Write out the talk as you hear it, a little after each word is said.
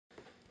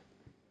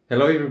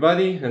Hello,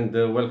 everybody, and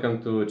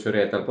welcome to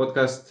Cioriia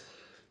podcast.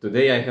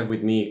 Today I have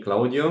with me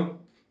Claudio.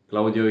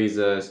 Claudio is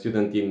a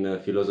student in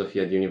philosophy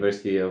at the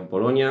University of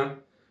Bologna.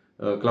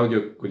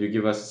 Claudio, could you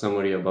give us a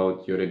summary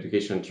about your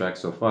education track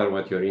so far,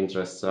 what your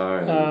interests are,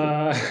 and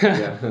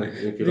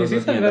in philosophy? This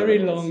is a and very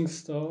otherwise? long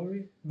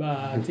story,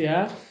 but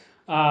yeah.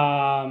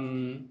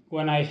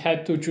 When I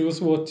had to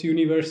choose what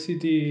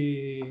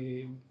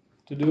university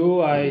to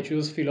do, I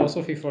choose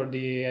philosophy for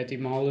the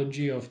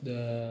etymology of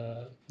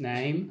the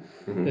name,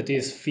 that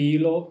is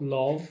philo,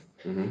 love,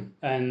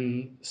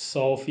 and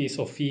Sophie,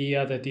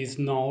 Sophia, that is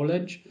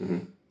knowledge.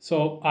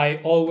 So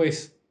I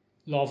always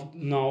love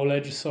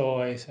knowledge, so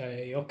I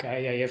say,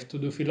 okay, I have to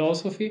do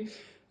philosophy.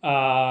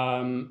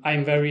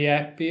 I'm very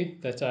happy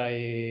that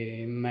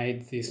I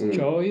made this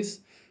choice.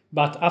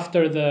 But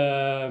after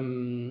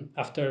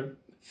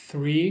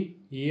 3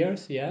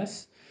 years,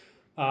 yes,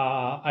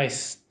 I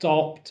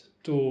stopped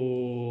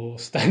to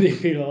study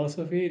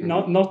philosophy.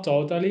 Not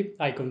totally.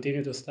 I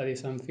continue to study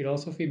some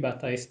philosophy,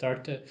 but I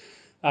started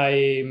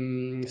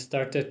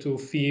to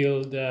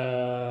feel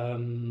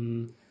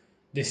the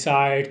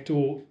desire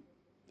to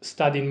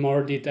study in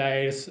more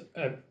details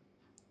a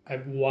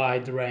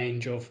wide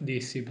range of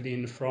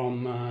discipline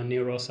from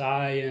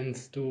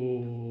neuroscience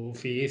to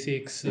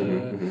physics.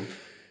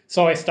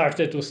 So I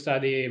started to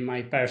study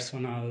my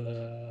personal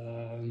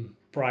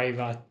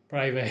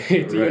private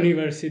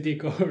university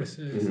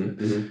courses,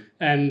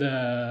 and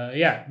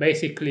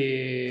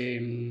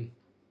basically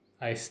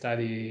I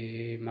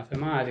study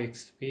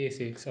mathematics,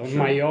 physics on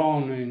my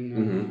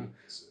own.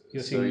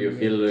 So you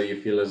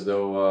feel as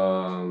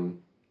though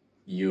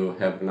you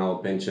have now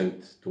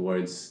penchant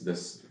towards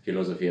this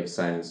philosophy of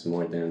science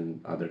more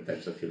than other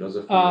types of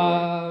philosophy?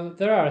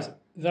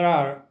 There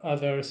are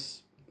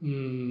others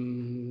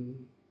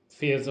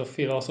fields of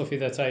philosophy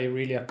that I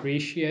really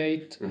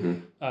appreciate.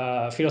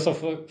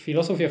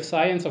 Philosophy of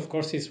science, of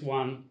course, is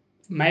one.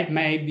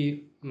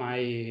 Maybe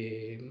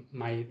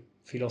my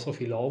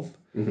philosophy love.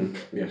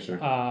 Yeah, sure.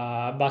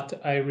 But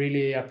I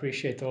really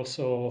appreciate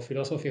also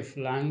philosophy of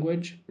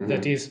language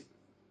that is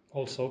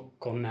also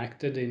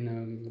connected in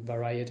a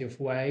variety of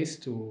ways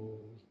to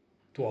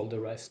all the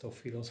rest of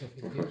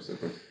philosophy. Of course.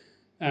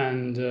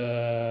 And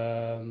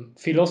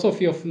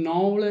philosophy of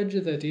knowledge,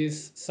 that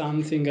is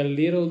something a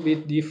little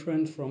bit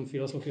different from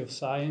philosophy of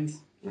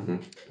science.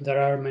 There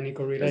are many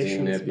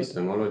correlations. As in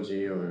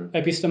epistemology or?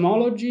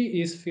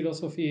 Epistemology is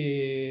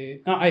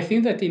philosophy. No, I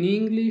think that in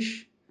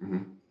English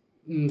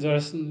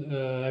there's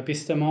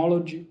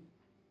epistemology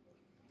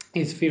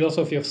is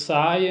philosophy of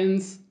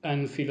science,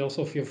 and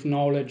philosophy of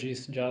knowledge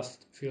is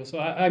just philosophy.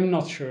 I'm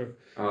not sure.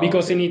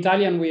 Because in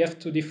Italian we have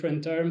two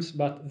different terms,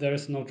 but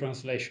there's no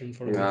translation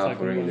for the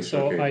second one, English,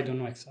 so okay. I don't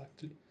know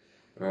exactly.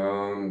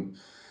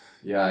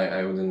 Yeah,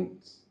 I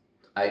wouldn't.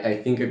 I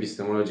think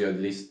epistemology, at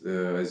least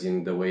as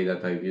in the way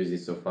that I've used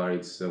it so far,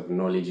 it's of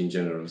knowledge in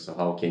general. So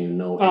how can you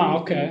know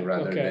anything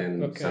rather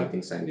than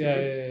something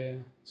scientific? Yeah.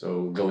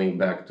 So going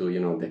back to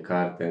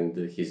Descartes and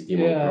his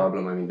demon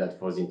problem, I mean that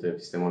falls into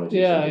epistemology.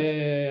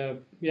 Yeah.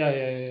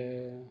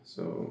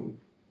 So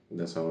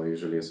that's how I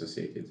usually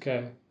associate it.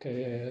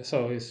 Okay.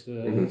 So it's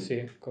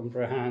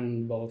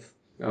comprehend both.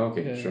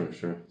 Okay,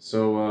 sure.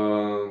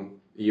 So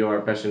you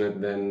are passionate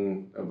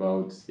then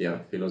about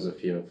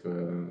philosophy of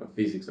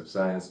physics, of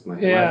science,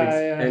 mathematics,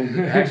 and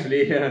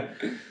actually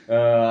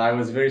I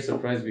was very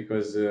surprised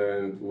because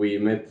we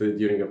met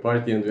during a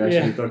party and we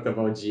actually talked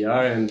about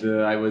GR, and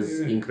I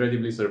was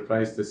incredibly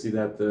surprised to see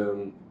that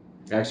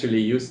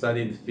actually you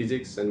studied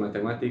physics and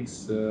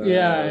mathematics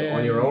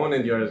on your own,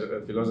 and you're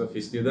a philosophy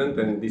student,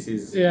 and this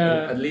is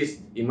at least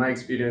in my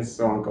experience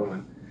so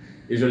uncommon.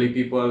 Usually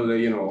people,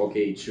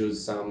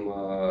 choose some,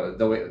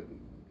 the way,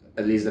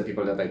 at least the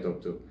people that I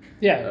talk to.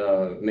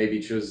 Maybe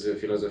choose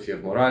philosophy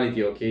of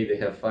morality. Okay, they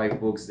have 5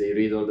 books, they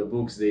read all the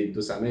books, they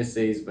do some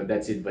essays, but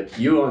that's it. But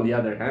you, on the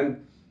other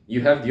hand,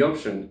 you have the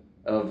option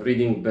of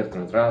reading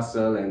Bertrand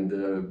Russell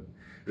and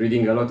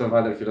reading a lot of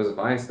other philosophers,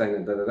 Einstein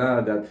and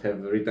that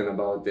have written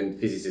about, and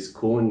physicist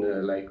Kuhn,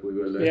 like we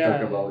will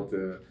talk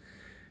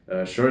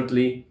about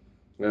shortly.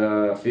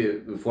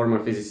 Former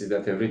physicists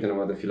that have written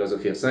about the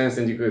philosophy of science,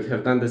 and you could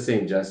have done the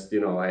same. Just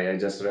I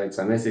just write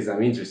some essays,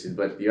 I'm interested,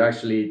 but you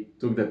actually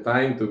took the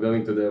time to go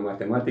into the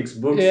mathematics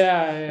books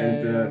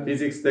and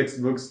physics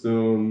textbooks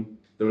to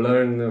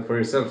learn for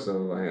yourself.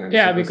 So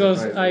I'm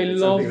because I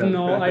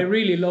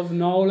really love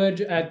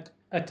knowledge.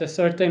 At a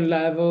certain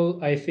level,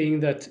 I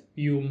think that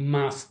you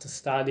must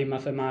study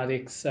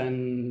mathematics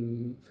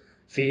and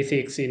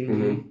physics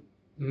in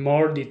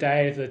more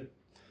detail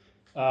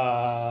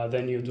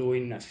than you do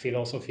in a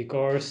philosophy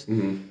course,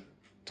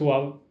 to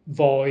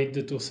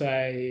avoid to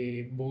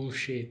say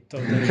bullshit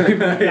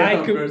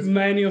like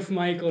many of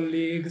my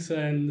colleagues.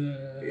 And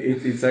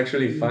it's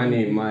actually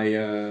funny.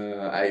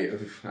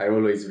 I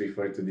always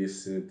refer to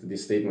this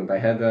statement. I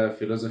had a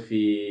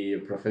philosophy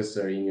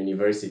professor in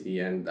university,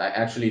 and I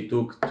actually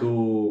took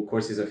 2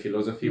 courses of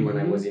philosophy when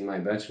I was in my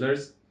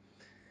bachelor's.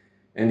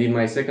 And in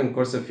my second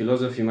course of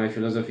philosophy, my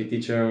philosophy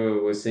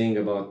teacher was saying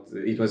about,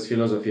 it was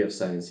philosophy of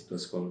science, it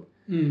was called,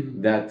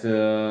 that,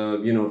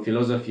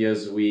 philosophy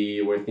as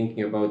we were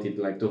thinking about it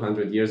like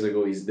 200 years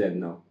ago is dead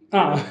now.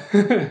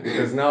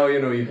 Because now,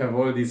 you have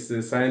all these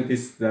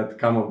scientists that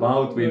come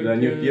about with a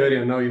new theory,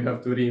 and now you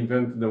have to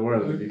reinvent the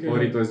world. Before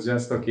it was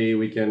just,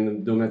 we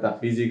can do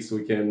metaphysics,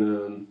 we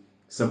can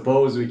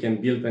suppose we can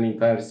build an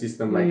entire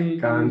system like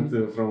Kant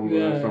from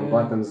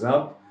bottoms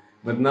up.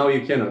 But now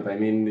you cannot. I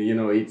mean,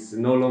 it's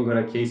no longer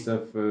a case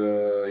of,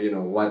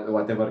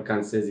 whatever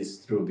Kant says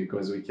is true,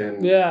 because we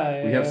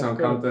have some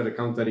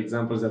counter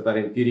examples that are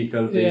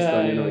empirical based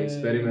on,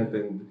 experiment,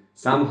 and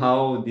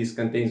somehow this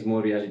contains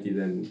more reality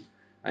than,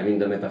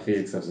 the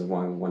metaphysics of the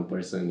one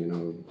person,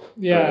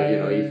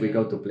 if we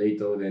go to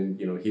Plato, then,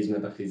 his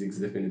metaphysics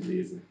definitely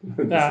is.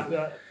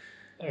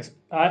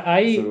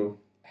 I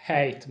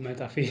hate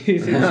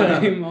metaphysics,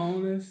 I'm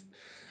honest.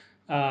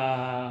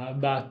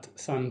 But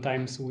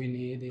sometimes we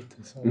need it,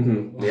 so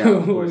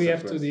we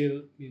have to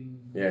deal in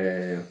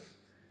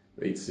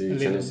it's a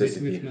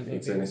necessity.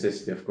 It's a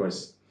necessity, of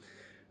course.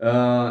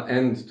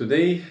 And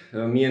today,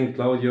 me and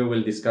Claudio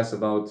will discuss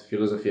about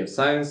philosophy of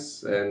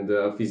science and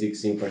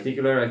physics in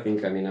particular.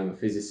 I'm a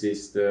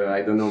physicist.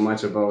 I don't know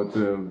much about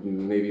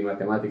maybe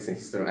mathematics and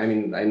history.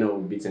 I know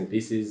bits and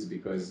pieces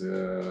because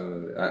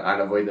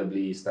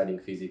unavoidably studying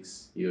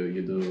physics,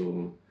 you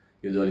do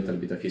a little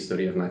bit of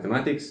history of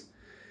mathematics.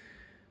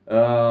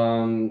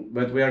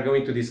 But we are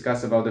going to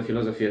discuss about the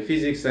philosophy of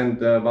physics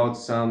and about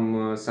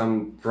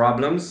some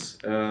problems,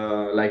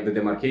 like the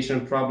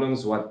demarcation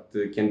problems, what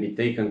can be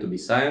taken to be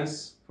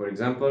science, for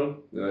example.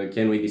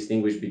 Can we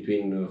distinguish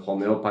between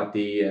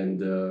homeopathy and,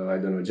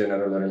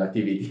 general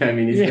relativity?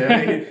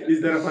 Is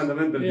there a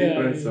fundamental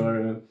difference?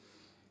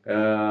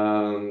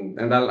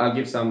 And I'll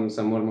give some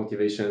more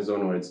motivations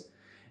onwards.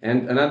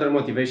 And another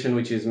motivation,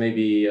 which is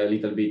maybe a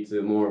little bit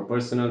more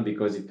personal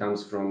because it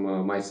comes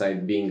from my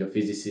side being a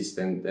physicist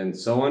and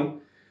so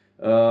on.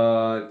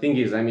 Thing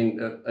is,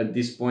 at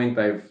this point,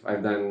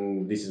 I've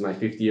done, this is my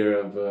 5th year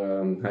of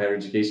higher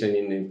education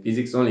in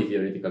physics, only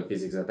theoretical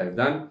physics that I've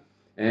done.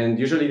 And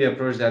usually the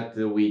approach that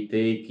we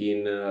take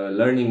in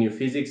learning new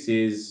physics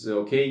is,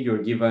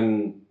 you're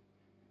given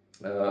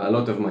a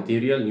lot of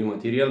new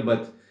material,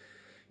 but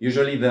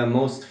usually the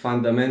most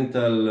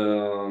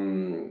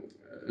fundamental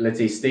let's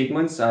say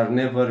statements are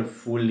never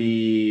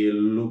fully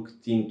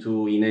looked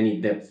into in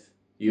any depth.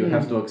 You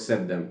have to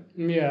accept them.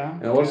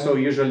 And also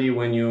usually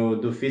when you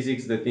do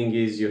physics, the thing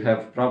is you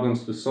have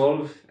problems to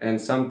solve, and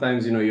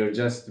sometimes you're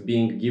just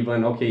being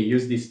given,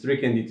 use this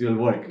trick and it will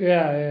work.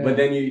 But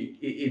then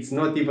it's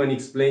not even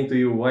explained to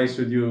you, why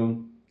should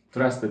you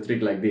trust a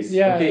trick like this?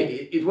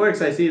 It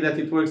works, I see that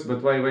it works,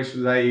 but why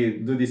should I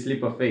do this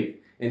leap of faith?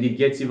 And it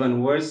gets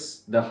even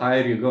worse the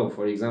higher you go.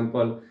 For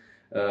example,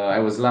 I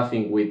was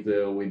laughing with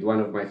one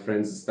of my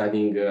friends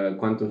studying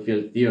quantum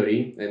field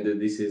theory, and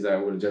I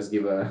will just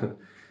give a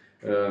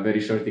very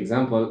short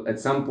example. At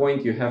some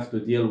point, you have to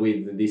deal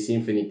with these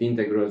infinite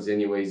integrals.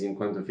 Anyways, in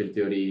quantum field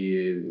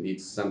theory,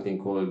 it's something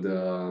called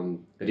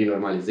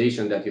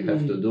renormalization that you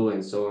have to do,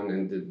 and so on.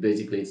 And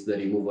basically, it's the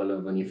removal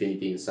of an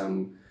infinity in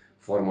some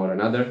form or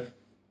another.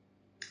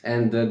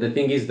 And the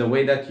thing is, the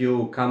way that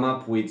you come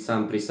up with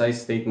some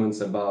precise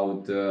statements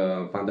about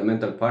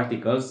fundamental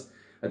particles,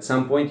 at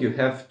some point you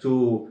have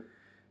to,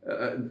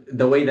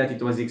 the way that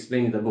it was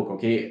explained in the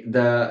book,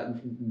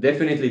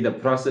 definitely the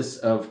process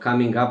of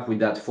coming up with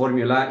that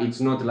formula, it's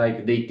not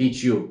like they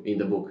teach you in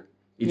the book.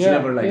 It's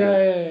never like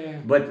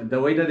that. But the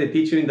way that they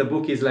teach you in the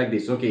book is like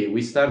this.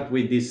 We start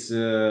with this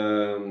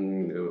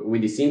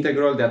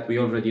integral that we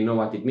already know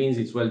what it means.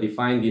 It's well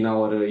defined in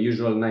our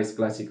usual nice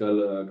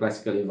classical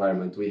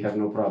environment. We have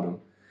no problem.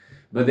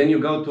 But then you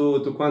go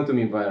to quantum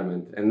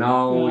environment, and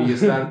now you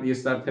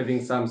start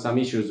having some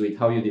issues with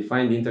how you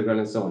define the integral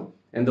and so on.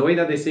 And the way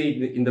that they say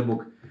it in the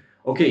book,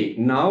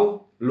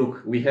 now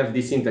look, we have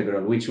this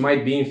integral which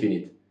might be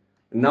infinite.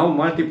 Now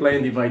multiply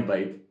and divide by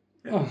it.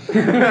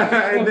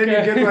 And then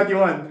you get what you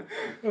want.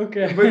 But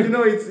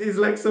it's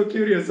like so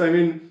curious.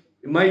 It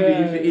might be.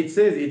 It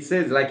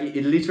says like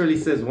it literally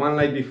says one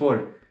line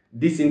before,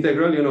 this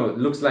integral,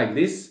 looks like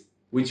this,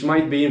 which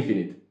might be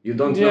infinite. You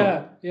don't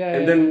know.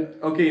 And then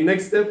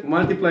next step,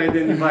 multiply and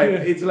then divide.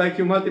 It's like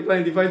you multiply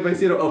and divide by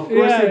 0. Of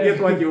course you get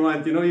what you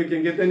want. You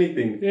can get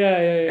anything.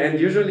 And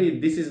usually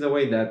this is the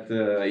way that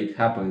it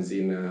happens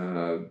in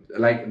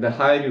like the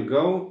higher you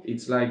go,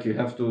 it's like you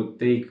have to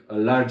take a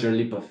larger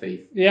leap of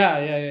faith.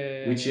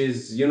 Which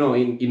is,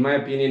 in my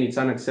opinion, it's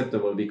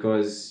unacceptable,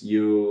 because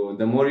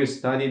the more you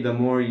study, the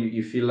more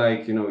you feel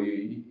like,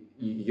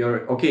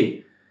 you're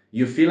okay.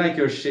 You feel like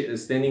you're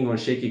standing on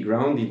shaky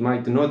ground. It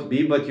might not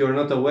be, but you're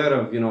not aware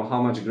of, how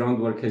much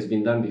groundwork has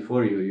been done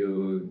before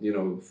you.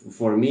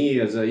 For me,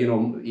 as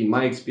in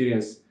my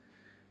experience,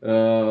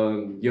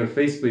 you're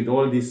faced with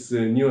all these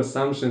new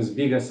assumptions,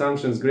 big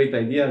assumptions, great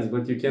ideas,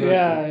 but you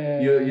cannot.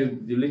 You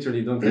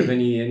literally don't have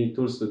any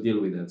tools to deal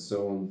with that.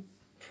 So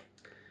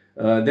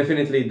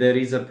Definitely there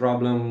is a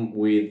problem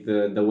with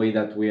the way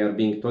that we are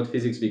being taught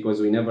physics, because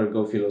we never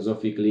go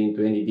philosophically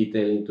into any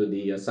detail into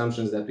the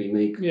assumptions that we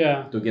make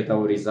to get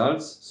our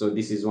results. So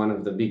this is one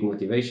of the big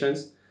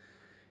motivations.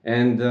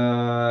 And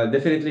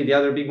definitely the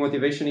other big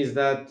motivation is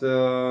that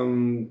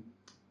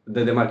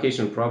the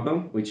demarcation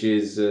problem, which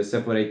is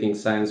separating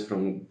science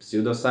from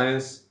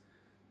pseudoscience.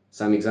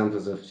 Some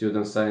examples of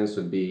pseudoscience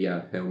would be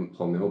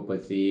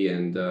homeopathy,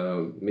 and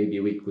maybe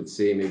we could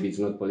say, maybe it's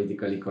not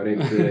politically correct,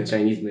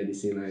 Chinese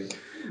medicine.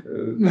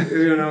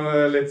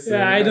 Let's.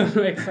 I don't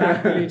know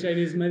exactly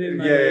Chinese medicine.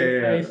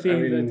 I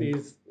think that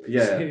is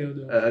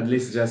pseudo. At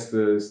least just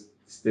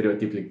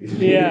stereotypically.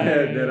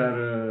 There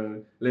are,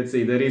 let's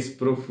say, there is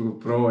proof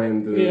pro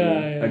and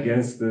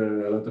against,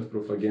 a lot of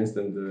proof against,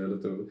 and a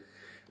lot of.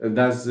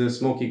 Does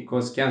smoking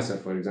cause cancer,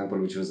 for example,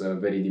 which was a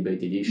very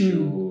debated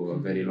issue a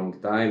very long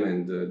time,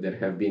 and there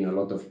have been a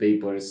lot of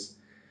papers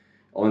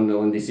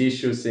on this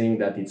issue saying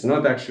that it's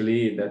not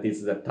actually, that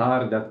it's the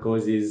tar that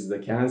causes the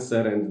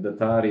cancer, and the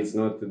tar is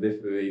not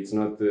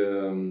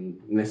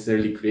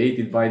necessarily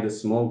created by the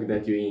smoke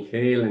that you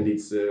inhale, and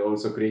it's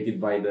also created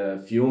by the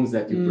fumes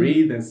that you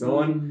breathe, and so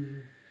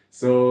on.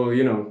 So,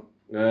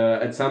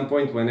 at some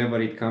point, whenever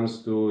it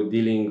comes to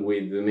dealing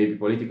with maybe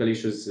political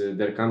issues,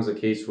 there comes a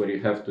case where you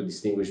have to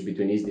distinguish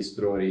between, is this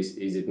true or is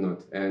it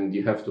not? And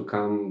you have to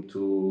come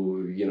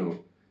to,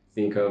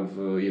 think of,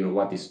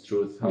 what is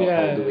truth? How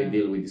do we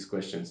deal with these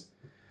questions?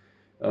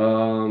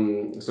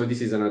 So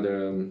this is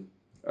another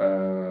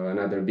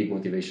big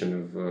motivation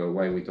of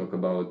why we talk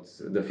about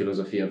the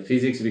philosophy of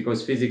physics,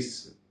 because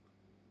physics,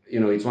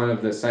 it's one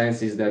of the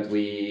sciences that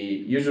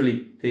we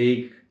usually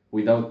take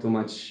without too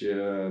much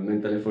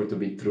mental effort to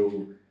be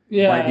true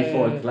by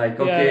default.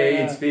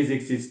 It's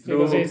physics, it's true.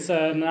 Because it's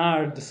an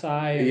hard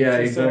science. Yeah,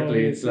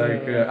 exactly. So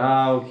it's like,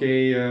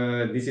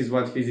 this is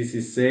what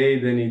physicists say,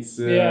 then it's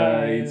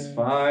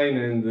fine.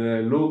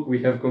 And look, we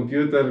have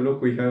computer,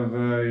 look, we have,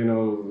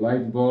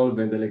 light bulb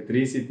and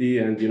electricity,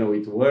 and,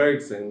 it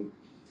works.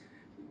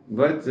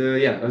 But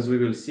as we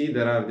will see,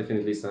 there are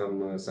definitely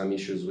some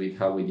issues with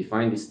how we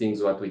define these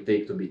things, what we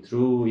take to be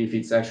true, if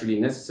it's actually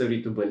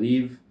necessary to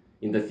believe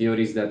in the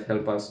theories that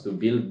help us to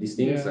build these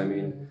things.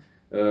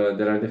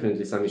 There are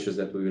definitely some issues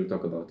that we will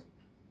talk about.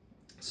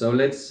 So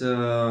let's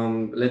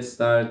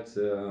start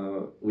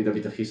with a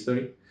bit of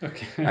history.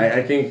 Okay.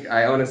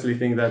 I honestly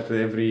think that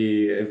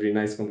every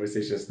nice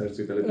conversation starts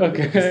with a little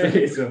bit of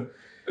history.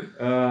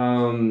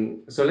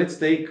 So let's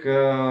take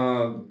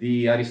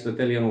the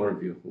Aristotelian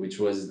worldview, which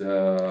was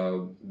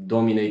the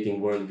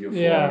dominating worldview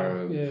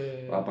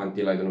for up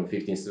until, I don't know,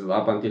 15th,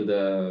 up until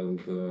the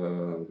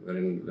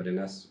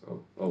Renaissance.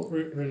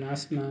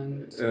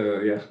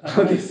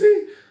 How do you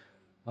say?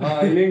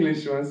 In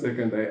English, 1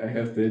 second, I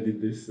have to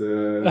edit this.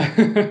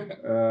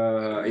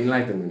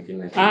 Enlightenment.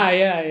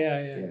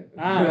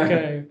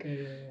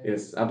 Okay.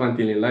 Yes, up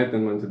until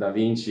Enlightenment, Da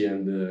Vinci,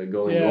 and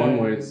going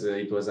onwards,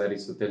 it was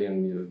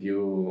Aristotelian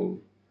view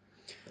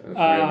for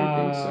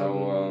everything.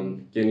 So,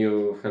 can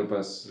you help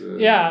us?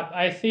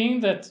 I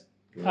think that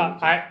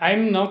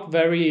I'm not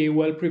very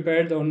well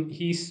prepared on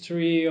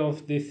history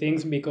of the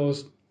things,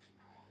 because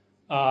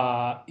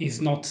is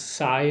not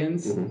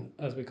science,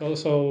 as we call it,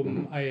 so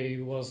I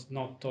was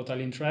not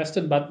totally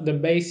interested, but the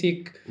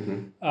basic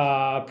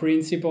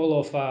principle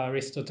of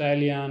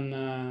Aristotelian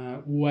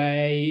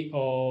way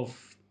of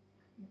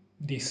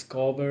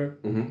discover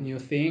new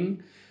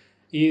thing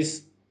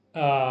is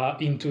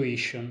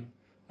intuition.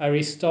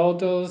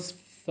 Aristotle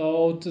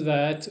thought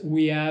that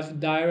we have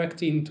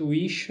direct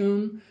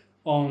intuition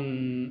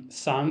on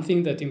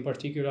something that in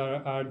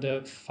particular are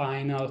the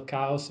final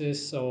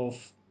causes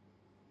of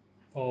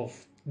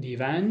the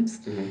events,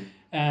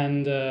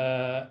 and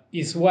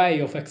his way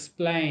of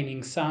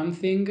explaining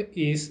something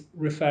is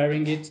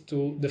referring it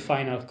to the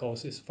final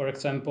causes. For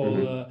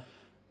example,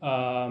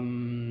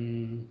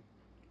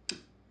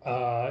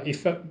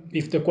 if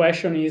the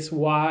question is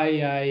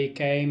why I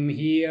came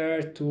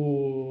here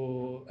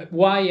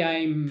why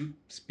I'm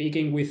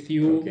speaking with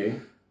you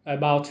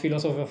about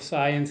philosophy of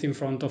science in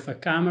front of a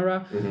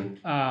camera,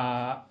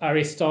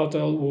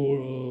 Aristotle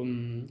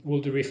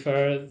would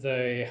refer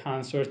the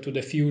answer to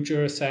the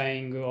future,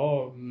 saying,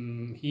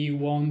 he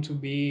want to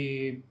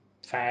be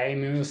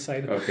famous.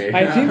 I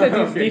think that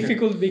it's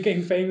difficult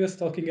becoming famous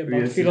talking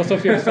about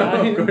philosophy of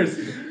science. Of course.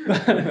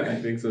 I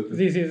think so too.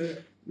 This is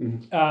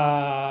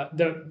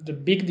the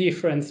big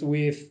difference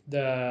with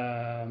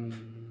the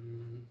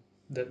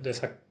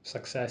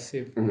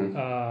successive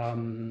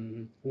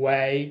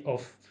way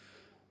of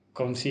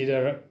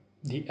consider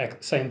the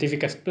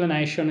scientific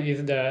explanation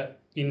is that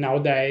in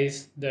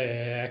nowadays the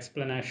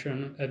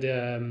explanation,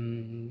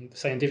 the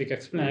scientific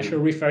explanation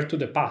refer to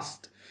the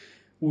past.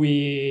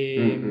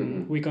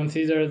 We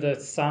consider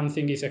that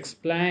something is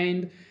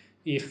explained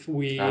if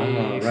we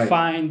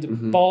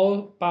find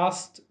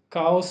past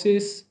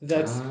causes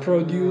that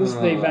produce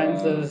the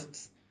events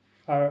that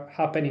are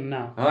happening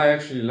now. I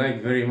actually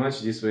like very much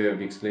this way of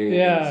explaining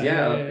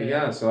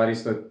things. So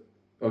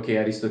okay,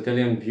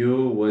 Aristotelian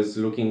view was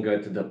looking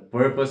at the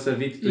purpose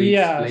of it to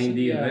explain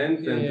the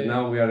event, and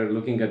now we are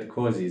looking at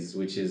causes,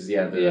 which is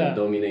the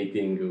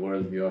dominating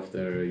worldview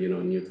after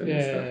Newton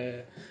and stuff.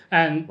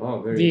 And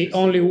the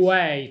only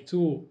way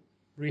to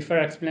refer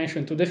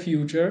explanation to the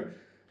future,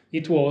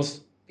 it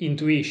was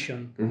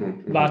intuition.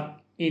 But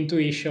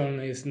intuition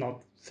is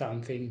not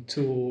something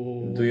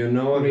too Do you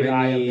know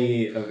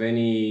reliable. of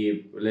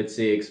any, let's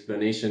say,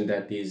 explanation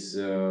that is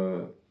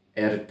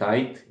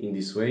airtight in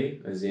this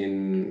way? As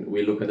in,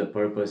 we look at the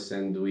purpose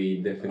and we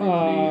definitely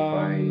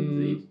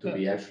find it to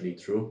be actually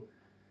true.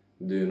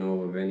 Do you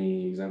know of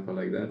any example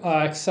like that?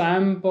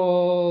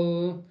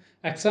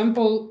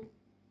 Example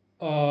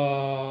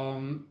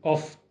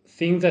of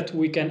things that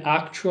we can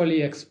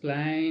actually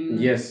explain.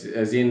 Yes,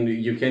 as in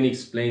you can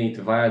explain it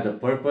via the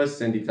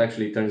purpose, and it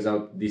actually turns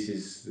out this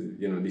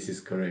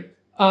is correct.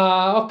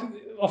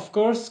 Of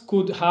course,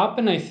 could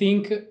happen. I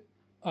think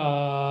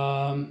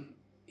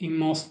in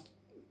most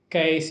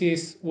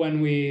cases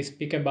when we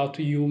speak about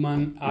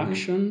human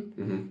action,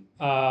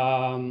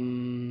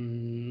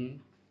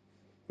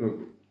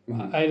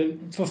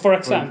 for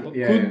example,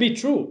 could be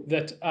true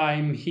that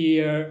I'm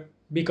here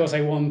because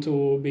I want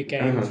to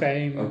become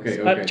famous. Okay.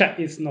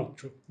 It's not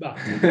true, but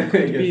it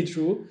could be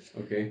true.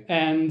 Okay.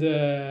 And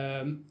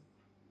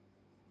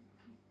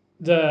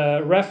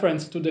the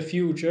reference to the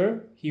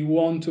future, he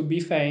want to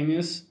be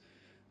famous,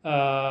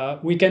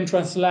 we can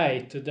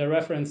translate the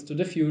reference to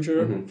the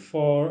future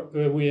for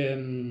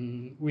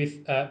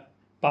with a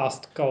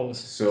past cause.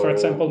 So, for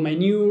example, my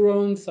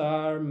neurons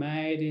are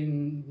made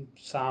in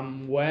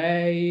some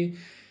way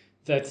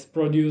that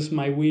produce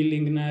my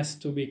willingness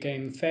to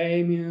become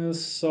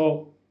famous.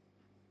 So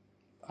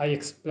I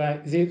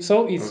explain.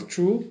 So it's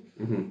true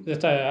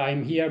that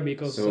I'm here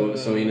because.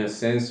 So in a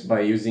sense, by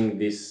using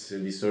this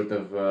sort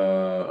of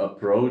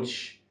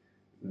approach,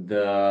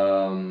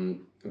 the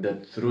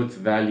truth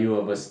value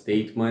of a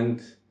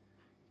statement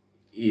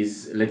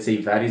is, let's say,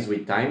 varies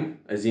with time,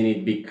 as in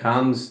it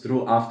becomes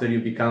true after you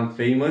become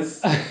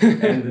famous,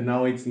 and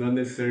now it's not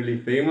necessarily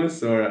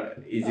famous, or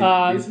is it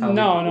this how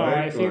no, it works?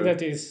 I think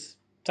that is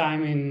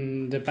time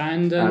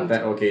independent.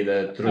 Okay,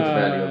 the truth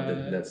value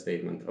of that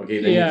statement. Okay,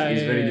 then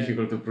it's very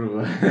difficult to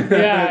prove. A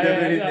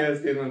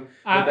statement.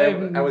 But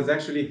I was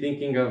actually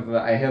thinking of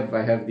I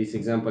have this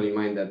example in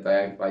mind that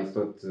I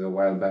thought a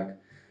while back.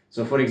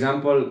 So for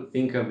example,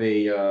 think of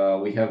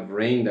we have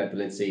rain that,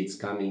 let's say, it's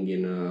coming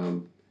in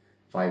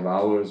 5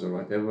 hours or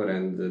whatever,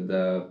 and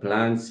the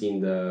plants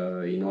in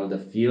all the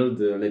field,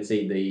 let's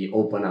say, they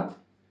open up.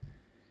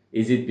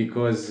 Is it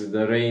because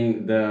the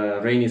rain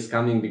is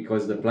coming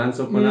because the plants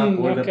open up,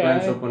 or the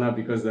plants open up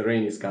because the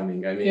rain is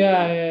coming? I mean,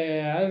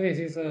 this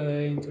is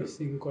an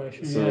interesting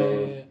question.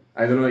 So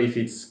I don't know if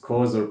it's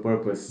cause or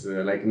purpose.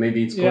 Like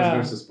maybe it's cause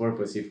versus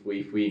purpose. If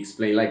we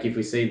explain, like if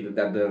we say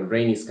that the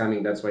rain is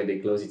coming, that's why they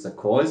close. It's a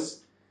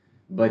cause.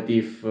 But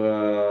if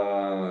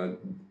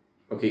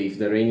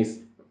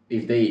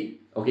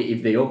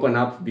if they open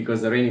up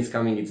because the rain is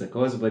coming, it's a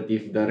cause. But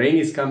if the rain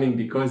is coming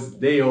because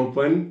they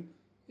open,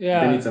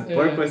 then it's a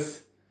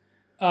purpose.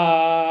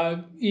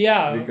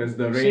 Because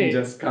the rain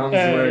just comes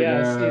where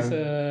it's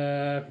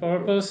a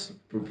purpose.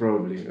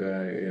 Probably,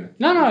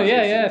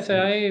 So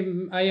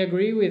I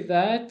agree with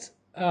that.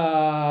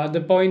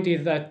 The point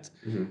is that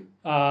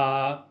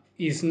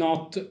is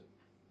not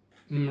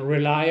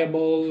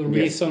reliable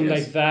reason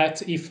like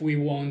that if we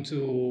want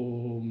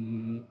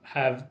to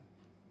have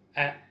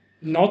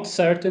not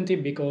certainty,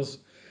 because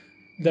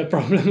the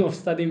problem of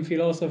studying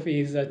philosophy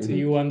is that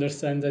you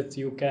understand that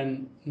you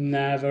can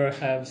never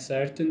have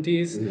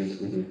certainties.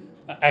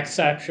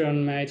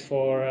 Exception made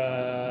for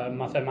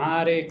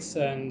mathematics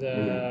and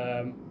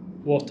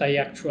what I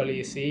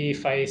actually see.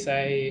 If I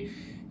say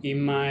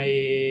in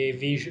my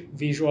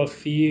visual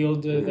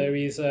field there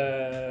is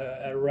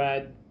a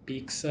red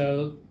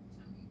pixel,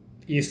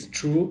 is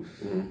true.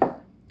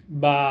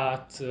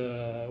 But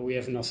we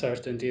have no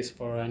certainties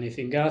for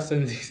anything else,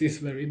 and this is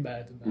very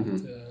bad. But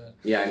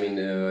I mean,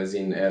 as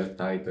in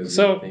airtight.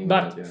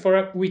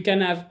 We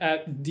can have a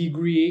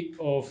degree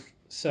of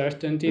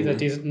certainty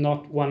that is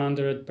not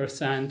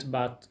 100%,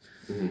 but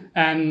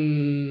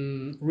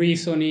and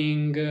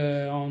reasoning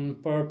on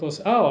purpose.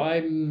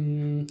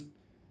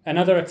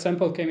 Another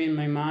example came in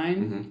my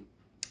mind.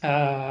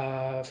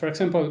 For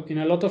example, in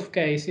a lot of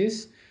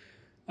cases,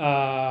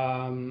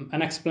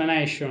 an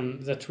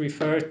explanation that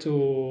refers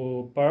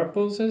to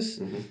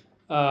purposes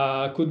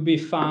could be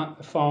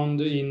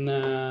found in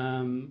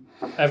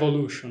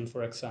evolution,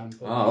 for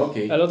example.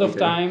 A lot of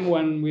time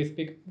when we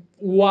speak,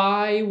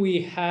 why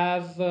we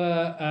have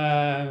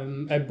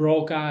a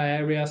broca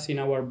areas in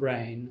our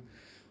brain,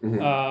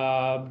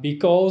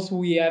 because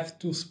we have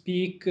to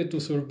speak to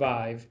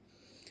survive.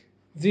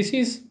 This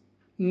is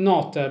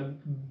not a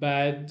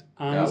bad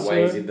answer. Why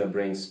is it the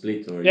brain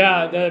split? Or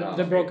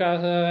the broca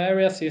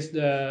areas is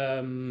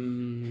the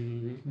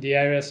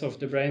areas of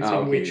the brains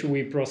in which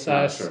we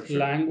process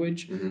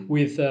language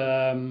with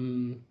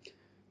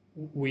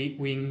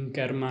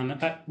Winkerman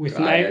with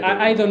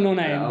I don't know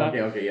name, but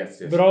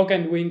yes. Broca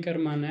and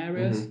Winkerman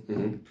areas.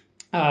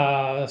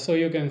 So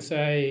you can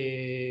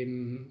say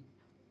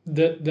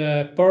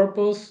the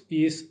purpose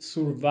is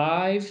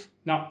survive.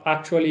 No,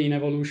 actually, in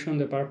evolution,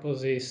 the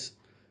purpose is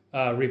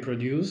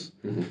reproduce.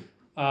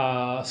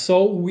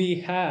 So we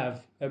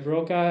have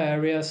broca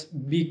areas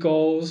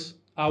because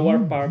our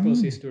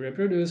purpose is to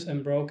reproduce,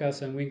 and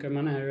brocas and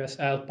Winkelmann areas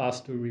help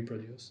us to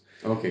reproduce.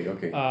 Okay,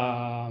 okay.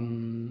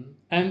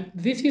 And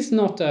this is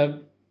not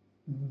a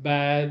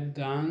bad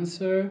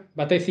answer,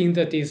 but I think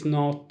that is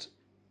not,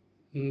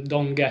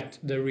 don't get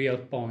the real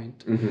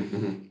point.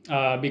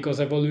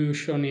 Because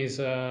evolution is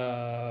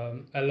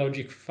a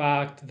logic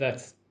fact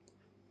that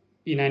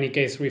in any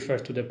case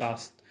refers to the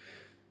past.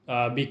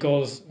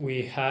 Because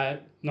we had,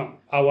 no,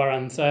 our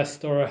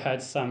ancestor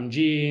had some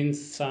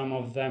genes, some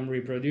of them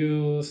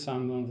reproduce,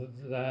 some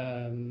of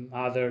them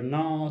other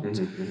not,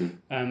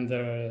 and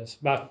there's,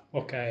 but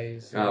okay.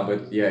 So,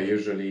 but yeah,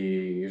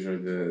 usually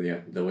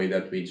the way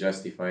that we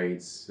justify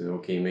it's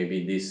okay.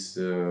 Maybe this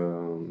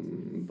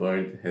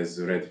bird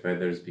has red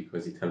feathers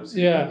because it helps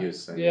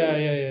reproduce.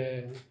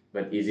 Yeah.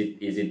 But is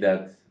it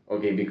that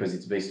okay because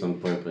it's based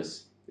on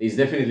purpose? It's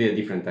definitely a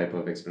different type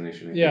of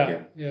explanation. I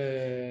think,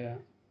 yeah.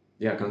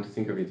 Yeah, come to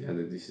think of it, yeah,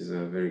 this is a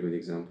very good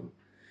example.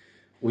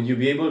 Would you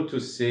be able to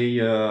say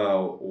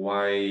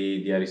why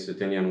the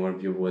Aristotelian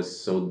worldview was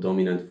so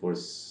dominant for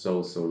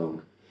so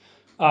long?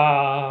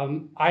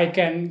 I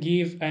can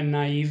give a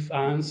naive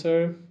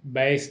answer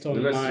based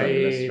on Let's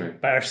try.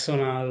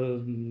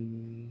 personal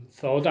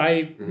thought.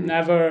 I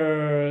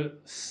never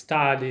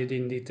studied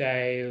in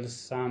detail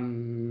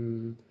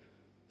some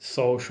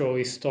social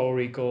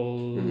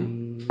historical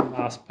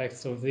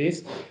aspects of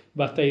this,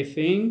 but I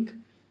think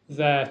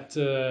that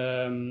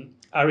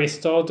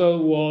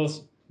Aristotle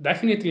was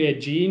definitely a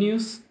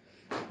genius,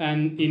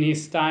 and in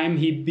his time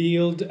he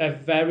built a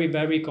very,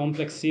 very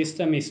complex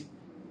system.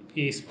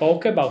 He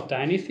spoke about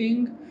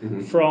anything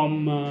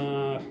from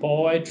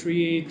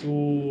poetry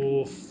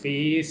to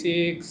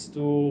physics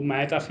to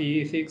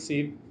metaphysics.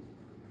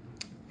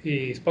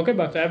 He spoke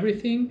about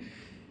everything,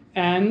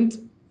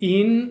 and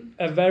in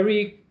a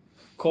very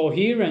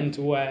coherent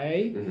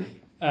way,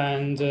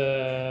 and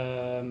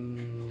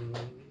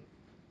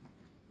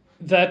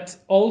that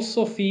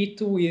also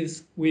fit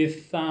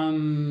with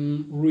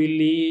some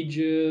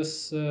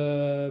religious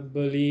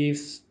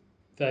beliefs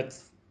that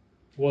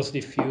was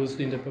diffused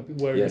in the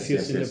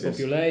diffused in the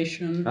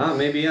population.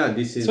 Maybe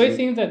this is. So I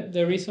think that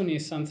the reason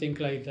is something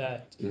like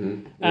that,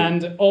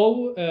 and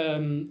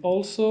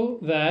also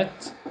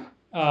that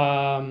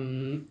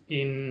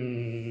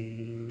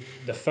in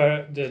the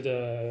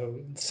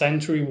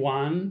century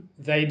one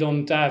they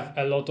don't have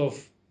a lot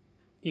of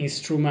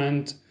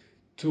instrument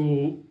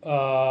to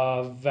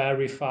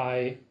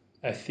verify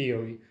a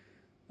theory.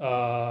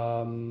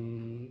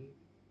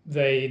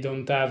 They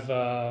don't have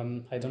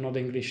I don't know the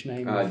English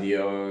name.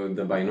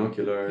 The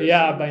binoculars.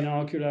 Yeah,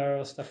 binocular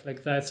or stuff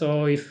like that.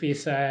 So if we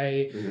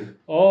say,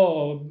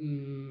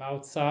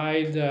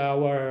 outside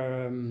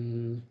our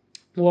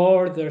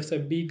world there's a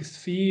big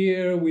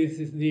sphere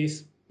with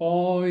this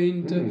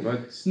point,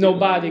 but still,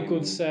 nobody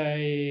could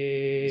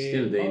say.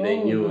 Still,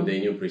 they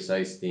knew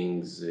precise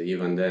things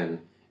even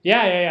then.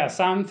 Yeah.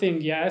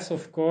 Something, yes,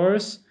 of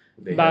course.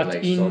 They but had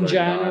like in solar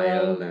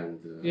general, dial and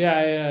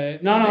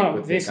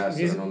no. This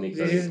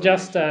is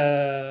just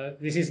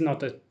this is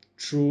not a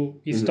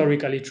true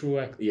historically true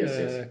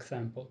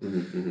example.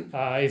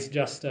 It's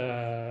just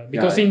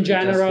because in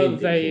general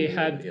they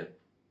had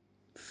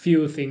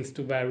few things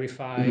to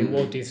verify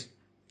what is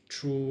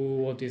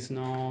true, what is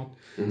not.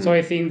 So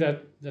I think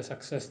that the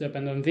success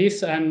depends on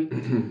this,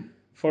 and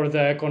for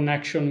the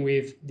connection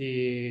with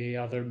the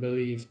other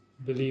beliefs.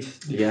 No,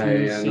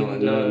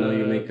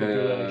 you make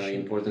an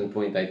important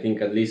point. I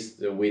think at least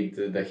with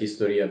the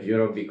history of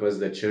Europe, because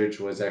the church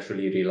was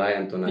actually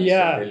reliant on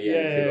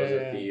Aristotelian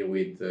philosophy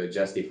with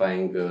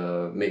justifying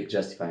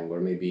or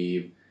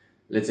maybe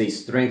let's say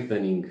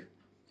strengthening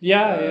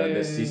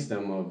the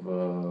system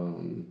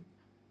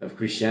of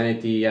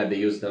Christianity. Yeah, they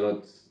used a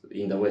lot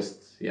in the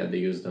West. Yeah, they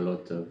used a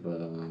lot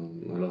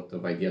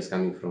of ideas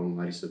coming from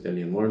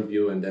Aristotelian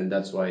worldview, and then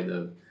that's why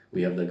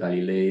we have the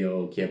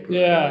Galileo,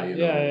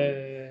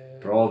 Kepler,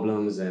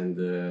 problems and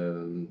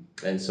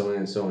so on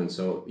and so on.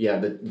 So yeah,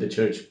 the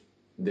church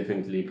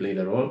definitely played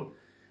a role.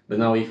 But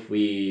now if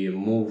we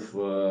move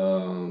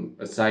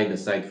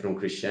aside from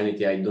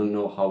Christianity, I don't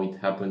know how it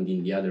happened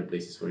in the other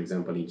places. For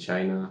example, in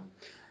China,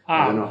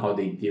 I don't know how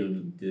they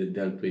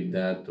dealt with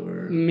that.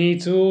 Or me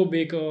too,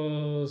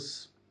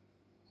 because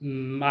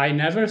I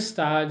never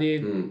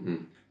studied.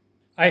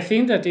 I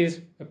think that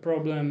is a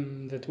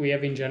problem that we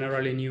have in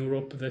general in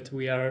Europe, that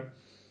we are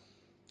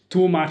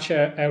too much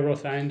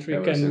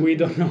Eurocentric, and we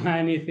don't know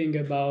anything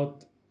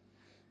about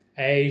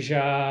Asia,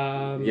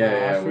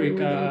 Africa, we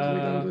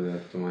don't do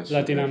that too much.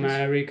 Latin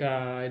America.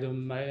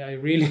 I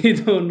really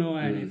don't know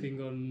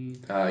anything on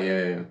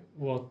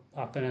what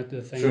happened at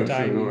the same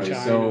time in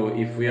China. So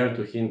if we are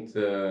to hint,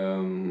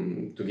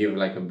 to give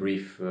like a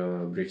brief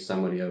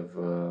summary of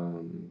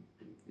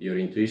your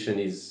intuition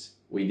is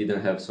we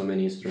didn't have so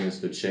many instruments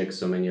to check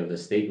so many of the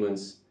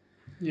statements.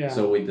 Yeah.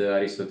 So with the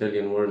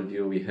Aristotelian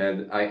worldview, we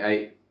had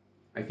I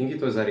think it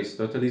was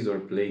Aristoteles or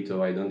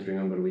Plato, I don't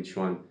remember which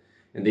one.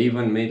 And they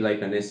even made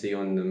like an essay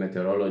on the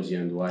meteorology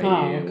and why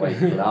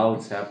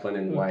clouds happen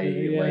and why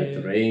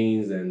it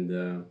rains,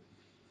 and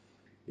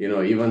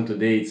even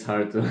today it's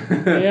hard to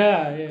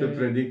to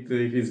predict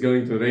if it's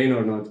going to rain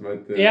or not.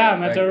 But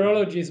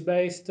meteorology is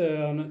based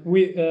on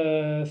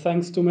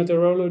thanks to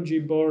meteorology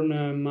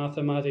born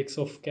mathematics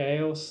of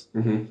chaos.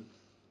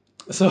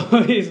 So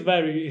it's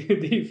very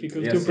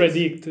difficult to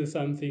predict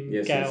something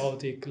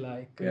chaotic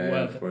like weather.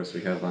 Of course,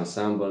 we have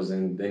ensembles,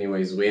 and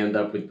anyways, we end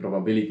up with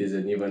probabilities,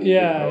 and even with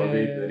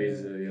probability, there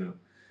is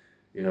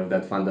you have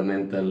that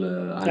fundamental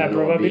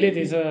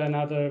probability is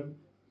another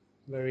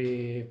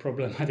very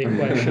problematic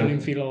question in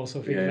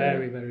philosophy.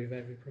 Very, very,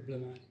 very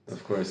problematic.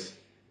 Of course.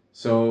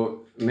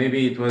 So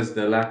maybe it was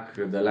the lack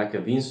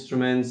of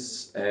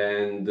instruments,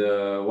 and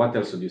what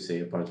else would you say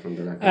apart from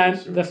the lack of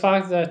instruments? And the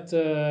fact that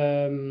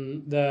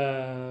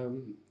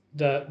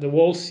the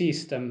whole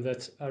system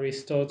that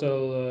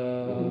Aristotle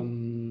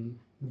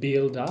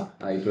built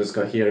up, it was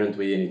coherent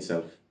within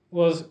itself.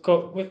 Was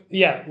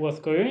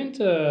coherent.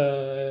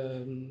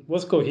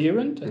 Was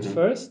coherent at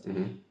first.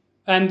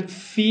 And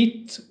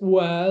fit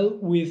well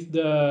with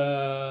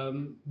the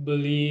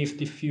belief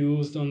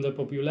diffused on the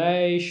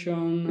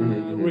population.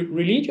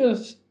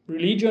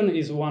 Religion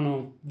is one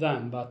of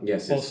them, but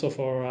also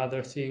for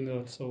other things,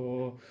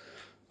 also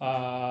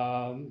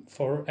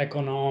for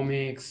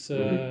economics,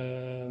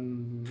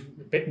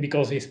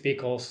 because he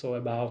speaks also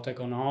about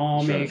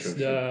economics,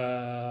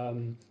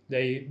 the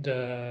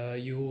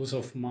use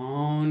of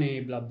money,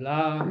 blah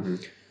blah,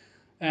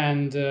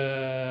 and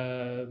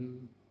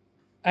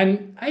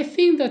I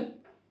think that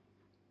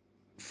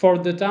for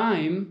the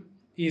time,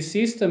 his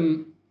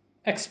system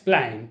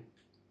explained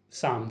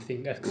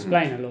something,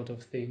 explained a lot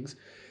of things.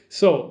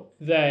 So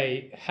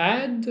they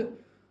had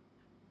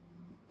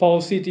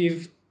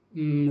positive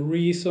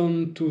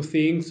reason to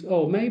think,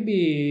 oh,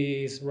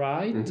 maybe he's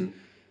right.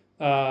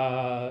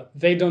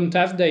 They don't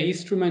have the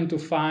instrument to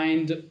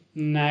find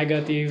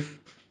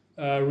negative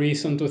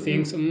reason to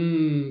think,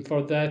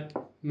 for that,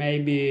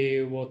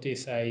 maybe what he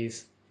says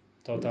is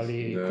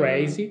totally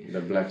crazy.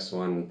 The black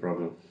swan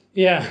problem.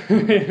 Yeah.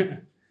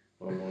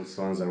 All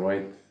swans are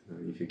white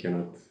if you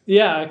cannot.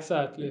 Yeah,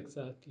 exactly.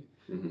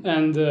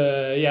 And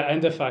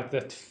and the fact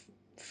that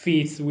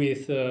fits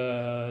with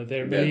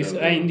their beliefs,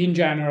 and in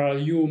general,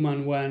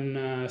 human,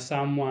 when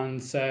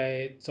someone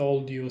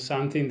told you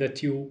something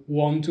that you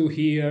want to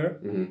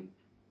hear,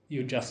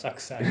 you just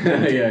accept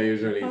it.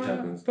 Usually it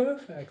happens.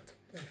 Perfect.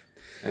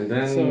 And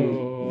then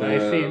I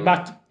think,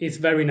 but it's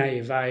very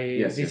naive.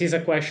 This is a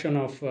question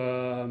of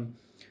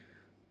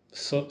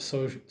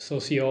sociology,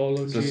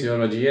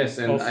 yes,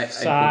 and of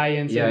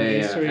science and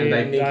history, and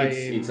I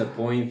think it's a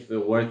point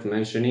worth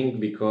mentioning,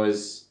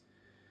 because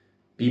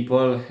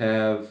people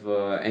have,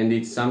 and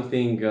it's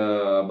something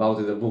about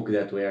the book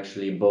that we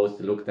actually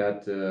both looked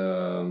at,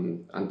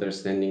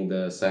 understanding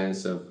the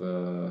science of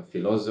the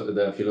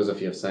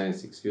philosophy of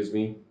science, excuse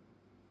me.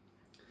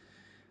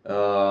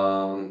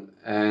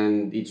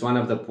 And it's one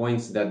of the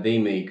points that they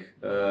make.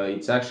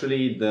 It's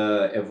actually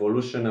the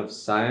evolution of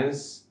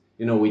science.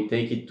 We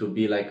take it to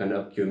be like an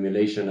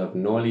accumulation of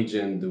knowledge,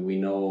 and we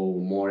know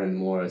more and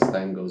more as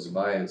time goes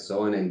by and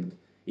so on, and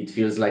it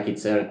feels like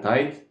it's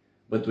airtight,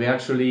 but we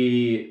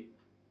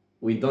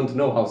don't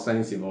know how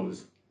science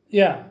evolves.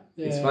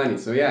 It's funny.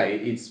 So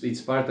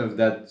it's part of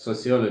that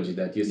sociology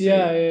that you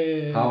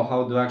say.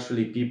 How do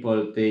actually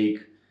people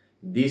take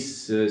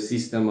this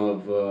system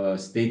of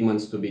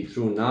statements to be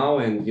true now,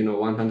 and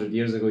 100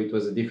 years ago it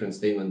was a different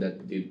statement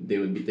that they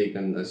would be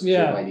taken as true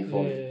by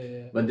default.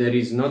 But there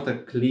is not a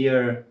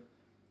clear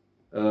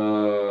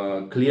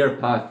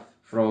path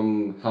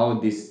from how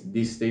this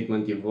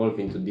statement evolved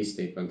into this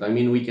statement. I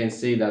mean, we can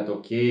say that,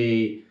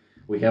 okay,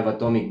 we have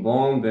atomic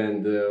bomb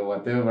and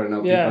whatever,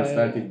 now people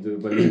started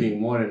believing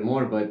more and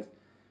more, but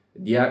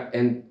we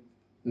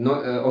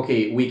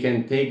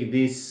can take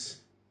this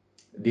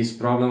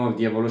problem of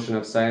the evolution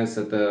of science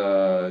at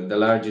the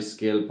largest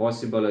scale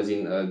possible, as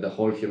in the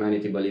whole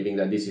humanity believing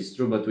that this is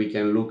true, but we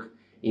can look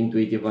into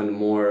it even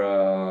more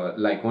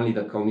like only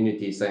the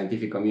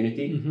scientific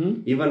community.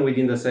 Even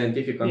within the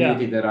scientific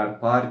community, there are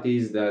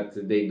parties that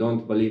they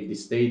don't believe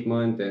this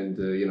statement, and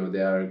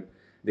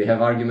they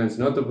have arguments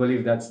not to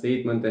believe that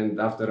statement, and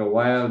after a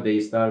while they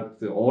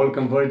start all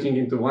converging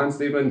into one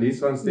statement.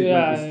 This one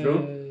statement is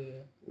true.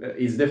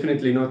 It's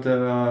definitely not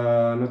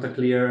a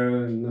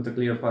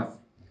clear path.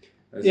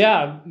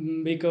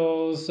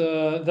 Because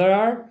there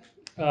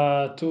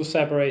are two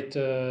separate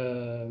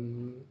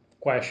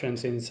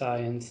questions in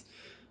science.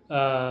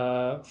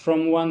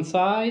 From one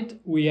side,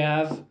 we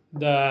have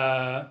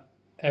the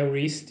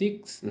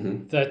heuristics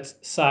that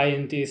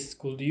scientists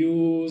could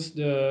use,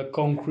 the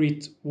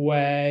concrete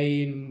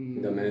way,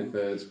 the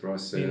methods,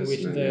 process, in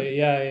which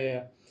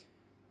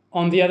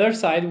On the other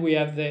side, we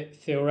have the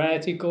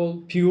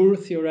pure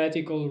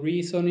theoretical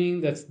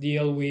reasoning that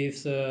deal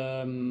with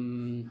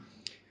the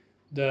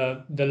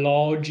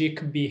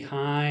logic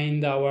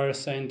behind our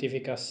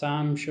scientific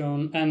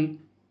assumption, and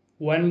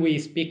when we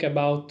speak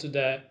about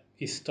the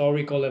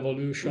historical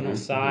evolution of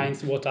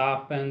science, what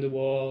happened,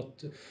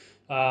 what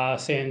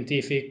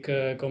scientific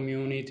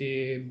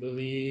community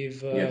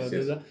believe,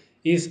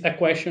 is a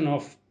question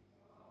of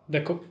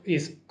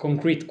is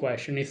concrete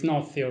question. It's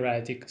not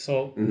theoretic.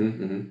 So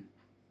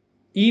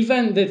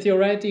even the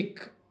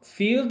theoretic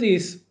field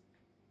is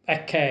a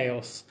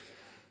chaos.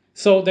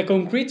 So the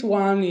concrete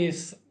one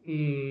is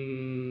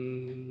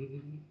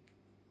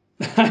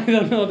I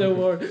don't know the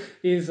word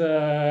is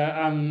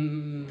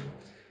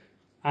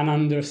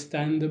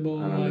ununderstandable.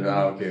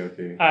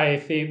 Okay. I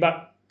think,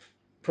 but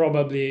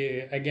probably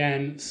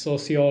again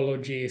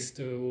sociologists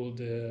would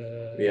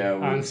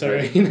answer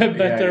in a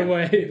better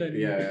way than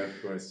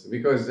of course,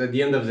 because at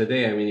the end of the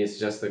day, I mean, it's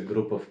just a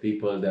group of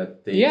people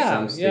that take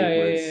some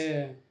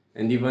statements.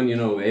 And even,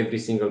 every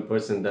single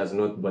person does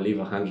not believe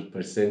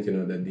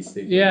 100%, that these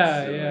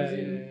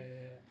statements.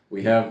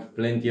 We have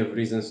plenty of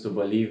reasons to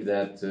believe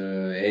that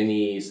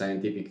any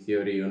scientific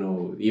theory,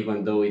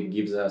 even though it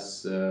gives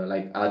us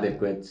like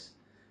adequate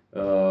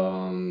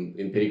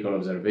empirical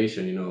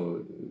observation,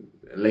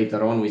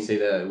 later on we see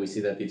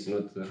that it's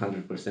not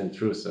 100%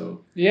 true.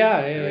 So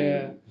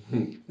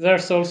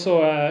there's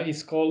also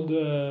it's called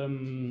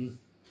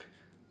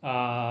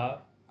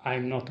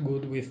I'm not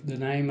good with the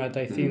name, but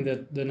I think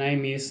that the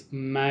name is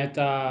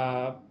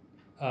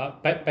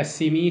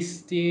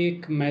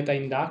pessimistic meta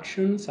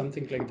induction,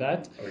 something like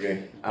that.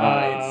 Okay.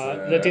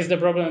 That is the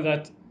problem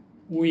that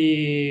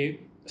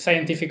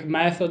scientific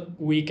method,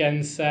 we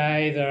can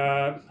say there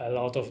are a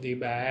lot of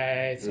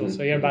debates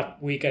also here, but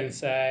we can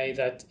say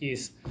that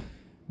is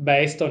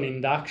based on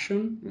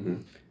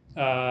induction.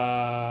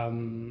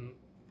 And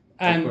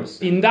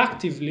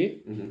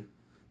inductively,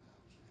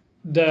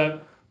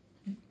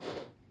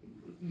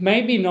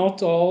 maybe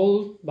not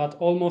all, but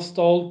almost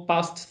all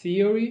past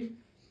theory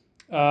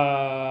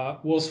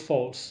was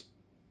false,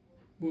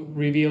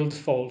 revealed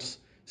false.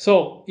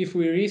 So if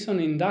we reason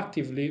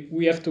inductively,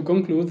 we have to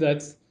conclude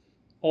that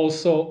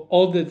also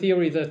all the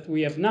theory that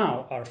we have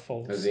now are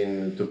false. As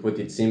in, to put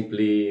it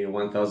simply,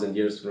 1,000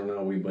 years from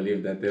now, we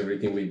believe that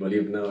everything we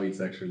believe now is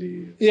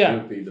actually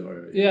stupid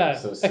or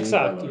so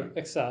simple.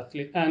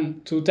 Exactly.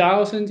 And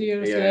 2,000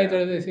 years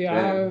later, they say,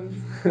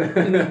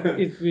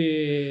 it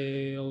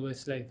be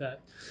always like that.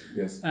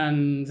 Yes.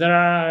 And there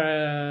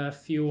are a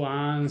few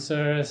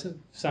answers.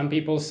 Some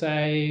people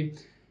say,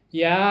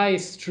 yeah,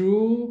 it's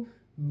true,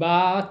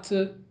 but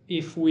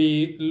if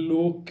we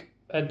look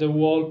at the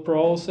whole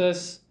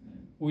process,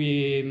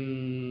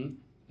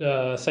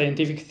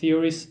 scientific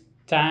theories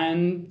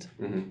tend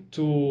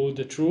to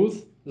the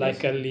truth,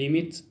 like a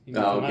limit. I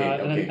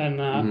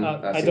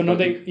don't know.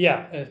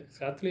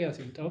 Exactly,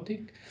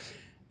 asymptotic.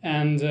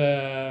 And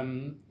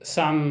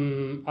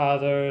some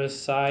other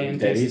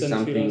scientists there is and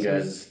something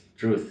philosophers as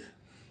truth.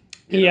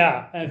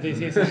 This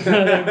is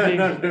another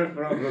big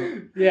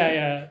problem.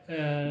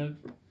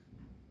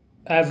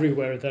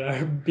 Everywhere there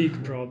are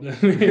big problems.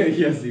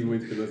 Yes,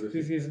 with philosophy.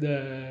 This is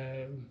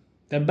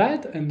the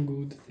bad and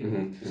good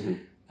thing.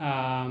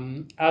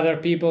 Other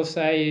people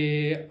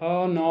say,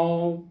 oh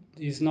no,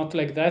 it's not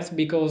like that,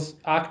 because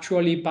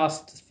actually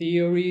past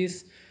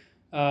theories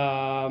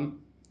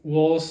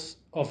was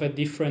of a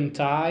different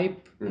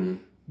type,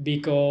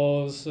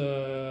 because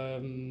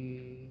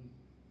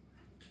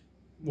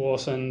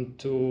wasn't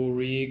too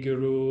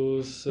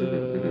rigorous,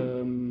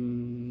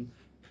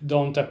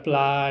 don't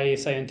apply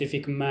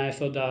scientific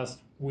method as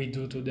we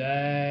do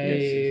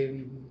today.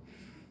 Yes.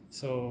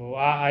 So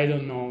I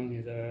don't know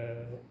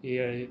neither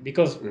here,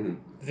 because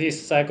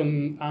this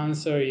second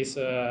answer is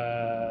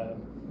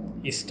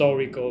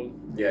historical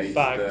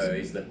fact.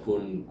 It's the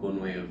Kuhn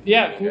way of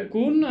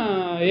Kuhn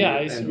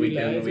it's and we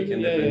can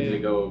definitely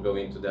go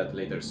into that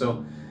later.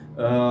 So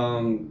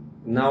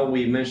now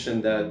we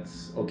mentioned that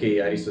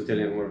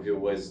Aristotelian worldview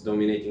was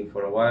dominating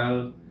for a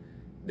while,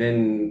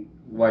 then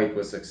why it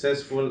was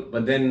successful,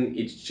 but then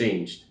it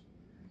changed.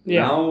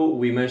 Now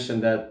we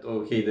mentioned that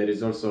there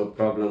is also a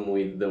problem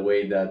with the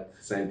way that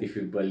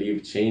scientific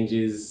belief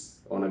changes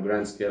on a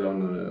grand scale,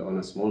 on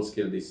a small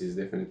scale. This is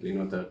definitely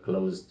not a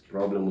closed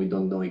problem. We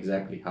don't know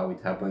exactly how it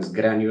happens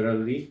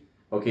granularly.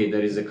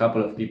 There is a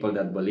couple of people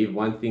that believe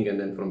one thing, and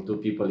then from two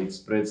people it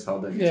spreads. How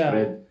does it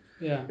spread?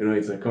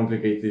 It's a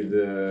complicated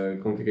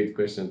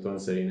question to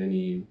answer in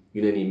any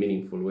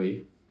meaningful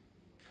way.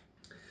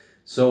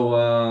 So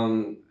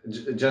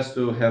just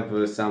to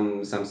have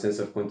some sense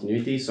of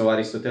continuity, so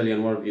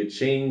Aristotelian worldview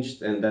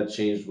changed, and that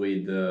changed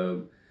with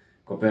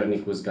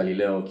Copernicus,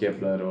 Galileo,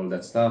 Kepler, all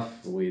that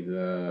stuff. With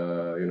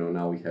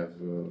now we have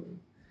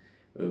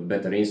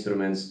better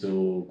instruments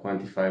to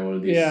quantify all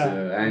these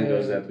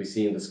angles that we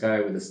see in the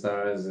sky with the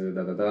stars, and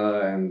the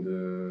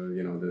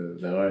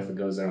Earth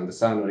goes around the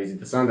sun, or is it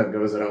the sun that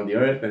goes around the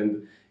Earth,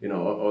 and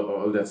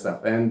all that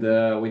stuff. And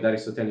with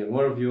Aristotelian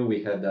worldview,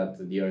 we had that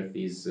the Earth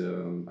is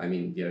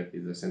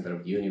the center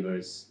of the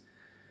universe,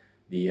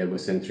 the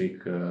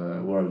egocentric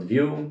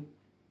worldview.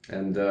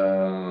 And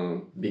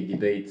big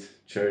debate.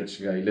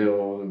 Church,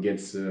 Galileo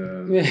gets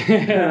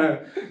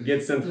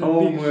sent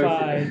home.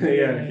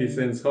 He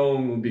sends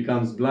home,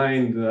 becomes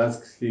blind,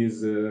 asks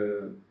his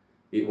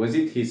was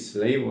it his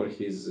slave or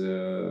his?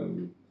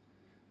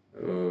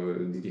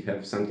 Did he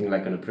have something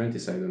like an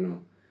apprentice? I don't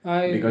know.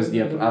 Because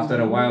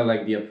after a while,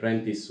 like the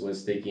apprentice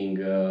was taking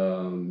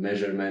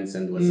measurements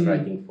and was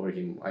writing for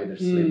him. Either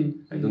slave.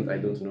 I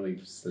don't know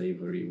if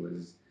slavery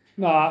was.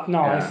 No,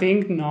 I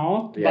think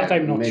not. Yeah, but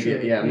I'm not maybe,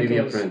 sure. Yeah, maybe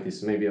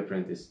apprentice. Maybe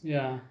apprentice.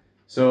 Yeah.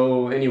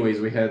 So, anyways,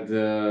 we had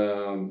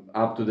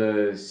up to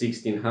the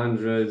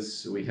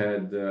 1600s. We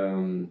had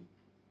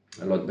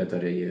a lot better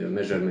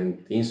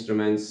measurement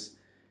instruments.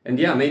 And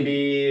yeah, maybe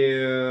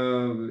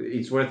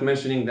it's worth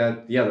mentioning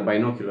that the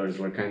binoculars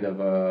were kind of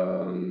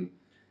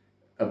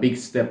a big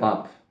step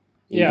up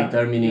in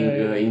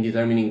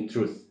determining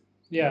truth.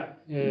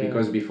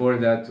 Because before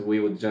that we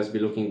would just be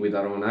looking with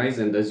our own eyes,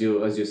 and as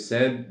you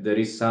said, there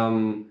is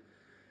some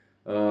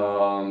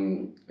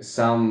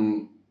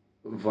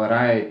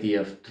variety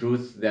of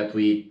truth that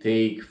we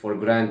take for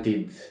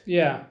granted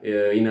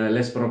in a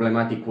less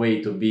problematic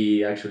way to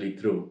be actually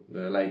true.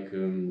 Like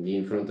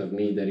in front of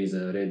me there is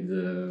a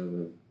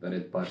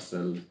red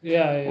parcel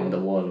on the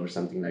wall or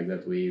something like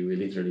that. We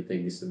literally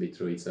take this to be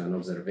true. It's an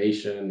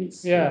observation.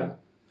 It's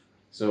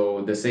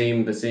so the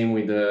same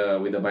with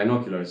the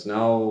binoculars.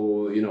 Now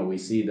we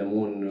see the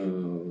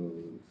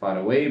moon far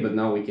away, but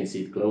now we can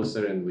see it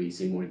closer and we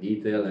see more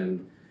detail,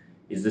 and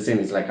it's the same.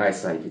 It's like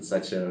eyesight. It's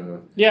such a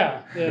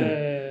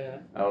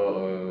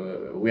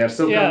we are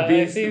so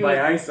convinced by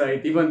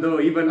eyesight, even though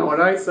even our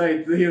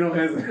eyesight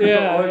has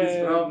all these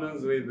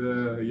problems with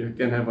you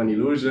can have an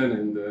illusion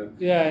and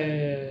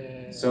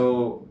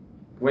so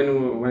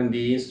when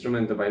the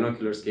instrument, the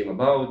binoculars, came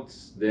about,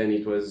 then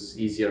it was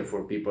easier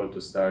for people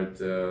to start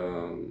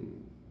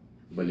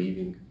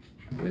believing.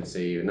 Let's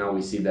say now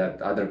we see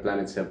that other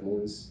planets have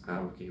moons.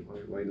 Okay,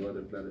 why do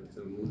other planets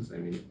have moons? I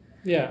mean,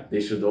 they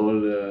should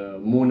all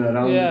moon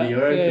around the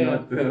Earth,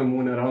 not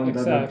moon around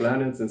other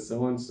planets and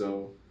so on.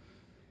 So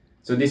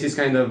this is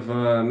kind of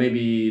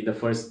maybe the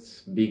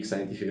first big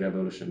scientific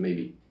revolution,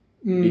 maybe.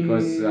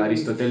 Because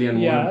Aristotelian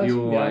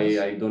worldview,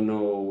 I don't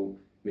know,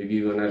 maybe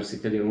even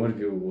Aristotelian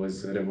worldview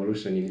was a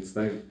revolution in its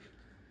time.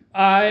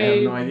 I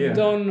have no idea.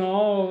 Don't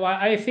know.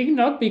 I think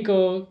not,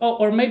 because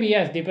or maybe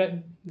yes.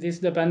 This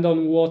depends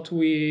on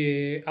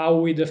how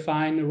we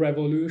define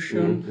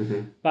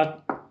revolution.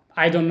 But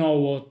I don't know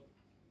what.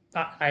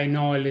 I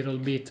know a little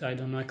bit. I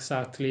don't know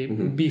exactly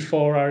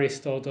before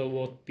Aristotle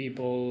what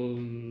people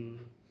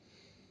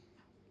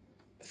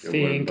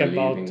think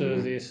about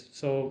this.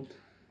 So,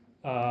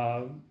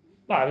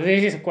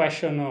 this is a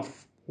question of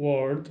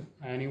word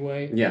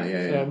anyway.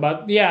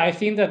 But I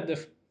think that the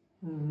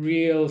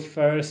real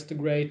first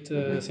great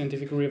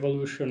scientific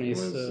revolution is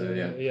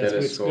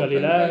with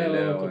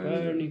Galileo,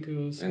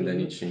 Copernicus, and then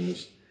it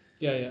changed.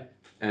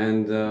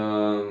 And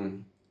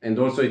and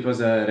also it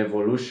was a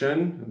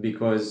revolution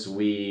because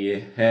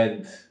we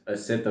had a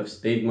set of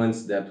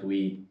statements that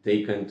we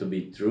taken to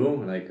be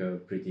true, like a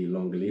pretty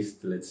long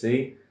list, let's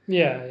say.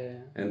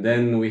 And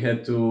then we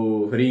had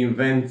to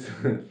reinvent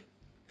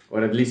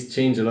or at least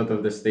change a lot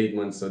of the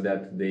statements so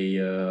that they,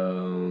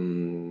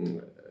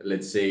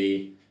 let's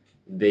say,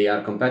 they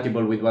are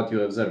compatible with what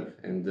you observe.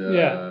 And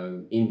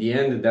in the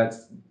end,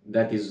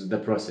 that is the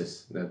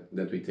process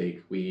that we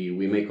take.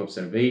 We make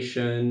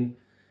observation,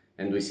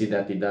 and we see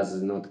that it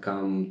does not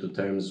come to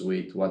terms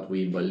with what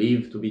we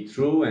believe to be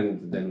true,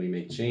 and then we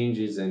make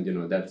changes, and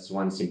that's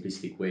one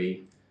simplistic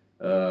way.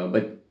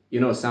 But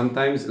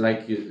sometimes,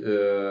 like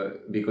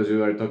because we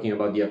were talking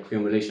about the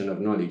accumulation of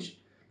knowledge,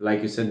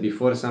 like you said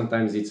before,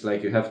 sometimes it's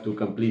like you have to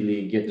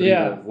completely get rid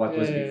of what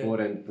was before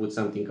and put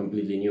something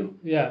completely new.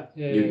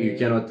 You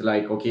cannot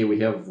like, okay, we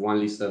have one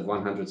list of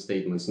 100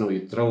 statements. No,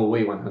 you throw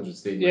away 100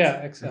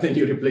 statements. Exactly. Then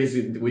you replace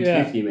it with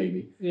 50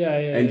 maybe.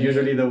 And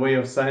usually the way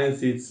of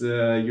science, it's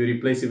you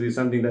replace it with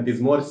something that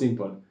is more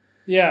simple.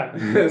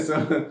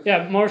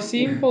 More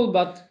simple,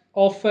 but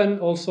often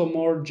also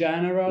more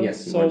general.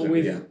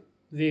 With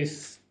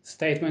this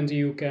statement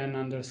you can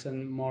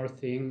understand more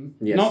things.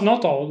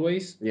 Not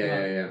always.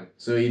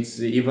 So it's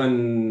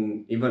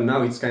even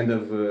now it's kind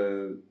of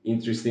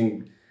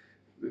interesting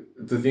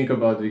to think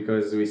about,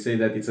 because we say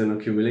that it's an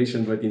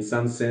accumulation, but in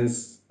some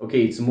sense,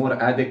 okay, it's more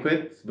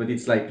adequate, but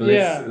it's like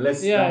less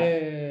stuff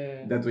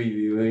that we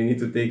need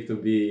to take to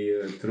be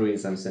true in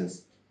some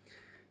sense.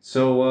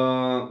 So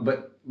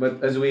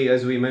but as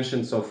we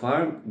mentioned so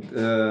far,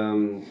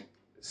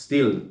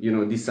 still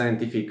this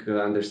scientific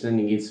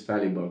understanding is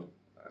fallible.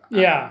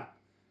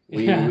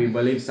 We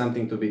believe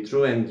something to be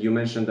true, and you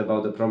mentioned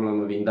about the problem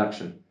of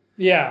induction.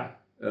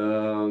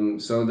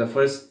 So the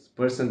first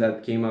person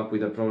that came up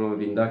with the problem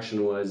of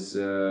induction was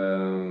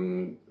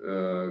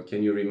can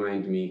you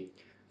remind me?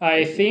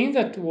 I think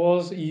that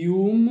was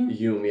Hume.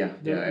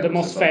 The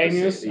most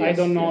famous. I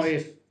don't know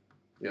if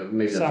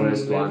maybe the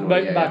first one,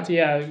 but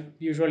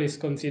usually it's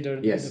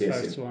considered the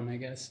first one, I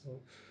guess.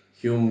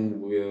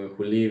 Hume,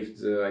 who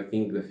lived I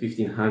think the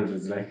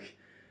 1500s, like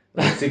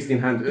Like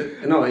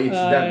 1600. No, it's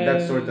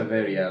that sort of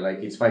area.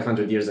 Like it's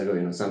 500 years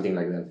ago, something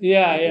like that.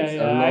 Yeah, it's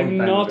yeah. a long I'm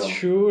time not ago.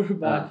 sure,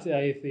 but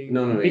I think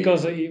no,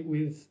 because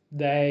with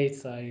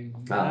dates I'm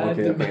bad.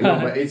 Okay. No,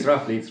 but it's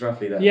roughly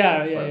that.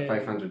 Yeah,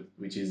 500,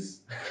 which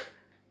is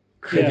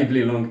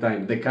incredibly long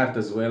time. Descartes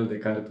as well.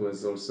 Descartes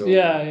was also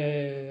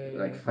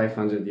like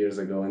 500 years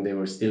ago, and they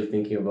were still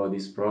thinking about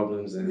these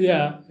problems. And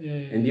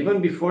and even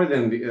before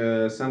them,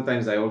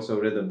 sometimes I also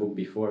read a book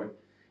before.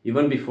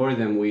 Even before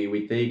them,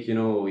 we take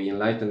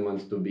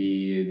Enlightenment to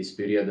be this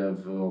period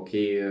of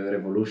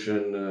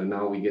revolution.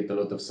 Now we get a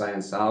lot of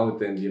science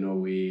out, and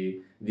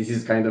this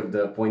is kind of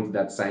the point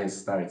that science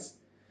starts.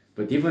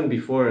 But even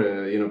before,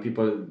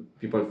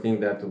 people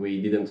think that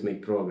we didn't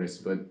make progress,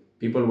 but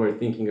people were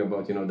thinking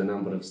about the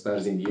number of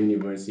stars in the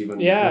universe even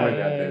before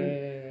that,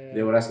 and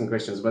they were asking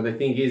questions. But the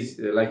thing is,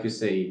 like you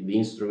say, the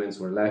instruments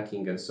were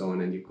lacking and so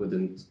on, and you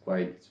couldn't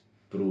quite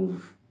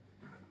prove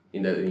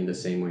in the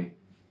same way.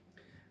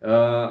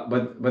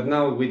 But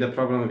now with the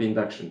problem of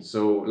induction.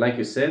 So, like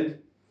you said,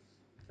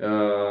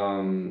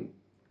 one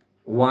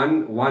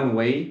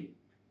way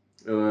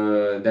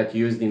that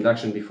you used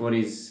induction before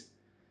is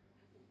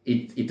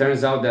it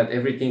turns out that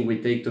everything we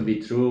take to be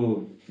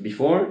true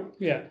before,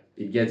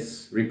 it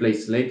gets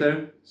replaced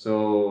later.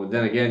 So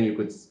then again, you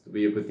could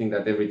think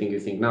that everything you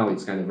think now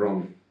it's kind of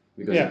wrong,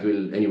 because it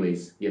will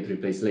anyways get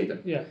replaced later.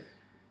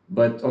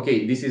 But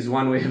okay, this is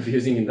one way of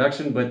using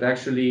induction, but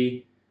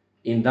actually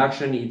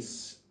induction,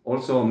 it's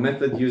also a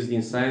method used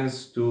in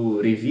science to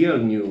reveal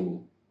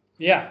new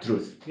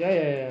truth.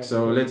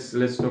 So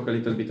let's talk a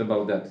little bit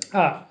about that.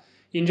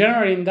 In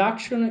general,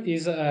 induction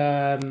is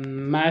a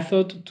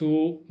method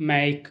to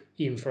make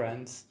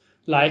inference,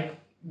 like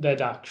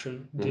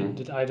deduction.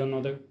 I don't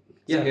know the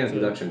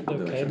deduction.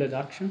 Okay,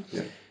 deduction.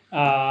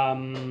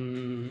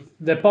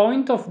 The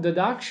point of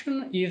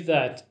deduction is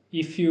that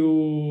if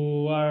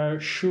you are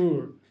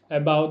sure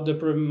about the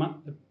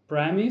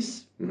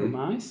premise,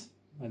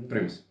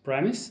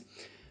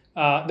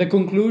 the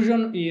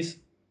conclusion is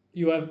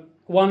you have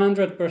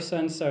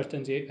 100%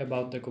 certainty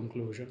about the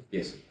conclusion.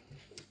 Yes.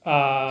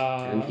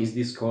 And is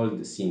this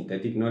called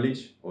synthetic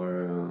knowledge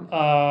or?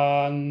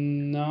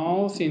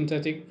 No,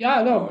 synthetic.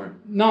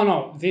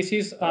 No. This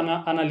is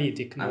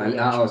analytic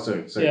knowledge.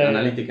 Sorry.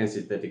 Analytic and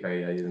synthetic.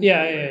 I didn't.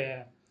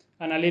 Yeah.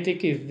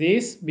 Analytic is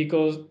this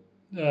because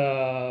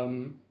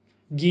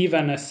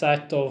given a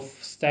set of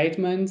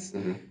statements,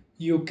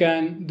 you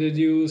can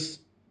deduce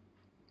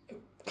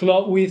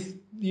with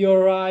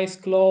your eyes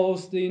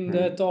closed in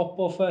the top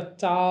of a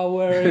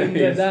tower in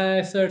the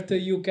desert.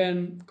 You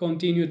can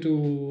continue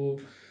to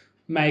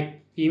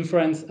make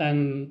inference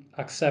and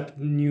accept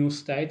new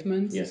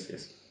statements.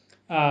 Yes.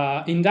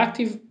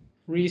 Inductive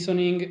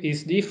reasoning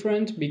is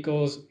different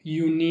because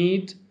you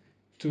need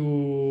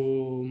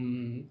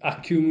to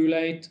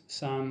accumulate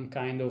some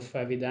kind of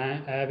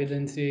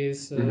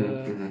evidences.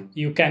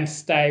 You can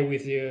stay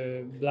with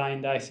your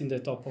blind eyes in the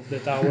top of the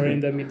tower in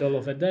the middle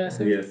of a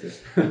desert.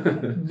 Yes.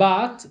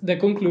 But the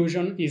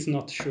conclusion is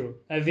not sure.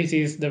 This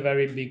is the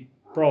very big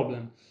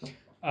problem.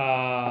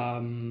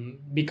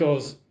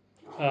 Because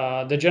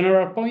the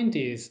general point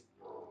is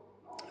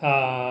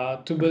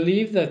to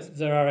believe that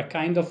there are a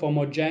kind of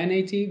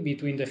homogeneity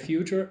between the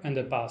future and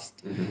the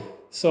past.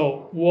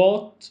 So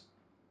what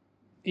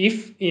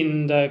if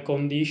in the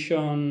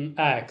condition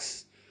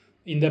X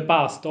in the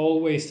past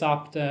always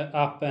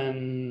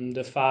happened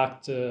the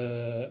fact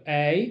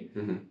A,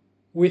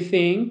 we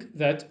think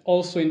that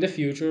also in the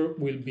future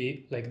will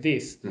be like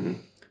this.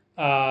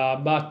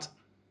 But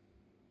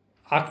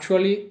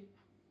actually,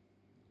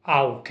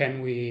 how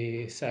can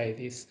we say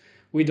this?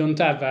 We don't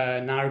have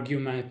an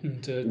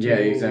argument to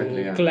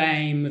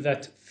claim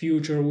that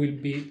future will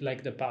be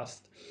like the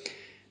past.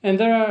 And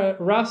there are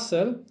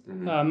Russell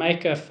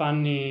make a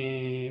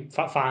funny.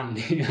 I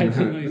don't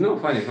know. No,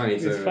 funny.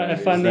 It's a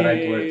funny the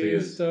right word to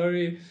use.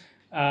 Story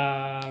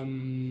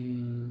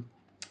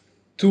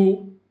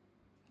to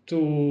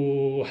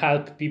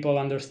help people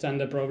understand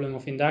the problem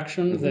of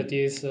induction. That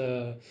is,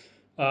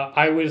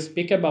 I will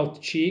speak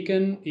about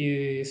chicken.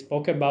 He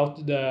spoke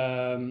about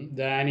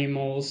the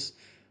animals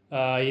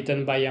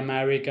eaten by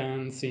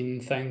Americans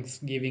in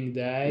Thanksgiving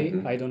Day.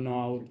 I don't know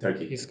how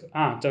Turkey.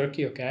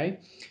 Turkey. Okay.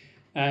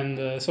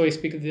 And so I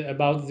speak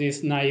about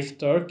this naive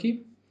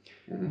turkey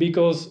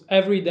because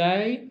every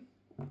day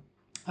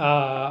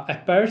a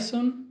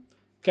person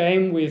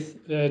came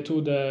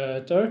to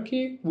the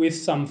turkey with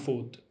some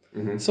food.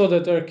 So the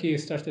turkey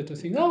started to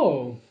think,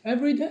 oh,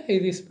 every day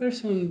this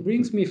person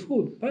brings me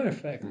food.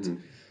 Perfect.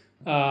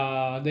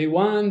 Day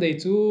 1, day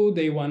 2,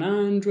 day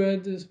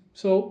 100.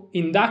 So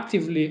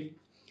inductively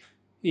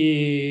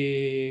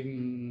he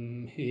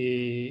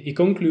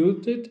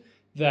concluded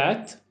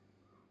that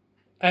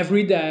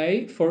every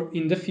day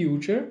in the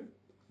future,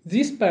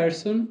 this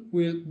person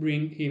will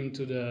bring him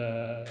to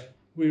the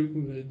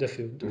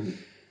food.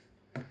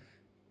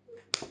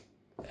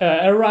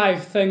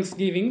 arrive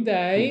Thanksgiving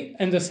Day,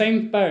 and the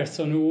same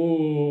person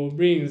who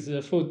brings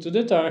the food to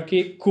the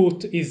turkey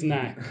cut his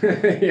neck.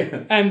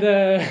 Yeah. And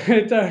the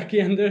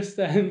turkey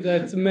understands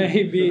that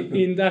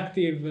maybe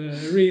inductive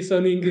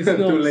reasoning is not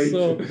too late.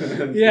 So...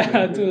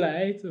 Yeah, too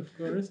late, of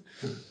course.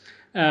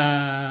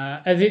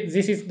 And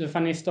this is the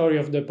funny story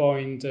of the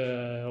point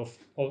of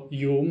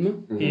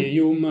Hume.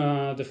 Hume,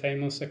 the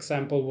famous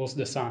example was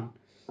the sun.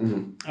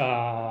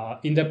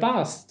 In the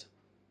past,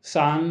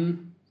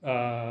 sun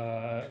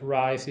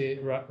rises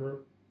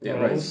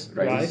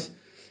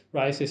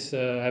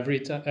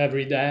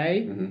every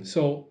day.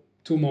 So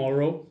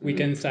tomorrow we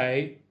can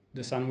say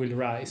the sun will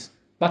rise,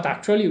 but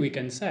actually we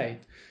can say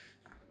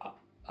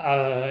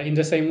in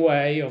the same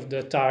way of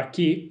the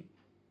turkey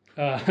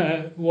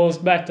was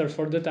better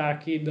for the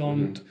turkey.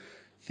 Don't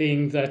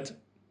think that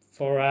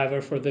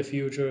forever, for the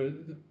future,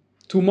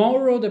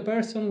 tomorrow the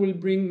person will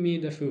bring me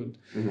the food.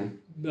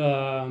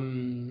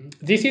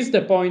 This is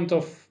the point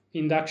of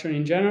induction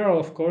in general.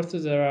 Of course,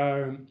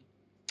 there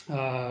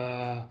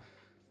are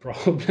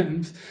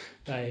problems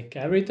like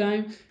every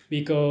time,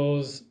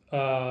 because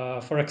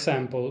for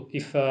example,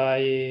 if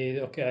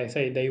I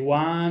say day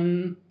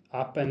one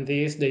happen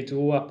this, day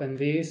two happen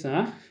this,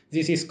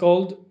 this is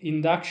called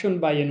induction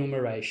by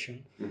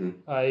enumeration.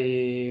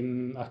 I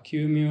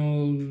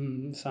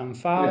accumulate some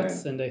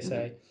facts and I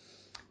say,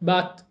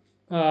 but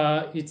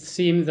it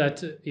seems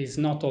that is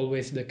not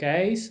always the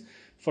case.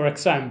 For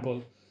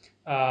example,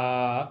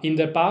 in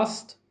the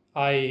past,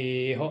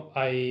 I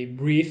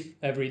breathe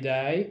every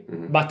day,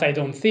 but I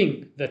don't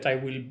think that I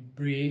will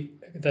breathe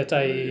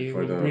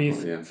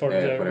for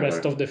the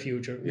rest of the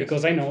future,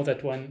 because I know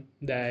that one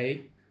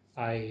day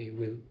I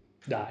will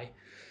die.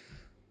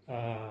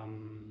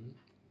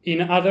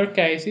 In other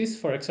cases,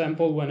 for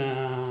example, when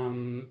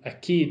a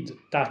kid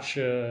touch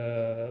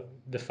the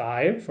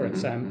fire, for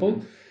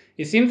example,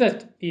 it seems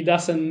that he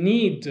doesn't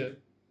need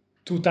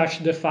to touch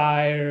the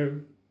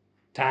fire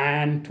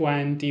 10,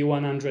 20,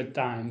 100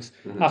 times.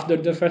 After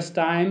the first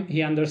time,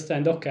 he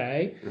understands,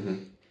 okay,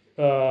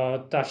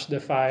 touch the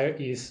fire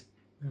is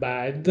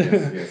bad,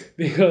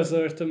 because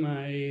hurt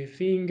my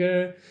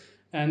finger.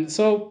 And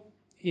so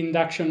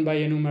induction by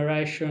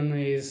enumeration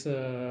is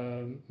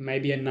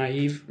maybe a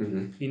naive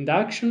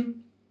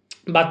induction.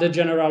 But the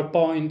general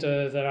point,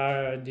 there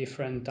are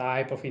different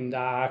type of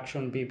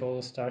induction.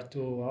 People start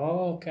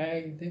to,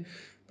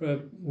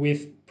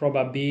 with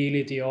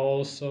probability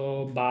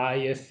also, by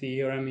a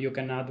theorem, you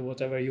can add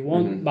whatever you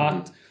want,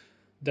 but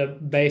the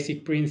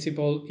basic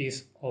principle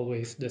is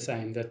always the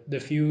same, that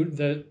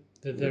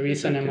there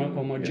is an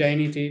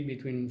homogeneity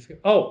between...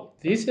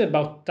 this is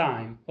about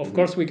time. Of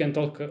course, we can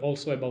talk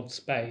also about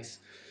space.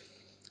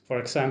 For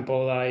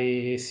example,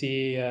 I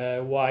see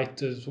a white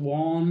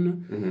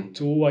swan,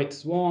 2 white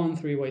swan,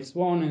 3 white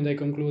swan, and I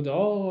conclude,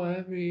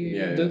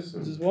 the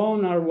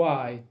swan are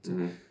white.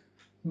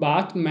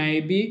 But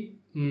maybe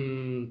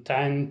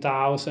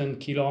 10,000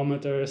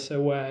 kilometers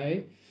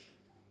away,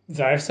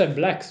 there's a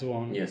black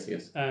swan.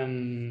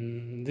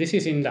 And this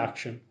is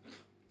induction.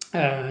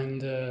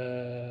 And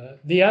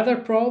the other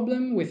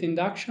problem with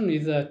induction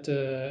is that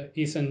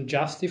isn't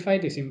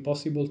justified, it's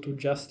impossible to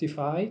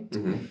justify it.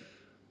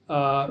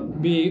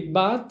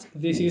 But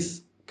this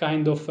is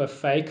kind of a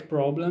fake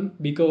problem,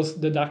 because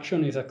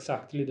deduction is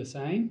exactly the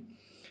same.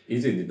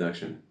 Is it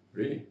deduction?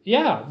 Really?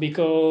 Yeah,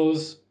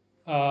 because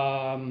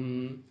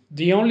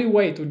the only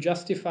way to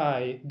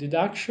justify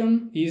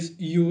deduction is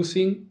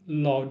using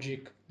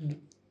logic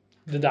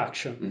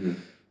deduction.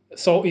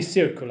 So it's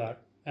circular,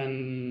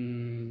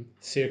 and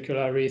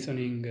circular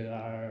reasoning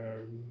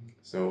are...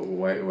 So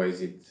why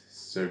is it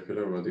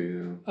circular? What do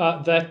you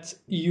know? That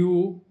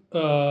you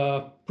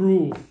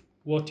prove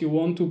what you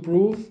want to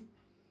prove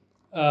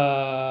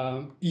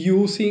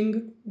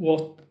using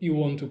what you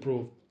want to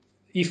prove.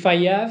 If I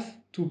have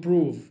to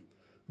prove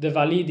the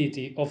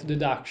validity of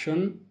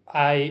deduction,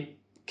 I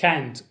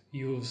can't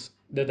use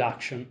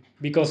deduction,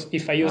 because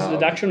if I use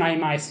deduction,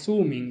 I'm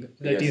assuming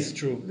that is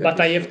true, but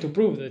I have to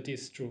prove that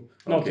it's true,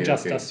 not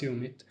just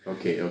assume it.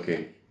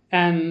 Okay.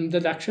 And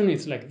deduction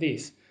is like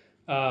this.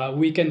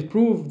 We can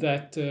prove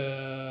that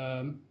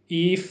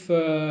if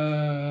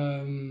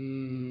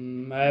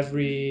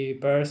every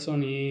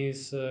person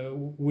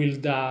will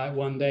die,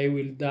 one day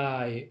will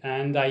die,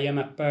 and I am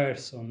a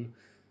person,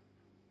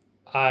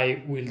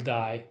 I will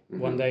die.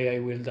 One day I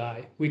will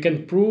die. We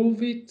can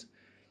prove it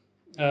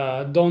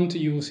don't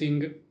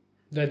using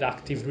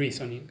deductive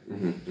reasoning.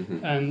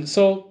 And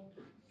so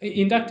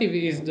inductive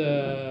is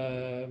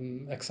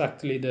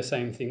exactly the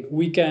same thing.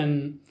 We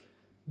can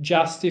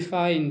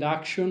justify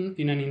induction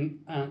in an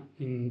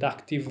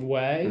inductive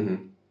way.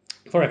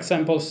 For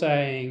example,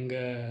 saying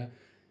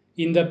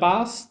in the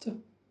past,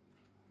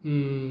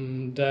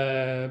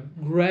 the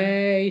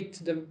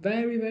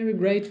very, very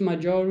great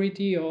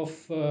majority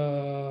of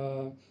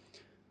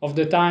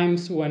the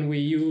times when we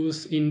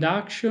use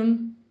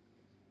induction,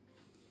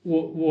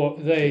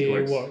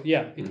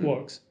 it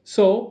works.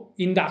 So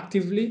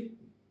inductively,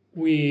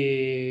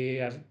 we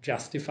have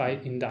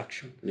justified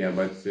induction. Yeah,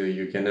 but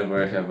you can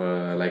never have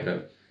a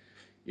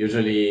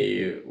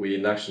usually with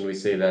induction we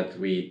say that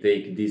we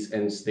take these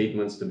n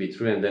statements to be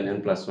true and then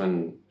n plus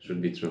 1 should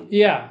be true.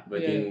 Yeah.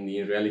 But in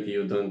reality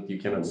you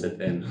cannot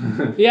set n.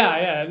 Not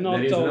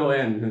there is no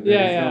n.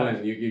 There is no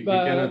n. You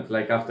cannot,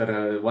 like,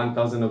 after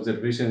 1,000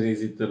 observations,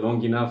 is it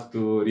long enough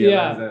to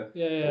realize that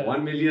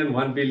 1 million,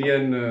 1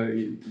 billion,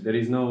 there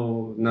is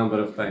no number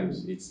of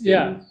times. It's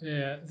still,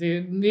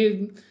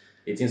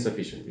 it's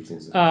insufficient. It's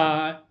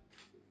insufficient.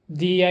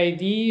 The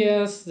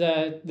idea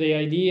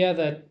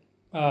that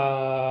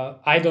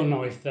I don't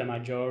know if the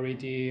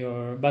majority,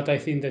 but I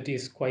think that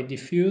is quite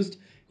diffused,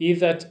 is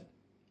that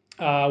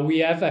we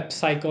have a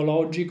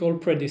psychological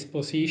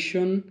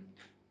predisposition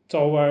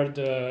toward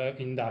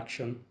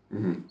induction.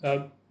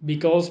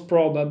 Because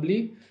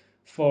probably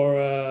for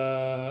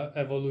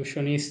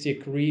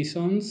evolutionistic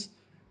reasons,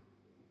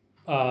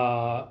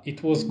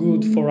 it was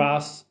good for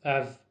us to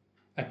have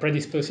a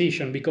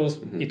predisposition because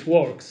it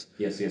works.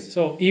 Yes.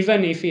 So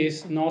even if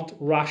it's not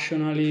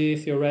rationally,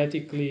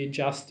 theoretically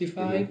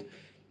justified,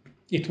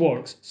 it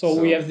works. So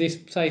we have this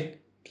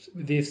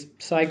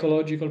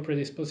psychological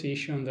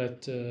predisposition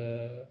that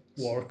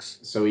works.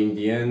 So in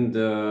the end,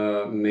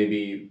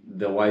 maybe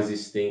the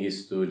wisest thing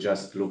is to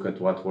just look at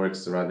what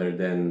works rather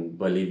than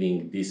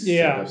believing this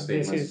set of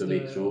statements to be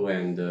true.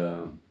 And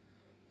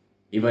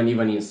even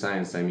in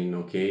science, I mean,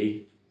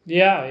 okay.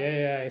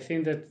 I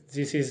think that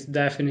this is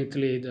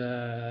definitely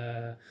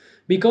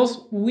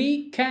because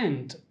we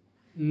can't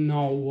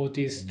know what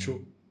is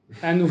true,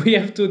 and we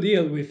have to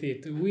deal with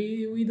it.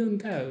 We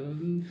don't have.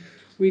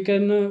 We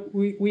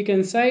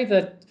can say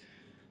that,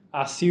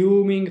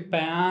 assuming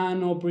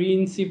Peano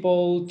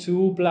principle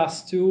 2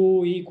 plus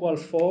 2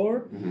 equals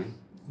 4,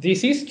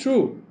 this is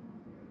true.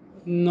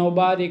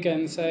 Nobody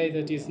can say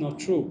that it's not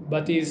true,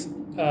 but it's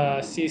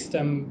a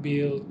system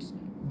built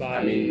by...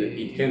 I mean,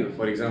 it can,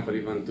 for example,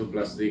 even 2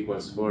 plus 2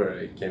 equals 4,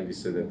 it can be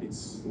said that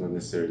it's not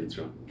necessarily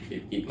true.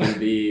 It can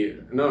be...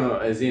 No,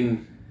 as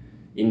in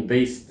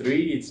base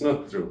 3, it's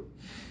not true.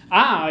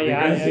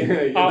 Because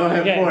you don't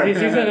have 4. This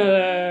is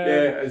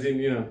as in,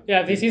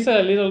 this is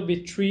a little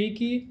bit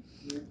tricky.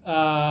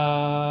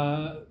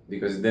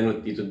 Because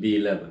then it would be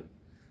 11.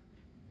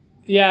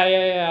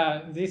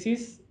 This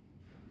is...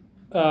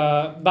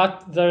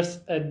 but there's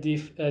a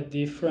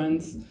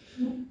difference.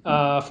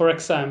 For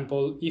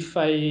example, if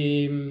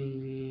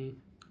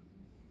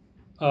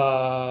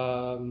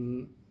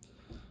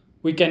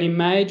we can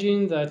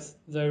imagine that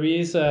there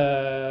is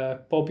a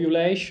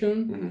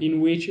population in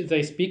which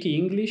they speak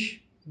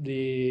English,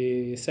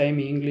 the same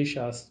English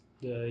as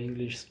the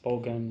English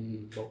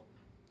spoken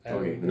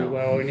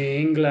in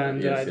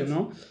England, I don't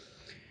know,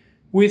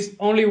 with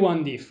only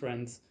one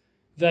difference,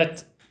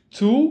 that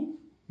 2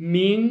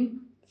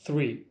 mean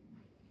 3.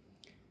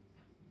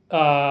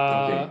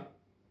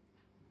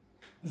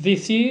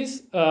 This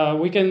is,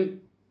 we can...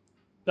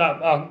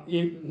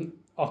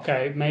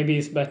 okay, maybe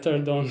it's better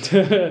don't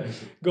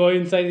go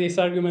inside this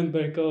argument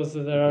because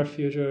there are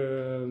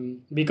future...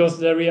 because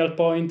the real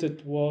point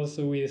it was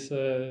with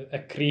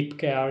a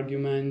Kripke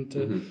argument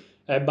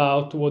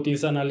about what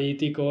is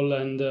analytical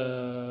and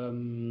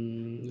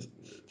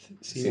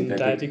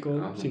synthetic.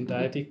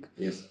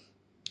 Yes.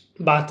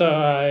 But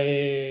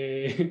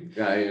I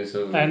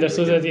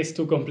understood that it's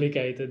too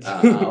complicated.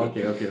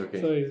 Okay.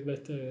 So it's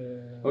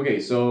better. Okay,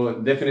 so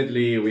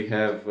definitely we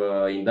have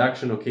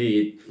induction.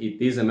 Okay,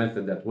 it is a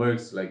method that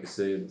works. Like I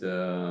said,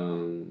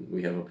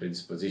 we have a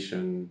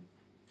predisposition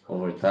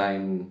over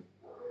time.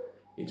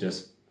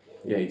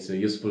 It's a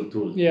useful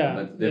tool.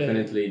 But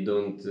definitely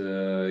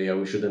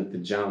we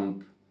shouldn't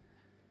jump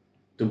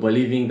to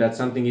believing that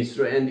something is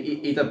true. And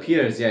it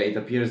appears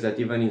that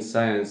even in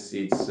science,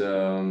 it's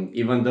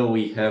even though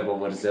we have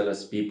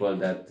overzealous people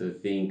that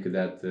think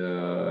that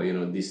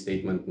this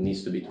statement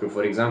needs to be true.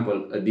 For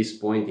example, at this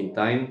point in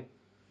time,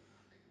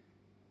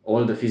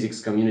 all the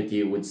physics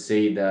community would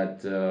say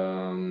that,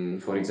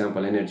 for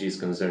example, energy is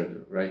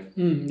conserved, right?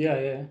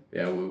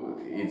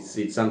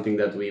 It's something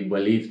that we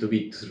believe to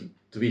be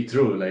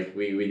true. Like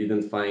we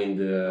didn't find,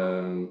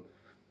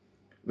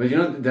 but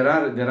there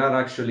are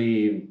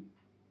actually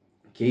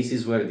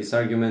cases where this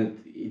argument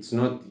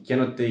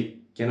cannot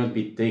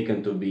be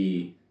taken to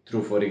be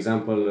true. For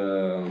example,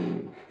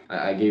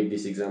 I gave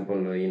this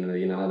example in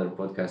another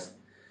podcast,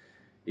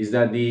 is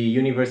that the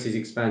universe is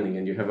expanding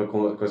and you have a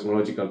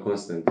cosmological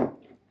constant,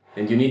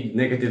 and you need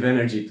negative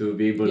energy to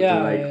be able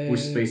to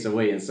push space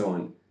away and so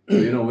on.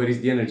 So where is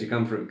the energy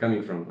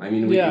coming from? I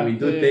mean, we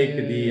do take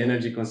the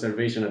energy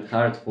conservation at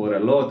heart for a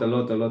lot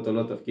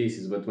of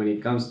cases, but when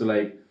it comes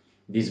to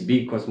these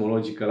big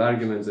cosmological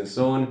arguments and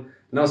so on,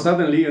 now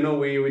suddenly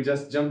we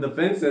just jump the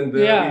fence and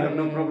we have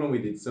no problem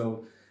with it.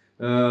 So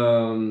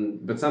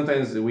but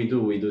sometimes we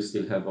do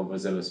still have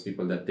overzealous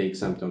people that take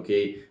something.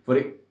 Okay,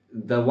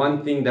 the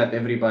one thing that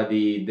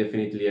everybody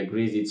definitely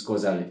agrees, it's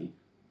causality.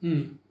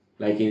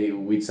 Like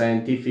with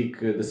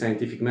the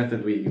scientific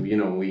method,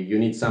 you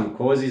need some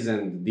causes,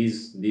 and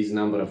these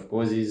number of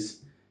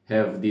causes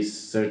have this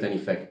certain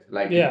effect.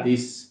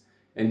 This,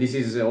 and this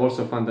is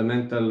also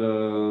fundamental.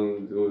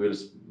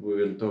 We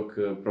will talk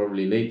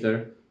probably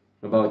later.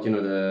 about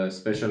the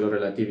special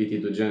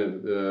relativity to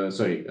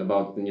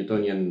about the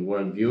Newtonian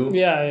worldview,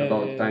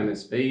 about time and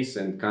space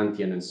and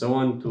Kantian and so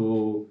on,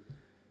 to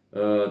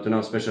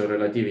now special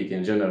relativity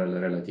and general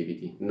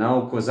relativity.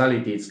 Now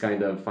causality is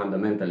kind of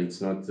fundamental.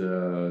 It's not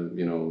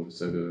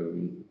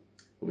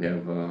we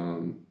have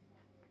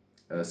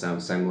some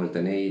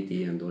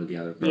simultaneity and all the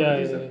other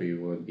properties that we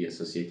would be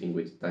associating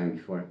with time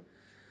before.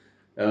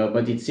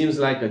 But it seems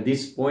like at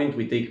this point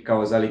we take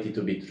causality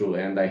to be true,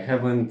 and I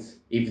haven't.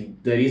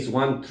 If there is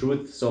one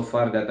truth so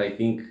far that I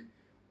think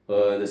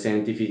all the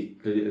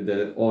scientific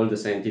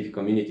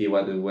community,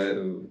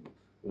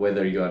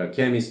 whether you are a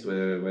chemist,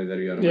 whether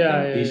you are a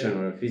mathematician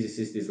or a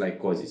physicist, is like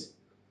causes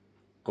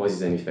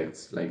and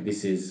effects. Like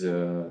this is.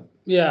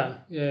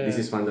 This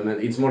is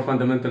fundamental. It's more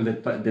fundamental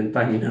than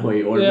time in a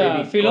way, or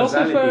maybe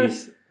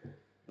philosophers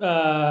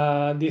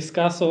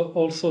discuss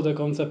also the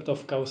concept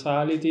of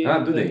causality.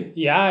 Do they?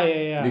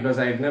 Yeah. Because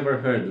I've never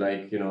heard,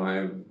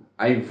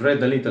 I've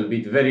read a little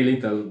bit, very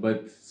little,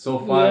 but so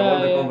far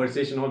all the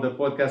conversation, all the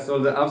podcasts, all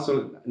the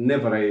absolute,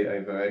 never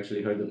I've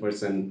actually heard the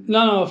person.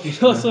 No,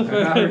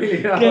 philosophers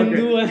can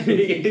do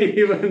anything.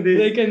 Even this.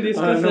 They can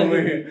discuss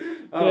anything.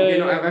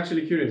 I'm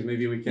actually curious.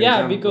 Maybe we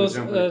can because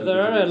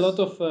there are a lot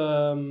of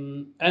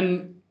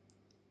and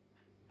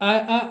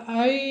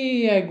I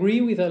agree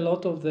with a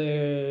lot of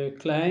the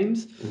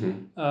claims.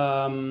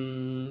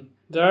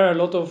 There are a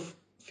lot of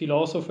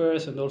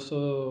philosophers and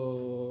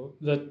also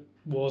that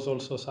was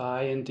also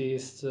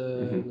scientists,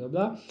 blah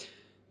blah,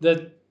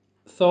 that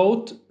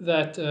thought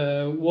that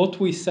what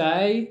we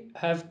say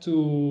have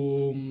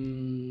to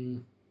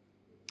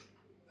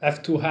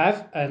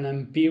have an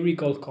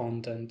empirical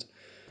content.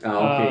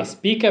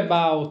 Speak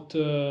about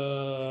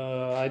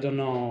I don't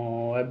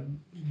know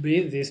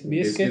this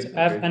biscuit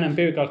have an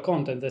empirical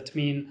content. That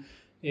means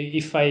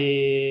if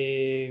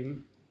I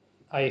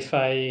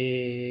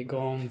go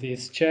on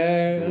this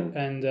chair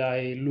and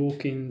I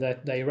look in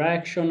that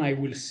direction, I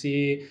will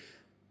see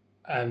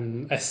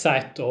a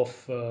set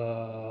of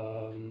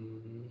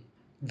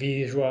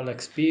visual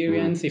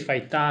experience. If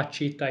I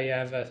touch it, I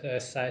have a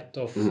set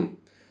of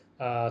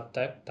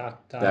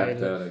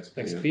tactile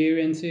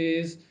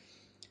experiences.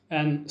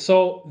 And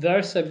so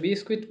there's a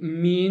biscuit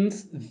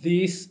means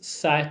this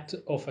set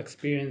of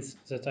experience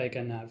that I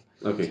can have.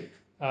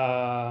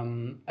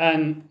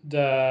 And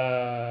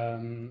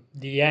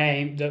the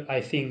aim,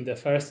 I think the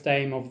first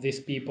aim of these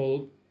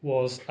people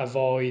was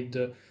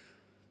avoid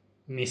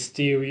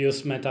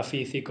mysterious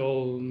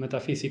metaphysical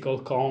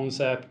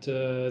concepts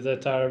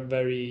that are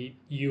very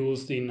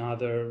used in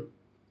other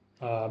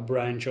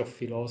branch of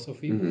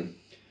philosophy.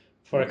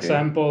 For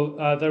example,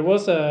 there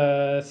was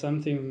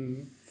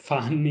something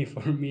funny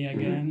for me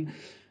again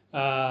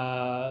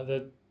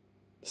that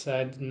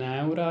said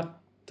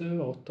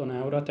Otto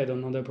Neurath, I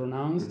don't know the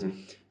pronounced.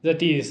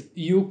 That is,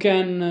 you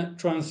can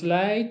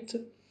translate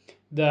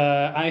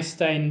the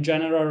Einstein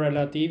general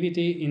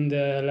relativity in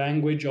the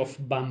language of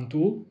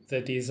Bantu,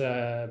 that is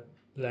a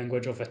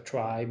language of a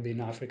tribe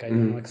in Africa, I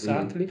don't know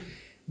exactly,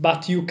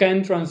 but you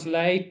can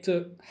translate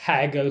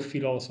Hegel's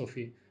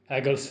philosophy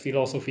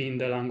in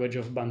the language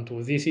of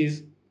Bantu.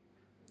 This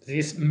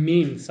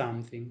means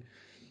something.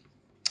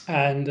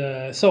 And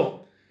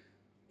so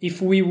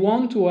if we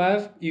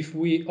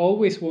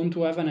always want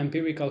to have an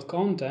empirical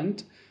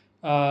content,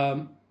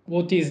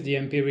 what is the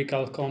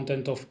empirical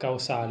content of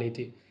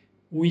causality?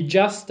 We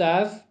just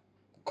have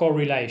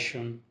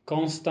correlation,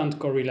 constant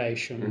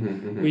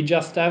correlation. We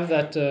just have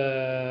that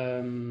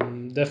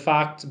the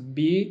fact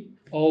B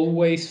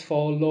always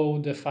follow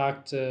the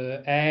fact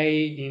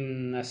A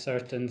in a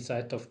certain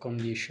set of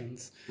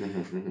conditions.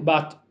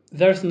 But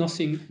there's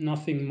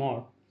nothing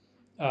more.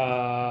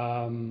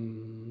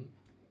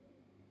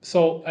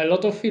 So a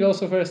lot of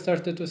philosophers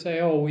started to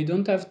say, oh, we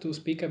don't have to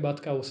speak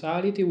about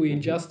causality, we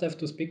just have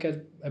to speak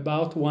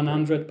about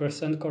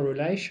 100%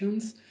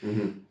 correlations.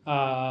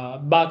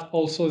 But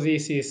also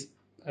this is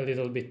a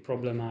little bit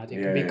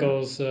problematic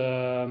because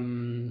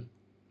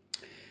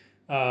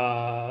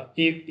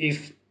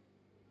if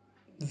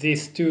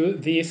these two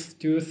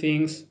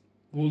things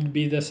would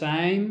be the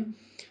same,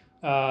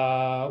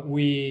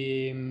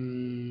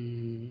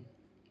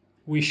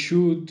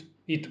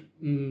 it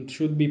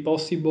should be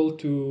possible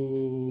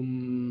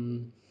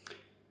to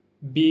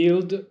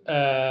build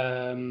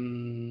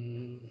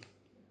an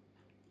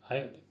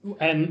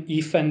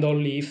if and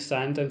only if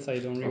sentence. I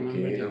don't remember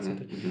the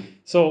exact.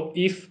 So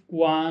if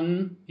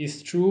one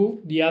is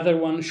true, the other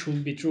one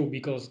should be true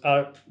because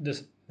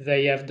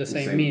they have the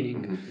same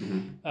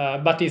meaning.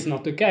 But it's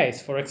not the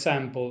case. For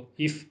example,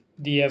 if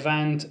the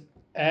event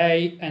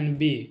A and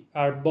B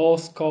are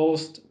both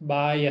caused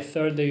by a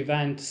third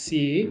event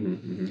C,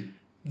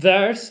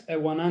 there's a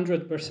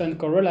 100%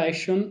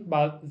 correlation,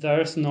 but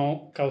there's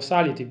no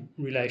causality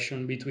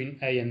relation between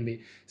A and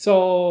B.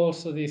 So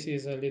this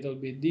is a little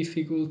bit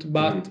difficult,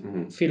 but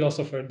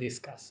philosophers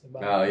discuss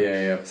about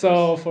it.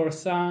 So for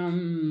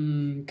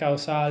some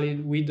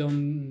causality, we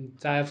don't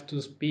have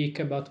to speak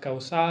about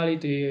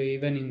causality,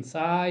 even in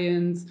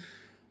science.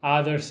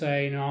 Others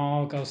say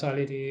no,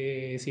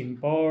 causality is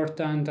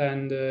important,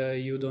 and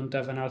you don't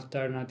have an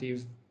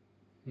alternative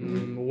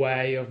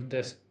way of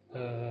this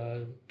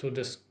to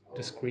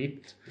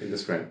describe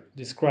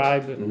this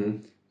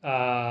kind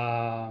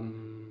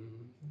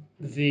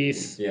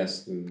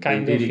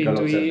of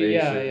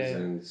observations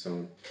and so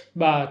on.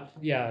 But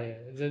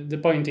the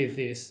point is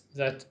this,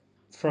 that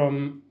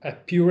from a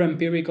pure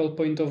empirical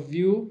point of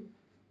view,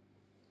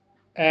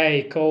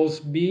 A cos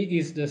B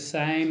is the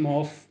same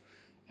of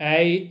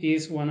A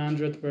is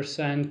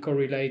 100%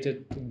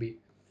 correlated to B.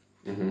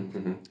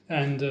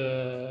 And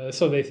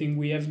so they think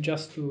we have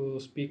just to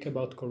speak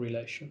about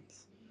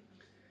correlations.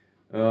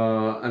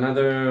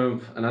 Another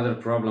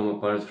problem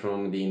apart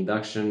from the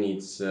induction,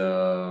 it's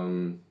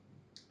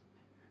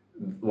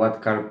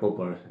what Karl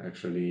Popper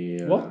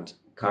actually... what?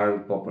 Karl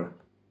Popper.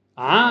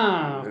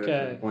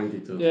 Okay.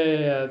 Pointed to.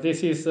 Yeah.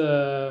 This is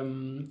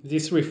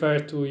this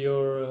refers to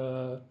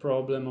your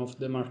problem of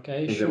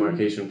demarcation. The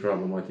demarcation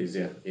problem. What is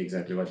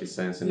exactly what is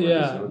science and what is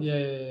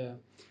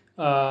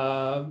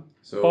not.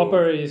 So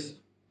Popper is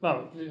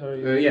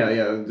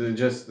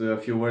just a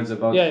few words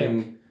about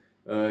him.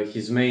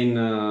 His main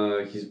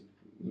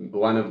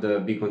one of the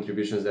big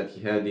contributions that he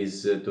had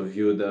is to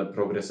view the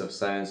progress of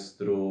science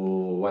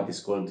through what is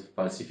called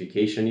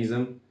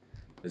falsificationism,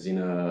 as in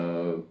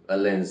a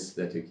lens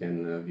that you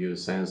can view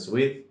science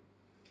with.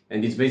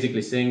 And it's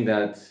basically saying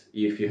that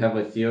if you have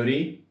a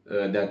theory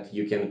that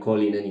you can call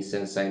in any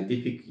sense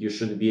scientific, you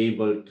should be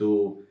able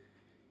to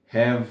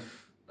have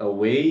a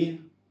way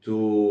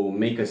to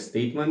make a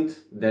statement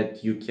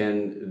that you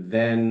can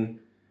then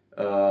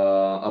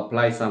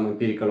apply some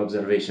empirical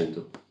observation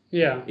to.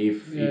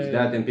 If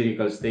that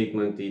empirical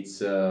statement it's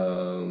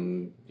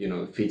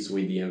fits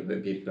with the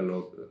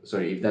empirical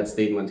if that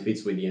statement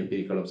fits with the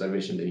empirical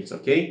observation, then it's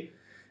okay.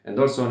 And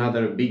also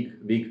another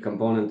big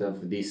component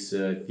of this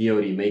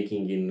theory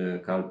making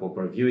in Karl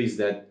Popper view is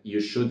that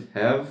you should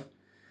have,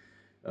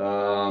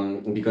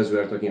 because we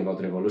are talking about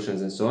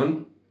revolutions and so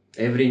on,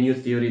 every new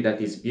theory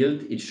that is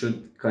built, it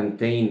should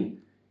contain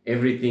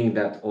everything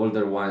that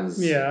older ones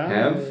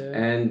have,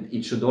 and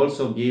it should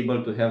also be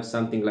able to have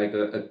something like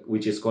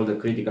which is called a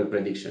critical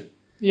prediction.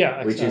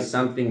 Which is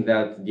something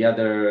that the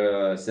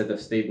other set of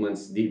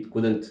statements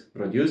couldn't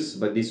produce,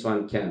 but this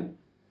one can.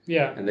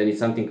 And then it's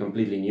something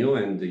completely new,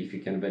 and if you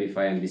can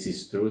verify and this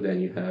is true,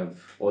 then you have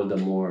all the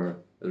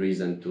more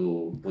reason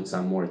to put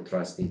some more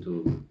trust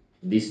into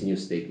this new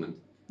statement.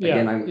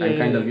 Again, I'm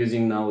kind of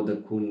using now the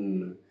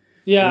Kuhn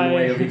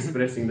way of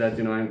expressing that,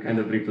 I'm kind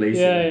of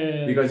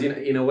replacing because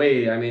in a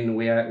way, I mean,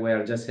 we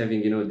are just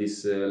having,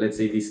 this, let's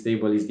say this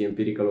table is the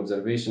empirical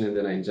observation, and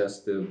then I'm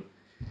just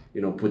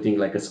putting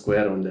like a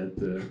square on that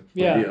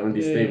on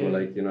this table,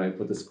 like I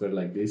put a square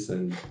like this,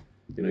 and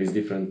it's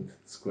different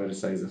square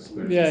size of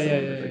squares.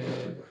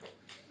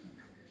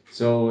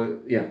 So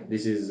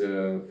this is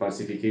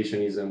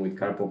falsificationism with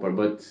Karl Popper,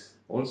 but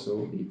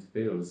also it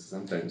fails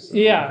sometimes. So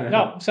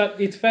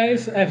it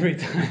fails every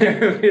time.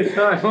 Every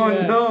time. Oh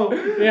no,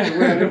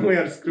 we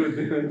are screwed.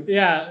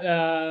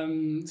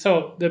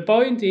 So the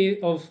point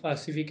of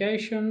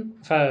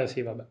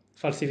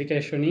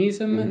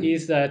falsificationism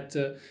is that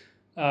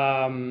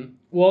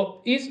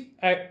what is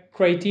a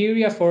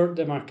criteria for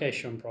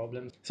demarcation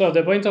problems. So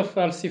the point of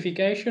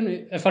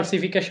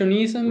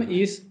falsificationism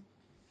is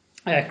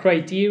a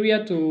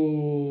criteria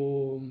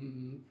to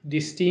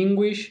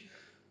distinguish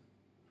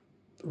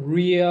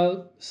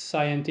real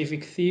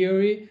scientific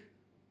theory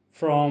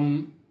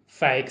from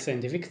fake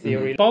scientific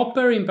theory.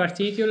 Popper in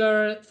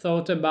particular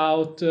thought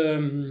about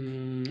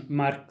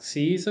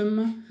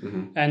Marxism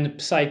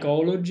and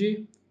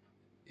psychology.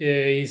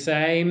 His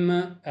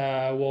aim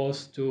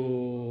was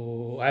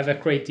to have a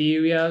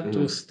criteria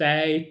to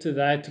state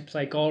that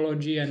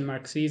psychology and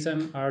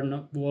Marxism were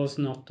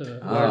not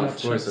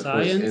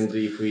science. And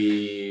if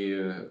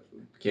we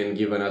can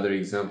give another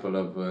example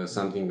of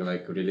something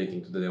like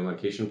relating to the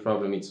demarcation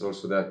problem, it's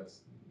also that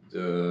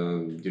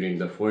during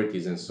the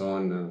 40s and so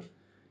on,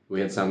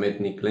 we had some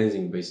ethnic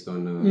cleansing based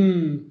on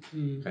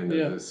kind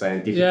of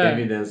scientific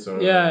evidence or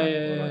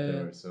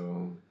whatever.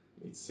 So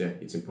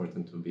it's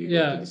important to be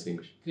able to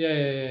distinguish.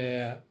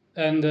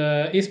 And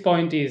his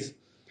point is,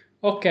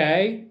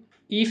 okay,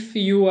 if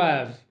you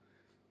have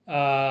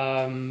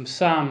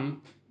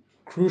some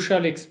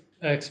crucial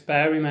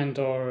experiment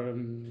or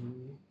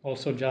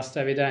also just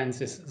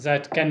evidences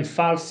that can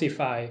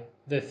falsify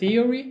the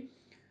theory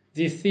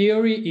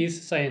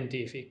is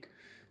scientific,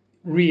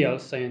 real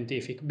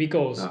scientific,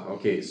 because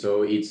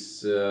so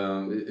it's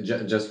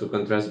just to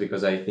contrast,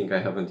 because I think I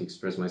haven't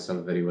expressed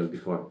myself very well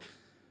before.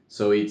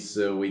 So it's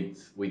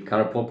with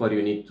Karl Popper,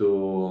 you need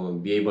to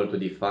be able to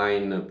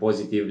define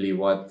positively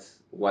what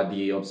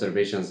the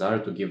observations are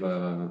to give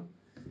a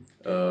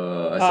set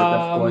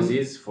of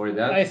causes for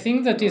that. I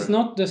think that it's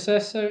not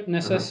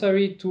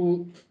necessary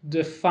to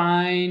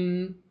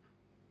define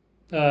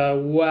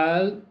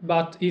well,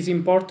 but it's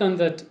important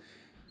that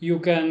you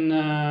can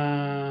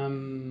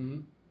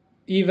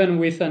even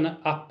with an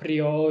a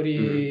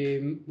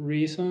priori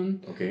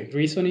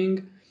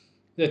reasoning,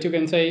 that you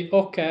can say,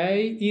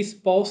 okay, it's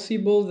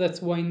possible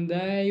that one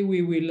day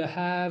we will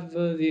have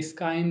this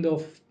kind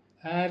of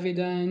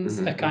evidence,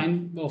 a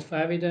kind of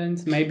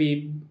evidence,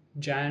 maybe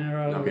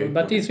general,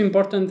 but it's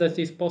important that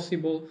it's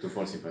possible to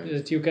falsify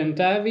that you can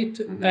have it,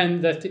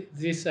 and that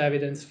this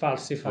evidence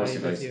falsifies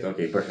it.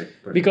 Okay,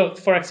 perfect. Because,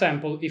 for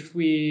example, if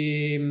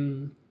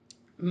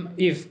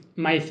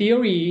my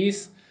theory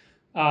is,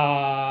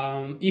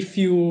 if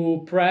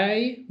you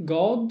pray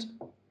God,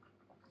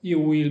 you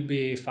will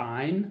be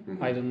fine.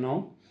 I don't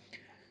know.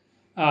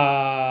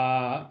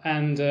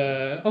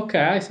 Okay,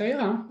 I say,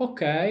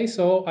 okay,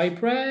 so I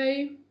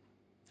pray,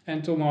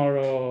 and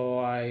tomorrow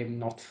I'm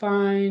not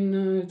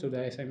fine.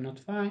 Today I'm not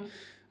fine.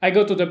 I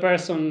go to the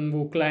person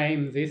who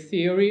claims this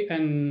theory,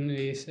 and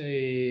he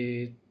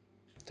say,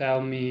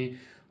 tell me,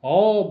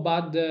 oh,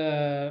 but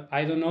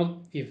I don't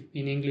know if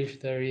in English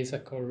there is a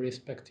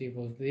correspective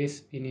of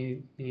this.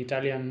 In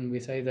Italian, we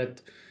say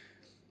that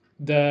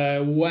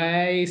the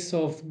ways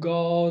of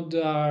God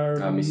are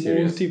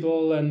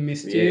multiple and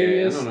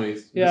mysterious. Yeah, no,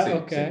 it's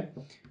okay.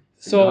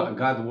 same. So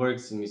God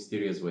works in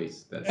mysterious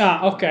ways.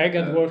 Okay.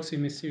 God works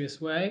in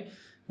mysterious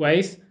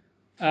ways.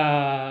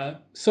 Could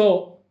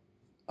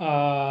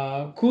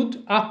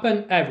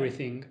happen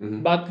everything,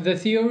 but the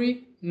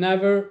theory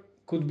never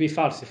could be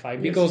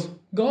falsified because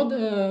God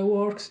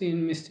works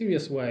in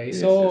mysterious ways.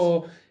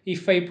 So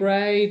if I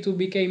pray to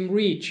become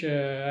rich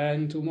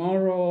and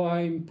tomorrow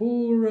I'm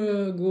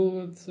poor,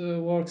 God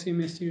works in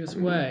mysterious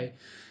way.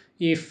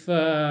 If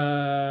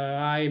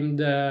I'm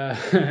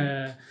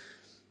the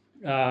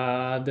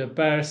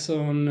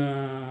person,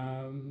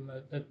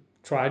 a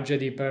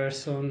tragedy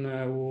person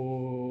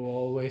who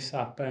always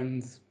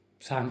happens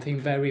something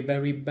very,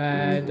 very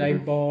bad. I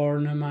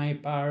born, my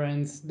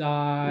parents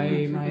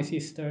die, my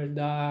sister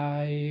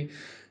die,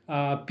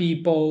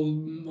 people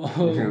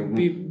who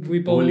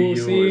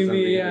see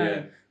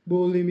me,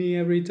 bully me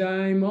every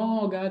time.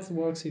 Oh, God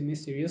works in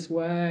mysterious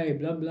way,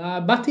 blah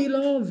blah. But he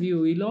love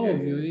you. He love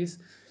you.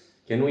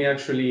 Can we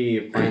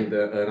actually find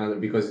another?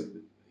 Because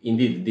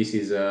indeed, this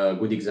is a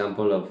good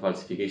example of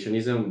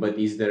falsificationism. But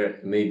is there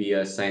maybe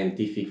a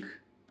scientific,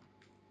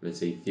 let's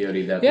say,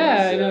 theory that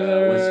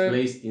was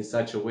placed in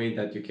such a way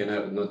that you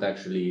cannot not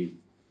actually?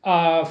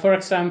 For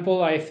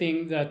example, I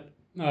think that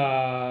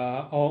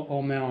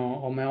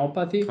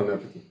homeopathy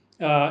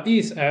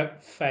is a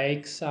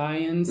fake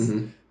science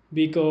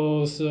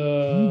because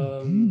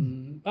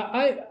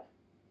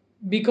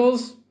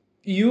because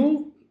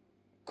you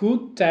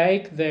could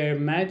take their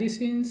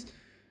medicines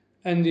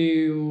and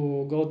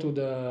you go to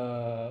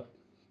the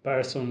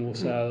person who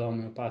sells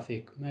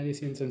homeopathic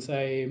medicines and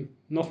say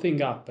nothing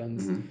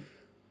happens,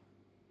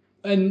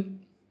 and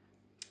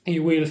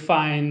you will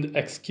find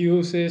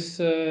excuses.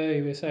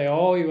 You will say,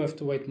 oh, you have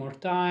to wait more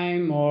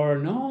time, or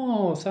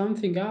no,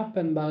 something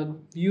happened but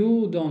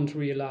you don't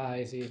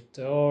realize it,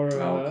 or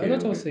a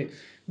lot of things.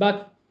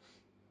 But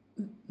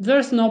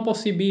there's no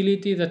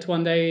possibility that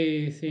one day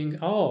you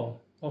think,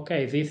 oh,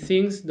 okay, these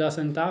things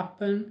doesn't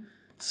happen,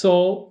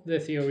 so the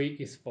theory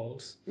is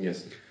false.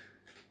 Yes.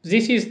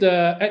 This is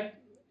the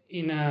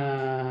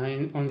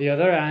on the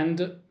other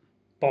hand,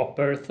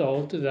 Popper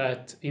thought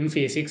that in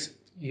physics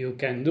you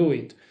can do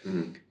it.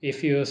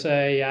 If you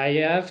say, I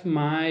have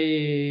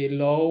my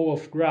law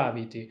of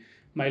gravity,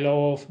 my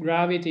law of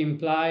gravity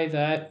implies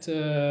that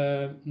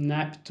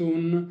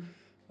Neptune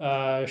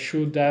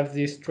should have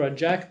this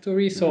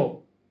trajectory.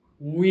 So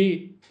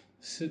we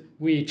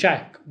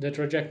check the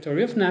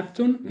trajectory of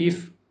Neptune.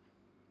 If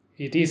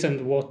it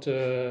isn't what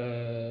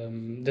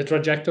the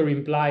trajectory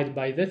implied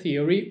by the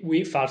theory,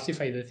 we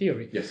falsify the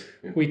theory. Yes.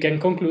 Yeah. We can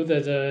conclude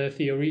that the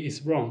theory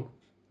is wrong.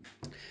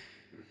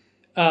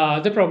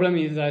 The problem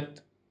is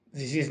that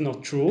this is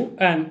not true,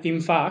 and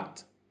in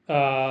fact,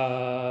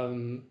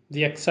 the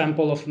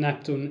example of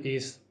Neptune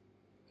is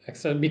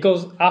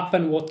because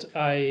happened what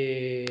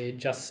I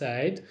just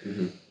said,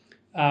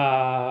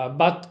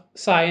 but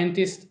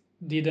scientists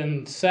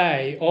didn't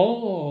say,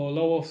 oh,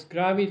 law of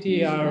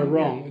gravity are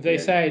wrong. They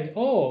said,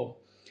 oh,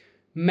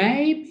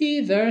 maybe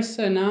there's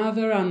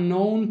another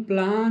unknown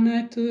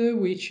planet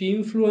which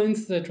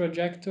influenced the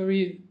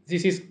trajectory.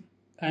 This is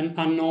an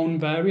unknown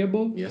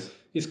variable. Yes.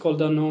 It's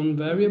called unknown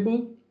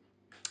variable.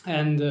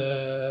 And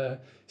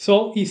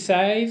so they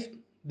saved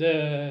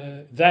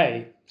the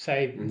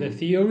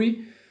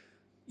theory,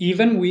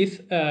 even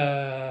with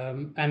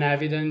an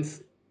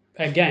evidence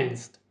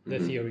against the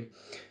theory.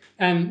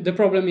 And the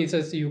problem is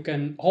that you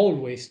can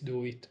always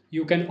do it.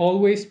 You can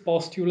always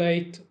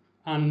postulate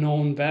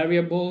unknown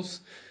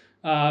variables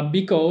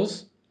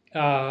because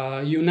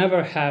you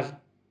never have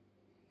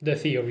the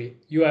theory.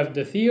 You have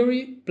the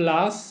theory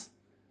plus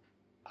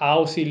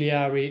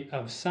auxiliary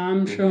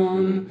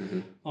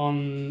assumption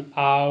on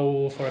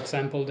how, for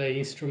example, the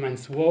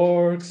instruments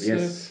works,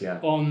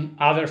 on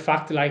other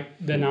facts like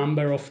the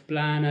number of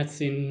planets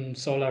in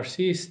solar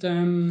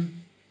system.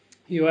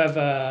 You have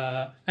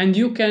and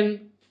you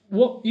can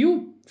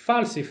you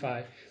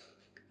falsify,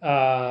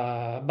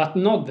 but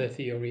not the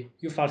theory.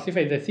 You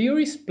falsify the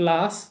theories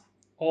plus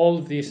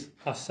all these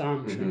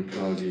assumptions.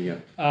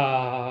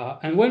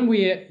 And when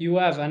you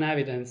have an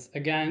evidence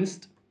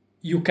against,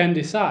 you can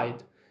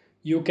decide.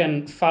 You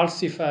can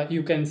falsify,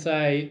 you can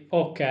say,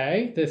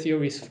 okay, the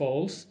theory is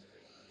false.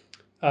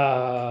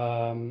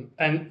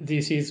 And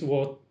this is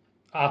what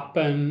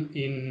happened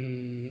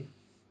in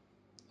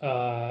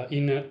a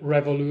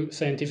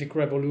scientific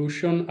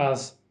revolution,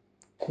 as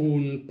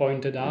Kuhn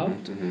pointed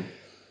out.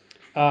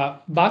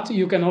 But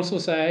you can also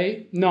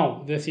say,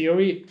 no, the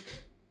theory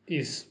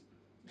is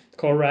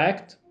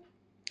correct.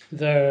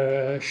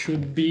 There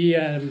should be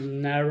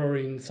an error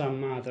in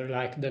some other,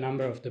 like the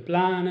number of the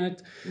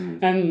planet.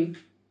 And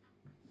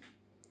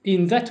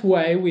in that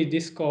way, we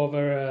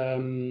discover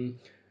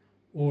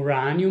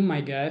uranium,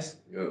 I guess.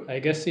 I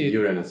guess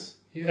Uranus.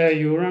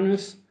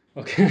 Uranus.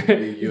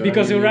 Okay.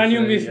 Because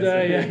uranium is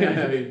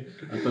the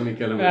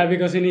atomic element.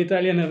 Because in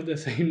Italian have the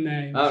same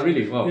name. Ah,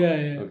 really? Wow.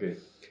 Yeah. Okay.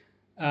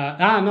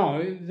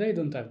 No, they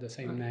don't have the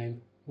same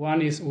name.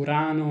 One is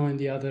Urano and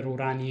the other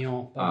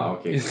Uranio.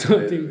 Okay. It's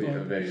not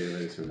important. Very,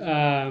 very similar.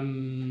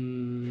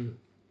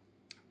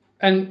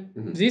 And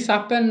this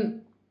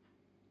happened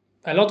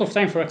a lot of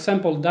time. For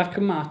example, dark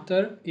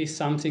matter is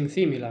something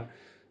similar.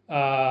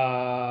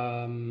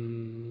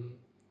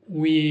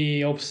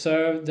 We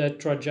observed the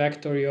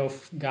trajectory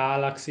of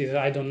galaxies,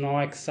 I don't know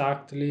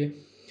exactly,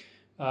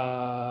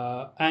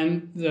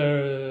 and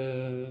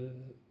there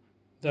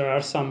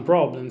are some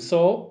problems.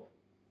 So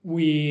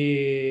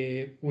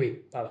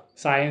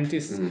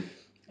scientists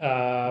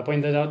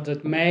pointed out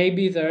that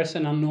maybe there's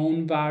an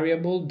unknown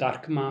variable,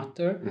 dark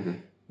matter,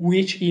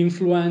 which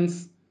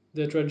influence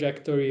the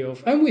trajectory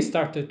of, and we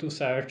started to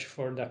search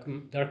for dark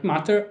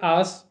matter,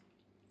 as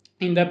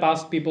in the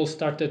past people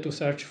started to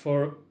search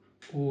for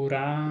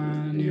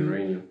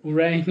uranium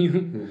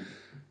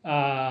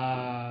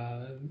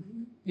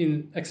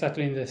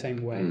exactly in the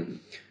same way.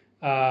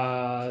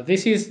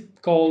 This is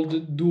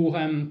called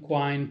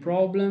Duhem-Quine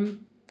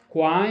problem.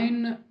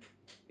 Quine,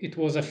 it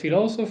was a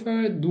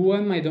philosopher.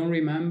 Duhem, I don't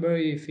remember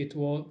if it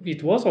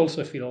was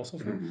also a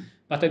philosopher,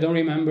 but I don't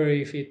remember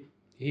if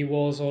he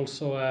was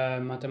also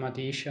a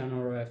mathematician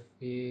or a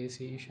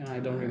physician. I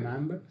don't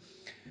remember.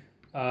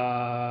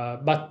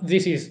 But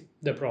this is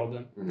the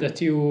problem, that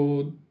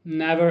you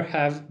never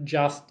have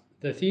just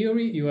the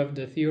theory. You have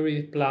the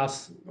theory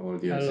plus all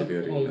the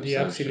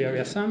auxiliary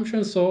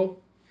assumptions. So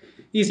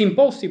it's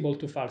impossible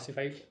to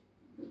falsify.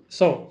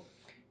 So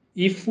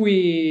if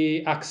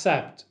we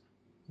accept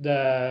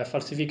the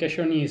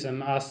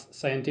falsificationism as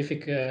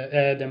scientific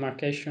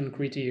demarcation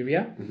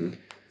criteria,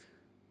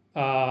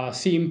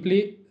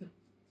 simply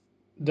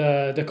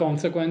the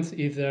consequence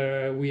is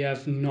we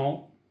have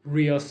no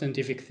real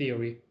scientific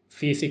theory.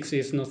 Physics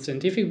is not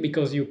scientific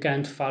because you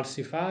can't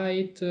falsify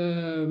it.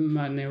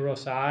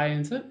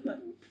 Neuroscience,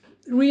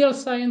 real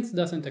science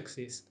doesn't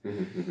exist.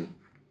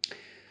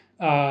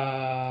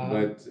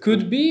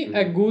 Could be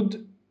a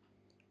good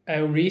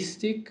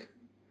heuristic,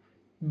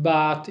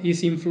 but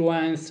is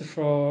influenced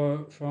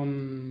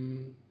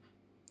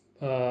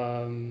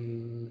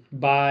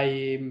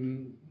by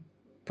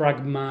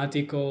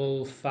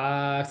pragmatical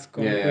facts,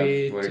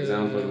 concrete. For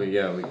example, we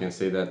can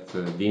say that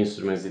the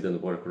instruments didn't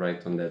work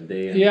right on that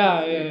day.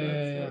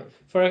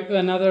 For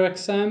another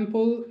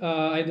example,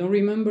 I don't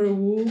remember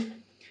who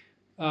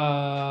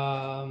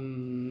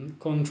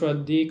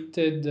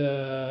contradicted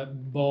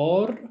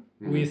Bohr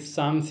with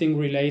something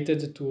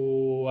related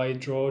to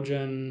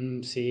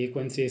hydrogen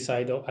sequences.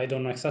 I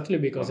don't know exactly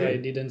because I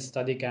didn't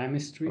study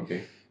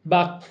chemistry.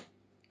 But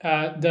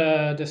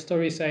the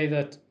story say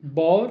that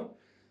Bohr,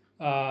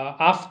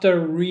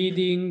 after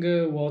reading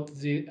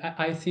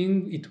I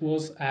think it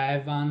was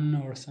Evan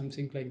or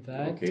something like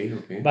that.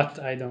 But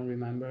I don't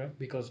remember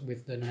because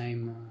with the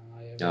name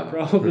I have a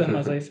problem,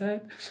 as I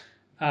said.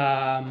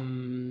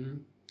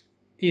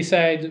 He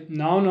said,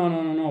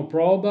 no,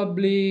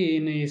 probably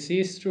in his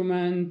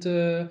instrument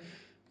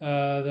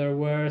there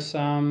were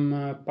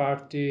some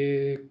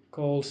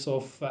particles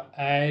of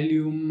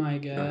helium, I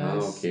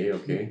guess.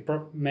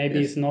 Maybe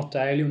it's not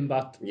helium,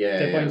 but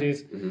the point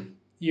is,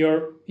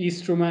 your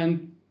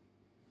instrument,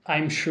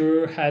 I'm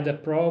sure, had a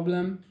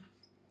problem.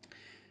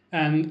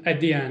 And at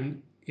the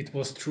end, it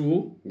was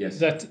true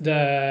that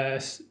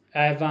the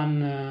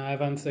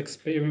Evans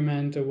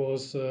experiment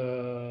was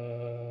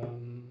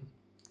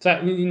so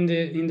in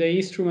the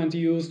instrument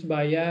used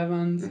by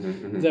Evans,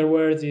 there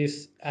were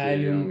these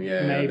helium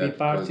maybe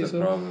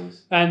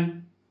particles,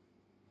 and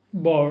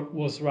Bohr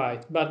was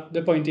right. But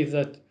the point is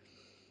that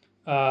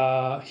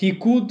he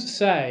could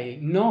say,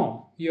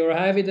 no, your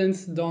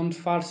evidence don't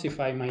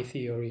falsify my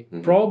theory.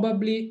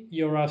 Probably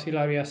your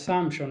auxiliary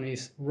assumption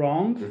is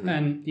wrong,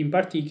 and in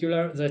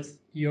particular that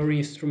your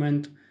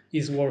instrument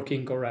is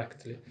working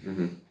correctly.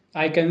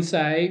 I can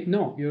say,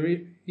 no,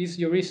 it's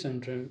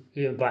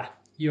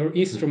your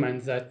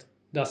instrument that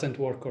doesn't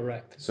work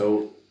correctly.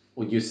 So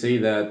would you say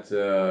that,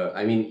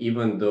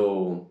 even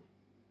though,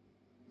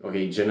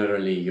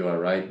 generally you are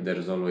right,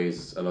 there's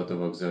always a lot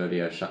of auxiliary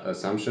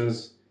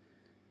assumptions,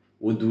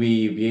 would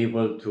we be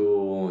able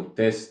to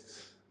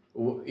test,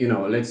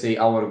 let's say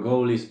our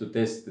goal is to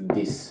test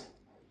this.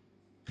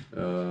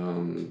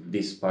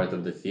 this part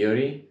of the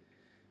theory.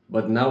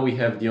 But now we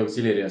have the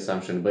auxiliary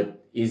assumption.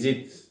 But is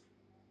it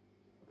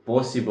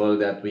possible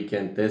that we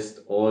can test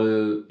all,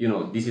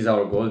 this is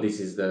our goal, this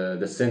is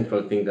the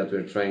central thing that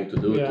we're trying to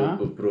do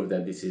to prove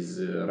that this is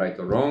right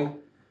or wrong.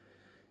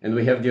 And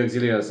we have the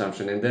auxiliary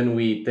assumption, and then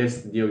we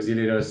test the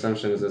auxiliary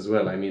assumptions as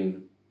well. I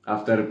mean,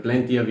 after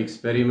plenty of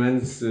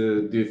experiments,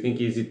 do you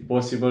think is it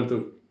possible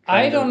to?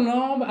 I don't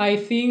know. I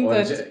think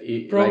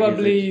that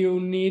probably you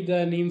need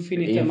an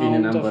infinite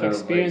amount of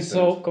experience.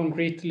 So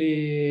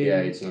concretely,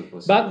 it's not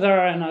possible. But there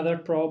are another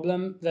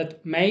problem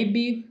that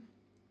maybe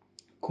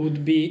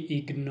could be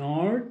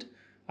ignored.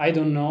 I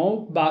don't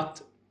know,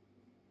 but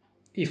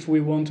if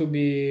we want to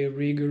be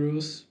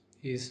rigorous,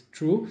 is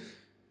true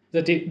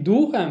that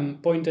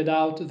Duhem pointed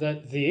out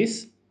that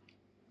this,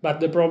 but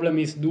the problem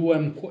is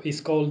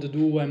called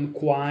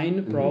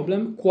Duhem-Quine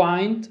problem.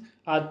 Quine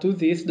add to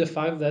this the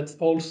fact that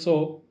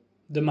also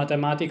the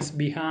mathematics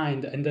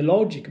behind and the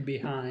logic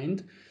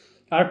behind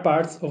are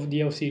parts of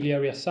the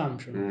auxiliary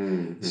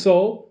assumption.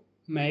 So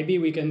maybe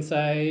we can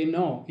say,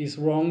 no, it's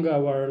wrong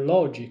our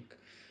logic.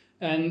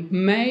 And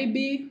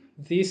maybe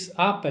this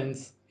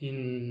happens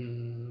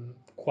in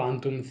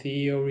quantum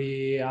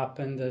theory,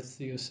 happens, as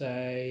you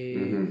say.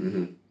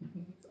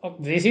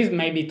 This is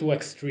maybe too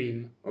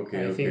extreme.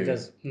 I think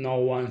that no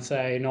one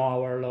say, no,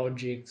 our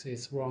logic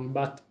is wrong.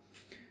 But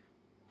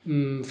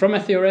from a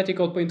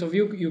theoretical point of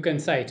view, you can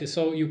say it.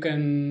 So you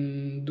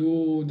can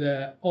do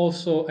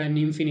also an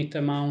infinite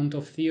amount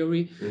of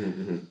theory,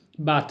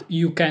 but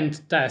you can't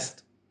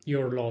test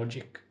your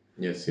logic.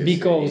 Yes,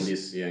 because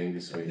in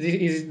this way. This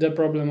is the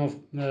problem of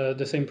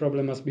the same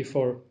problem as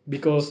before.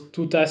 Because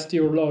to test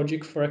your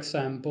logic, for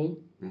example,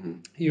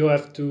 you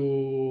have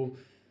to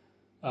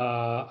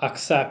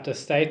accept a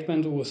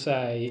statement will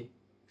say,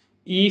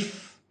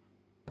 if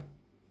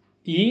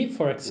E,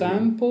 for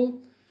example,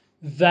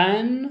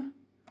 then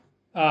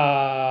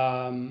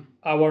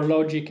our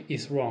logic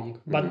is wrong.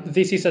 But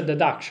this is a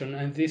deduction,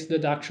 and this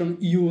deduction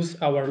use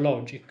our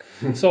logic.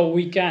 So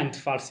we can't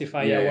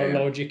falsify our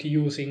logic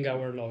using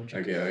our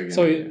logic.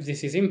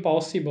 This is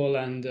impossible,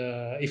 and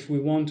if we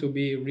want to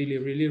be really,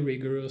 really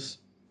rigorous,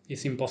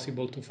 it's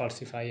impossible to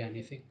falsify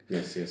anything.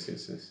 Yes.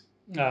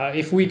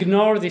 If we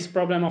ignore this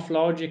problem of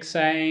logic,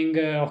 saying,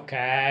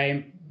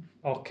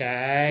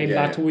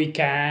 but we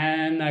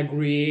can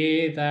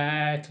agree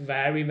that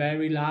very,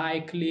 very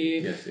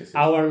likely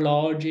our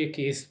logic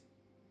is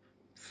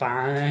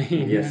fine,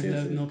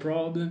 there's no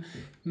problem.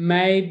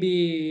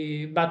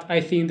 Maybe, but I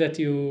think that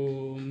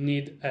you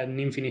need an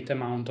infinite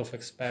amount of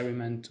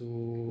experiment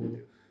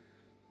to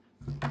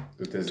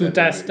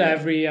test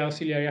every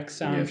auxiliary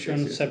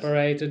assumption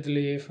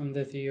separately from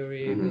the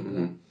theory.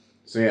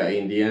 So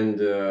in the end,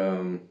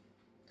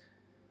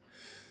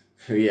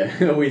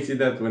 we see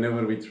that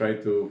whenever we try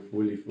to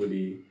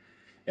fully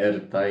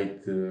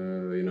airtight,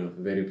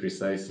 very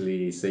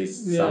precisely say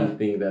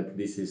something that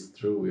this is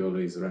true, we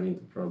always run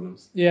into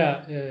problems.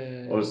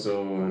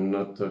 Also,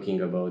 not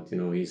talking about,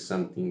 is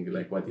something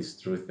like what is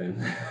truth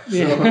and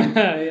so on,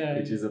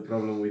 which is a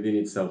problem within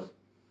itself.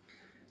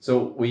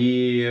 So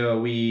we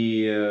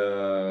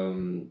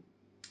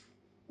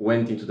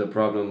went into the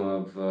problem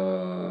of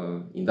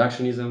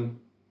inductionism,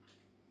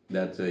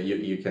 that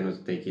you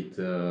cannot take it.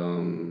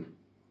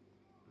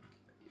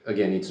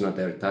 Again, it's not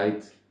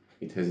airtight.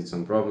 It has its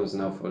own problems.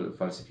 Now for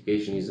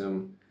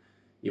falsificationism,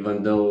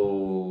 even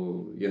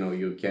though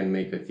you can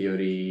make a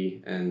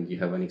theory and you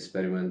have an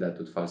experiment that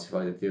would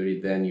falsify the theory,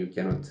 then you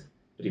cannot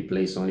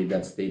replace only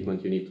that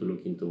statement. You need to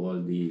look into all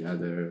the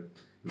other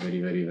very,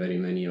 very, very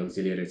many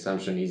auxiliary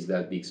assumptions. Is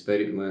that the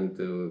experiment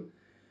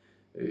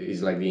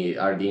is like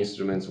are the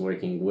instruments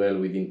working well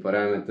within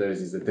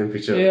parameters? Is the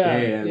temperature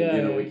okay?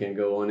 And we can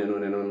go on and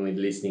on and on with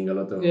listing a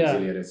lot of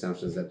auxiliary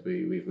assumptions that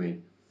we've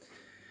made.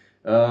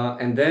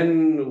 And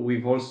then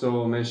we've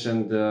also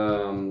mentioned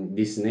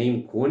this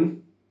name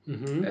Kuhn,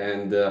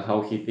 and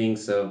how he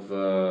thinks of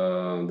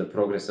the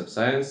progress of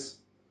science.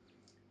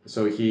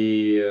 So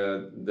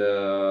the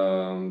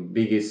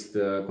biggest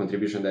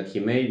contribution that he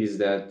made is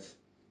that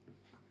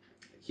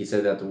he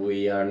said that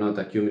we are not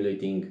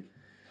accumulating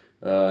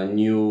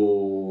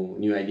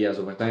new ideas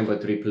over time,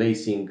 but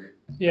replacing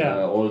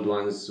old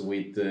ones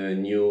with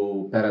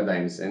new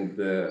paradigms. And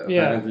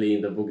apparently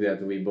in the book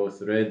that we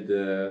both read,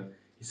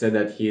 he said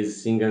that he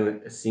is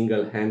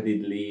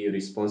single-handedly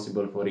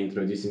responsible for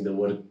introducing the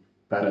word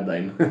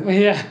paradigm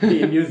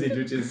in usage,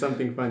 which is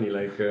something funny.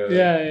 Like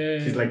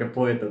he's like a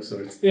poet of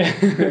sorts. He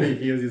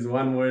uses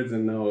one word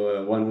and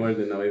now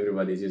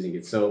everybody is using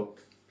it. So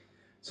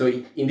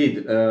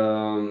indeed,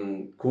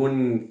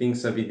 Kuhn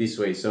thinks of it this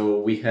way. So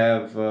we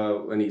have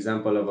an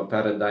example of a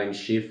paradigm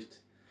shift.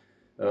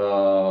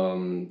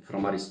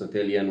 From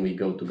Aristotelian, we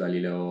go to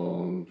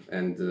Galileo,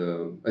 and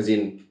as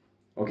in,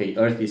 okay,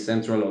 Earth is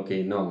central.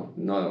 Okay, no,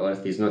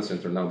 Earth is not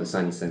central. Now the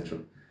Sun is central.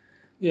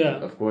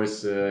 Of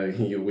course,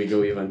 we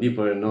go even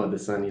deeper. No, the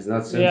Sun is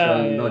not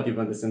central. Not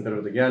even the center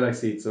of the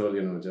galaxy. It's all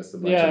just a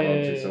bunch of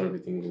objects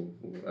orbiting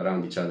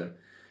around each other.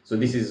 So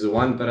this is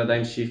one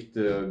paradigm shift,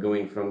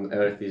 going from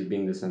Earth is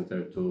being the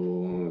center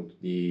to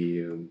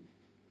the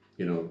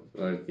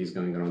Earth is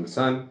going around the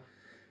sun.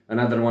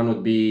 Another one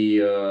would be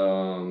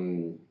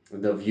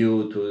the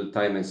view to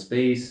time and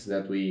space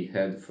that we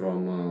had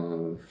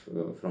from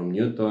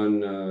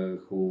Newton,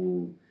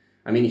 who,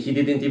 I mean, he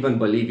didn't even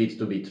believe it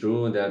to be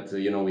true that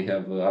we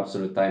have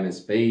absolute time and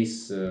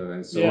space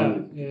and so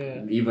on.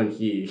 Yeah. Even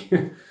he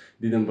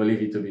didn't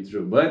believe it to be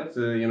true. But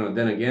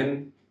then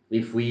again,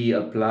 if we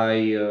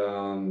apply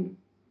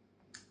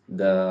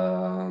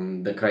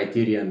the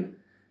criterion,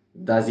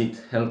 does it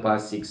help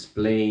us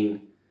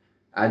explain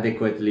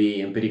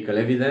adequately empirical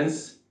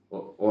evidence,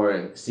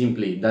 or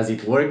simply does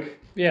it work?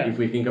 If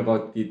we think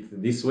about it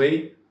this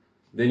way,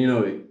 then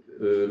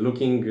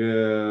looking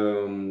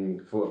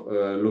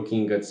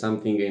at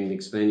something and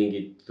explaining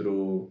it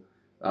through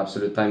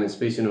absolute time and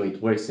space,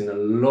 it works in a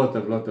lot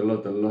of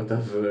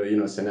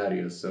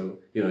scenarios. So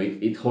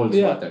it holds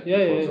water.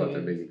 It holds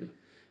water basically.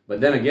 But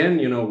then again,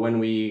 when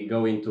we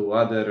go into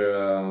other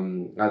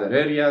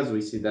areas,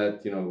 we see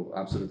that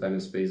absolute time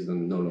and space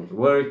don't no longer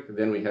work.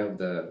 Then we have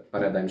the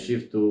paradigm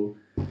shift to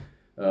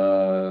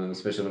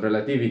special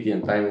relativity,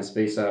 and time and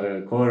space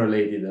are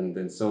correlated,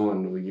 and so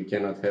on. You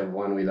cannot have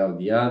one without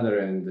the other,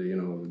 and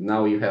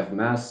now you have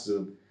mass.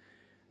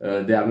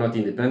 They are not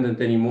independent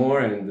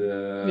anymore, and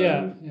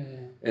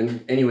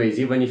and anyways,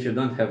 even if you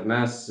don't have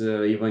mass,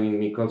 even in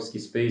Minkowski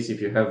space, if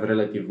you have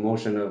relative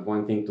motion of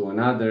one thing to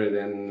another,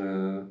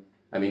 then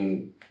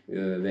then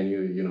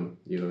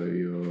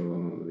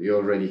you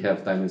already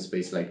have time and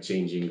space like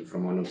changing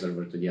from one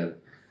observer to the other.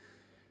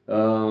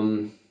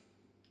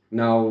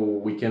 Now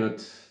we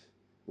cannot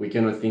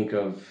think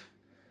of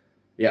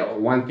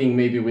one thing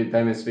maybe with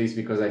time and space,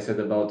 because I said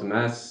about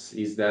mass,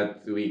 is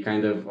that we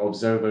kind of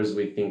observers,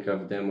 we think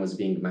of them as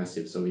being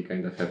massive, so we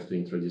kind of have to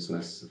introduce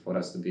mass for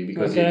us to be,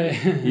 because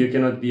you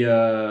cannot be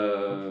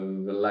a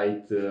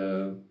light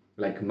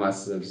like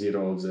mass of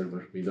zero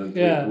observer. We don't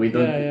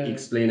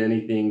explain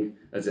anything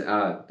as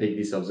take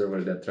this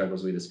observer that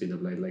travels with the speed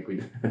of light, like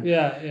we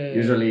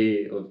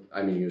usually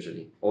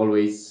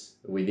always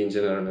within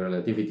general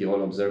relativity,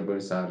 all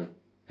observers have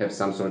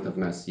some sort of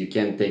mass. You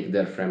can take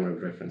their frame of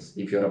reference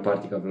if you're a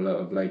particle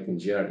of light in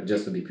GR,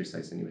 just to be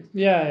precise anyway.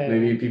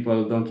 Maybe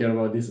people don't care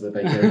about this, but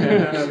I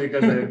care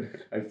because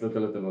I've thought a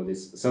lot about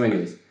this. So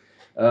anyways,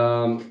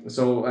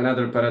 so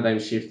another paradigm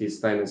shift is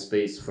time and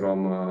space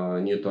from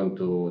Newton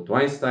to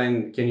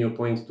Einstein. Can you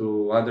point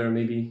to other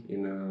maybe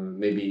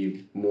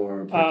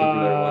more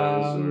particular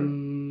ones, or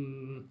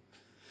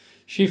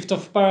shift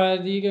of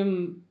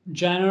paradigm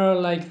general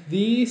like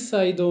this?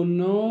 I don't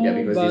know. Yeah,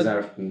 because these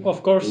are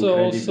of course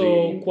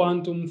also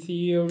quantum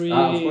theory.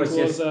 Of course,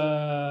 it was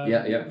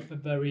a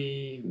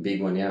very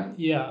big one.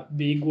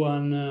 Big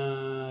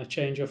one.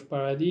 Change of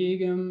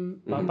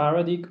paradigm.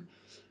 Paradigm.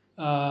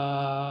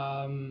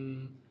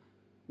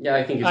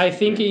 I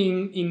think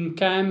in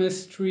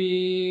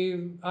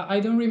chemistry, I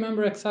don't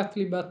remember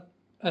exactly, but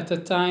at the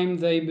time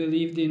they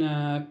believed in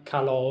a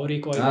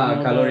caloric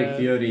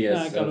theory,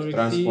 yes, of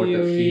transport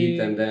of heat,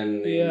 and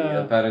then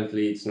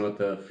apparently it's not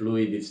a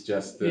fluid, it's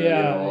just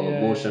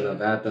motion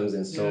of atoms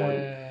and so on.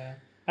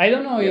 I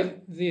don't know if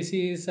this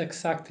is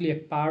exactly a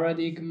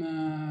paradigm.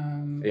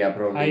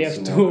 Probably I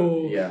have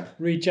to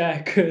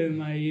recheck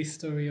my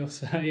history of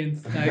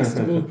science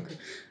textbook.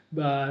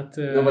 But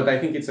no, but I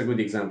think it's a good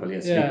example,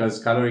 yes, because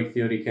caloric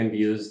theory can be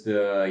used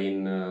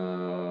in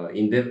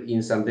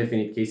some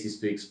definite cases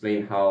to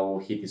explain how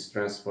heat is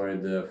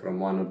transferred from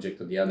one object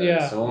to the other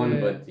and so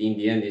on. But in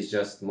the end, it's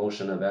just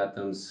motion of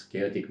atoms,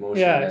 chaotic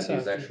motion that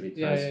is actually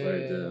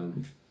transferred.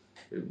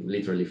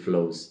 Literally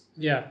flows.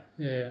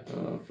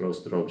 Flows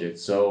through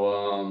objects.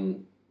 So.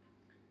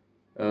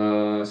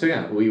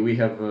 We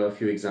have a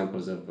few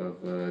examples of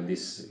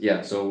this.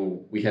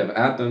 So we have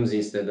atoms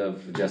instead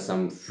of just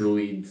some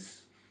fluids.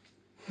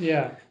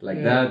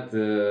 That,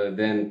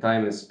 then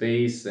time and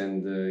space,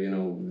 and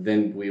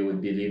then we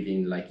would believe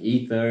in like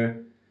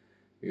ether,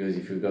 because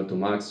if you go to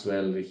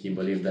Maxwell, he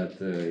believed that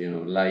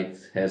light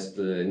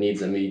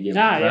needs a medium to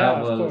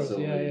travel.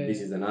 This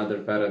is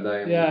another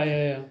paradigm.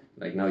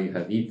 Like now you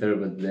have ether,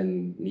 but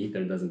then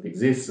ether doesn't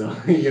exist. So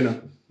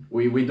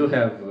we do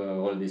have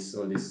all this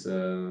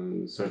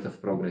sort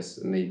of progress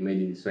made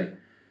in this way.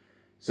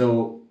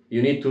 So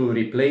you need to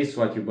replace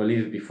what you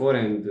believed before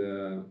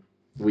and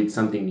with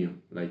something new,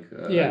 like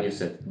a new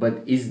set.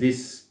 But is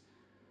this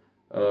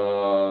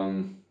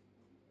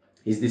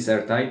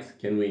airtight?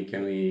 Can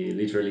we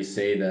literally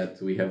say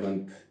that we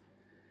haven't,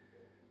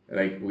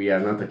 we are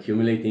not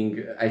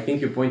accumulating? I think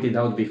you pointed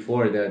out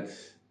before that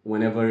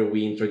whenever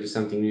we introduce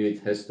something new,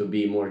 it has to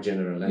be more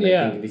general, and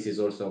I think this is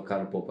also a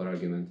Karl Popper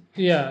argument.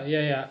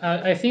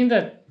 I think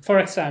that, for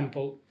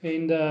example,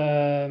 in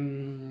the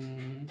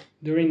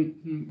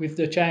with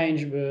the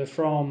change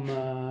from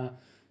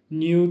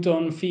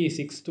Newton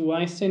physics to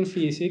Einstein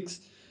physics,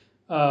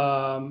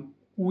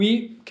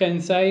 we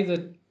can say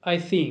that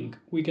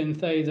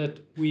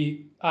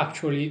we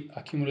actually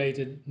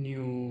accumulated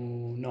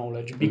new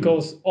knowledge,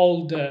 because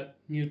all the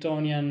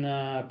Newtonian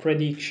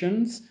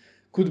predictions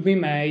could be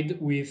made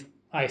with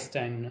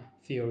Einstein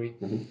theory.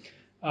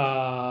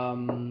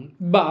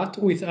 But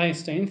with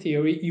Einstein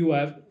theory, you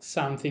have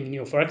something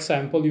new. For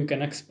example, you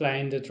can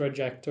explain the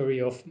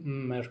trajectory of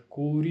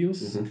Mercury.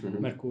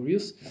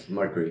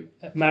 Mercury.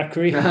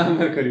 Mercury.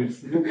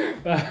 Mercurius.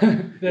 That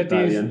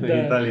Italian, is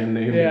the Italian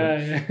name.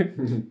 Yeah.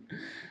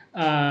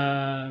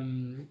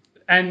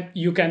 And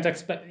you can't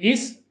expect.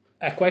 It's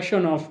a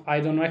question of, I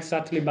don't know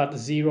exactly, but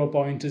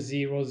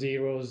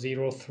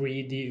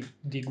 0.0003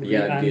 degree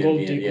angle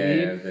degree.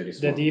 Very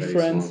small, the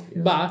difference, very small,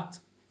 yes. but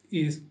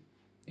is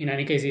in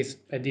any case is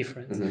a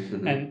difference.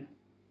 And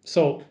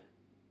so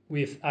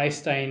with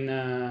Einstein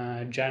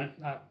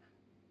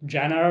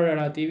general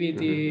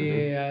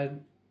relativity,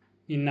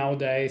 in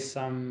nowadays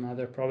some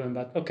other problem,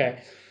 but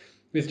okay,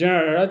 with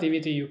general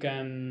relativity you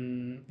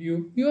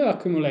have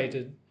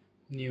accumulated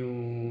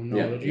new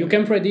knowledge. You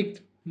can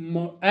predict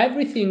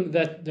everything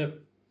that the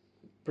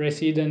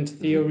precedent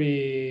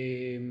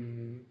theory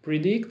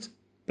predicts,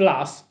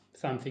 plus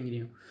something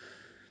new.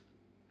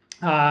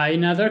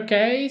 In other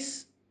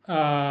case,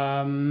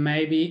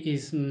 maybe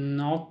is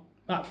not.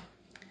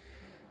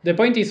 The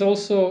point is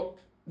also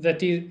that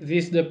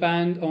this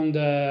depends on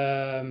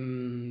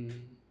the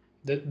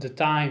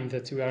time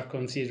that we are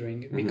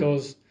considering,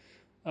 because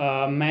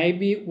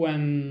maybe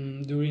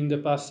when during the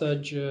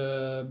passage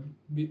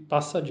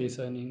is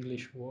an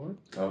English word.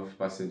 Of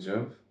passage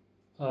of?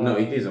 No,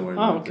 it is a word.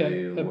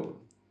 Okay.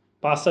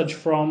 Passage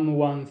from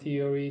one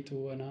theory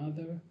to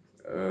another.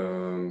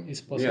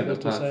 Is possible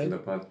to say?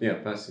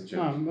 Passage.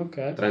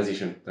 Okay.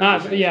 Transition.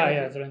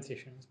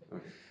 Transition.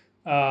 Okay.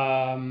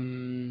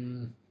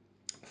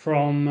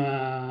 From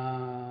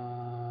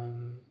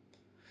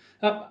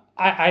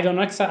I don't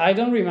know. I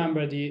don't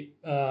remember the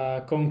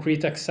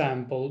concrete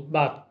example,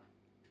 but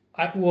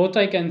what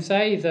I can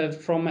say is that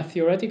from a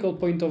theoretical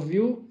point of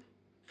view,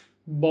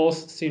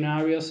 both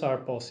scenarios are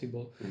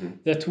possible.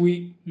 That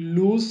we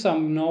lose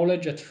some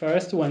knowledge at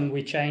first when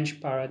we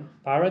change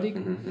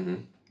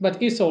paradigm,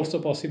 but it's also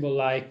possible,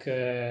 like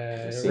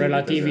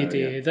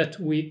relativity, that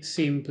we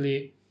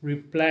simply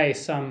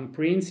replace some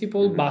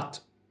principle, but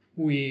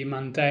we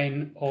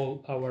maintain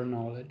all our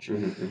knowledge.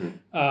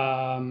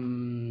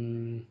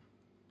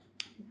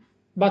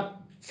 But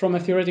from a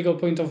theoretical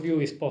point of view,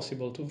 it's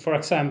possible to, for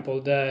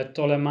example, the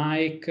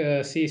Ptolemaic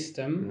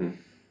system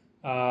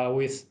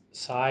with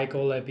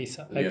cycle,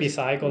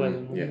 epicycle, I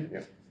don't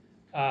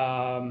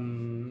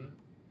know,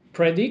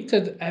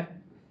 predicted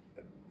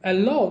a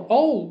lot.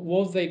 All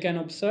what they can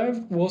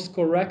observe was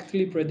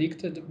correctly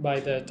predicted by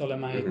the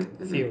Ptolemaic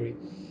theory.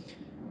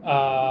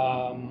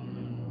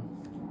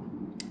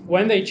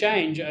 When they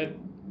change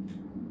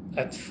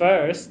at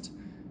first,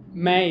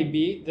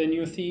 maybe the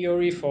new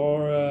theory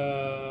for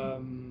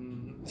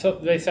so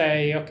they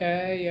say,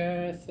 okay,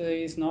 Earth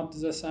is not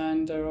the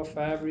center of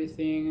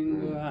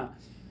everything,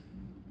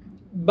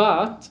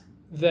 but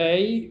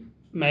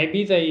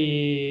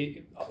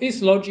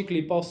it's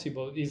logically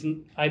possible.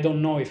 I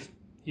don't know if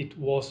it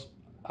was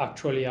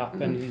actually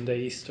happened in the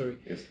history.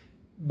 Yes.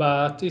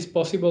 But it's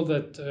possible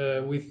that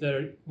with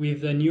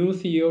the new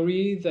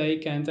theory they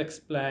can't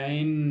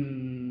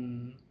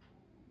explain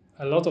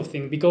a lot of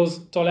things, because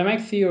Ptolemaic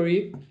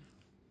theory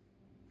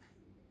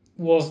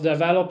was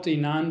developed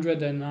in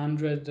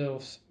hundreds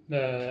of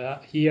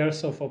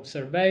years of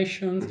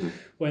observations.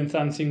 When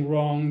something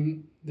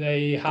wrong,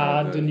 they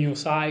had a new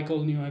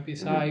cycle, new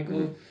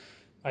epicycle.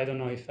 I don't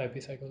know if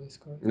epicycle is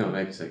correct. No,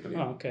 epicycle.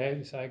 Yeah. Okay,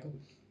 epicycle.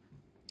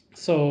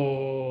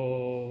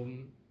 So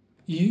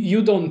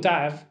you don't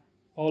have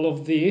all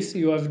of this.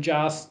 You have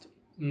just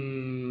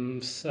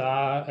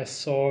a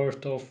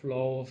sort of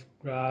law of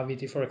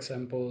gravity, for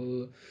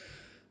example,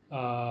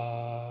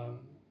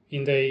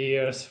 in the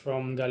years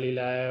from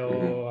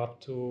Galileo up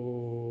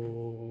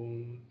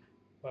to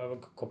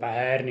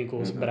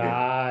Copernicus,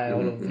 Brahe,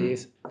 all of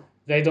this.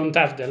 They don't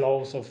have the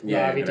laws of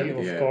gravity,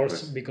 of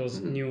course,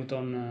 because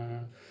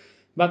Newton,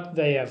 but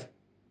they have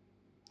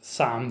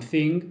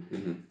something,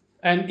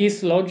 and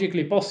it's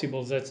logically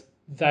possible that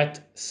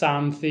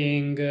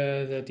something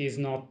that is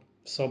not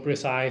so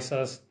precise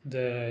as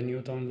the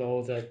Newton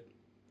law that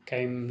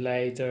came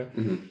later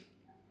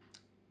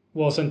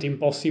wasn't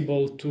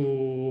impossible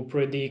to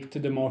predict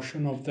the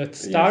motion of that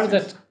star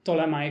that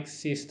Ptolemaic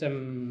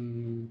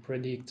system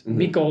predict,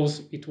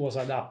 because it was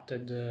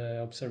adapted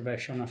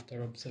observation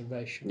after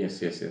observation.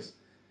 Yes.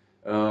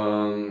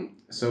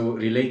 So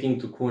relating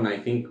to Kuhn, I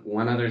think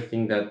one other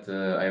thing that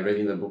I read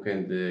in the book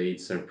and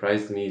it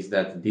surprised me is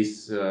that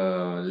this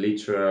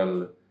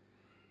literal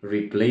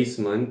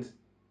replacement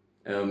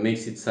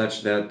makes it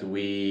such that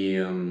we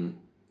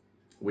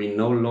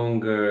no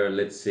longer,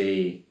 let's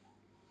say,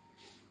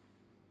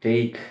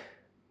 take,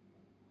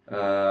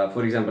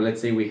 for example,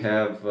 let's say we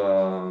have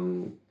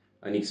an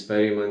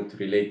experiment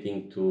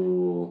relating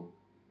to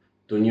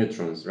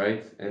neutrons,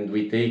 right? And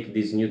we take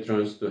these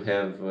neutrons to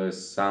have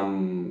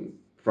some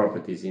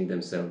properties in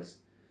themselves,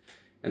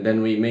 and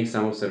then we make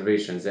some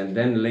observations, and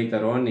then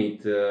later on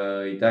it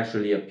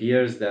actually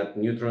appears that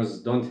neutrons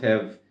don't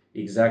have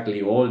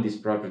exactly all these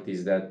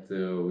properties that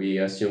we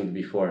assumed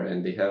before,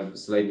 and they have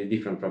slightly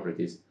different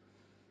properties.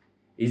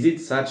 Is it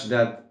such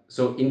that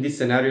so in this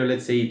scenario,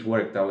 let's say it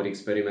worked, our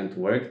experiment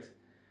worked,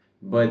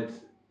 but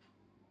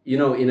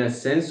in a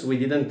sense, we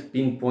didn't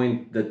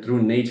pinpoint the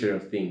true nature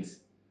of things.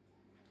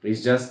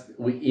 It's just,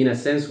 in a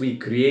sense, we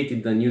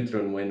created the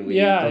neutron when we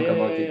talk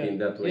about it in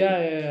that way.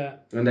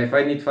 And I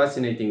find it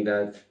fascinating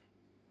that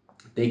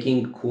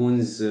taking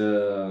Kuhn's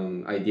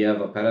idea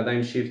of a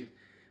paradigm shift,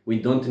 we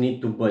don't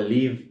need to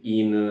believe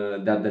in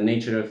that the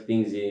nature of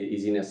things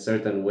is in a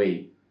certain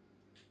way.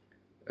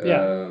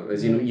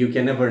 As you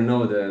can never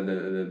know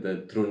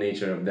the true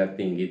nature of that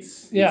thing.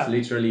 It's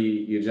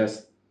literally, you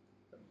just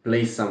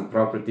place some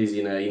properties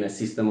in a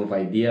system of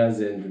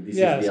ideas, and this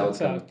is the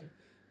outcome.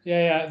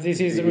 Exactly. This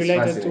is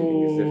related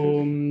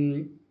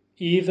to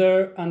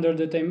either under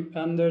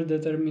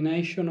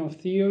determination of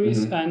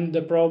theories and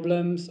the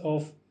problems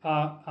of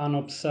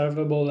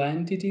unobservable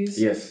entities.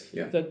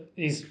 That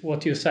is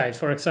what you said.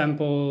 For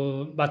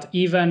example, but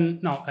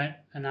even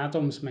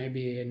atoms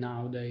maybe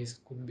nowadays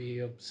could be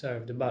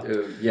observed, but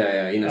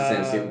in a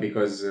sense,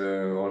 because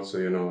also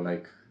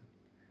like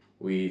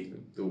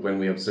when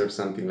we observe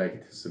something, like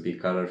it has to be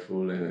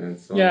colorful and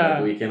so on.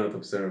 But we cannot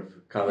observe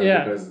color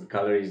because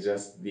color is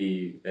just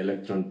the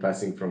electron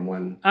passing from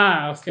one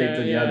state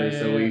to the other.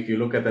 So if you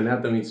look at an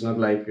atom, it's not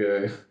like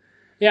the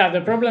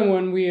problem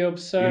when we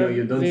observe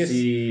you don't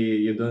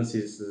see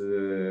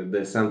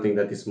the something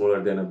that is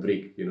smaller than a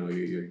brick. In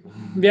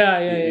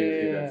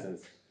that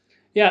sense.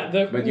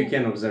 But you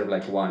can observe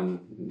like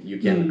one. You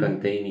can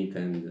contain it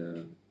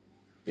and.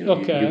 You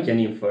can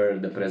infer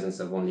the presence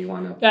of only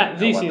one atom.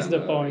 This is the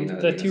point,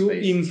 that you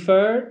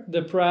infer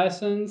the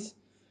presence.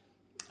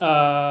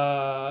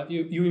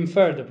 You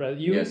infer the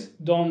presence. You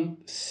don't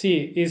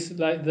see. It's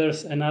like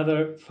there's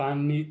another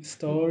funny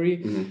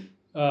story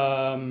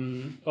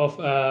of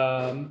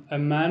a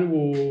man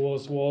who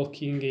was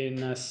walking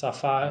in a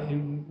safari.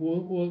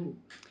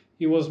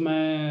 He was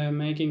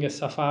making a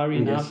safari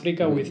in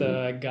Africa with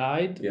a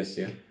guide.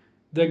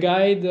 The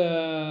guide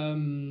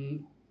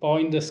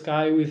point the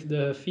sky with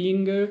the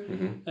finger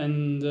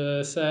and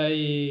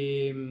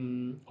say,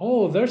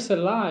 "Oh, there's a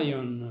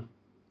lion."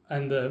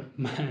 And the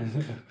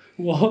man,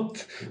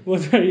 what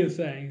are you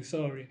saying?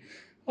 Sorry.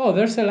 Oh,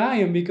 there's a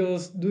lion,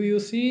 because do you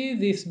see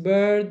this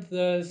bird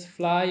that's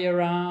fly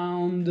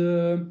around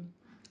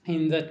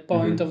in that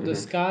point of the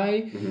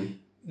sky?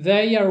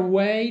 They are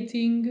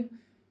waiting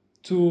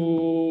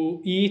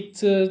to eat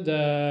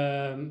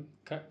the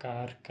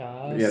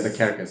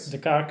carcass. The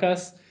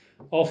carcass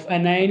of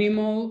an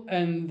animal,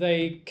 and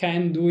they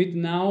can do it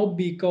now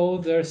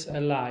because there's a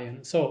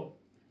lion. So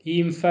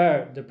he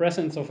inferred the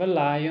presence of a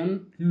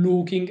lion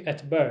looking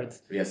at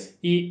birds.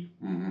 He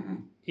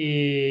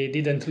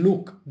didn't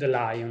look the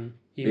lion.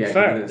 He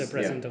inferred the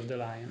presence of the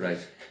lion.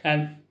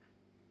 And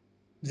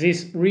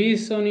this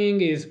reasoning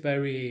is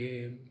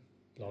very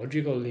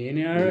logical,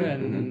 linear,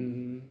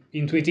 and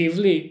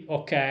intuitively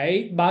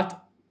okay.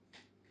 But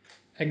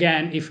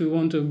again, if we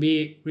want to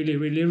be really,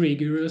 really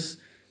rigorous,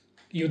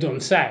 you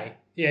don't say.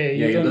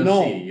 You don't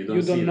know. You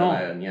don't know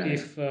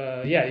if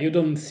you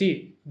don't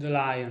see the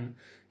lion.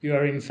 You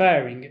are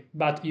inferring,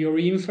 but your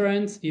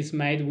inference is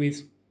made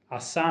with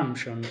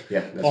assumption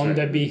on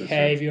the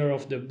behavior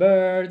of the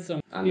birds.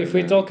 If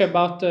we talk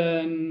about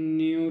a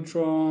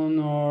neutron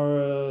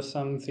or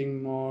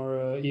something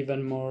more,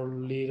 even more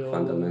little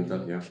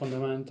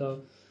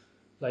fundamental,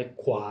 like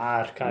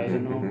quark, I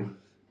don't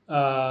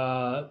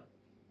know.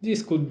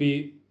 This could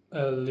be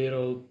a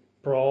little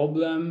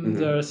problem.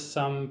 There's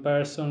some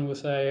person who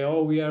say,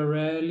 "Oh, we are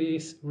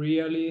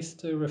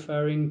realist,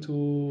 referring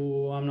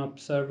to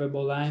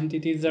unobservable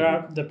entities." There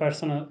are the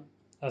person,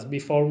 as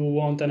before, who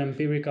want an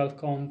empirical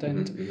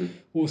content,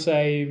 who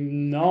say,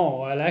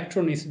 "No,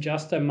 electron is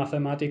just a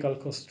mathematical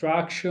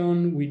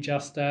construction. We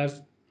just have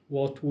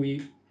what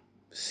we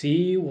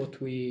see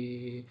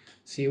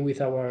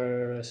with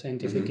our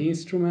scientific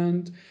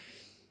instrument."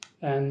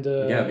 And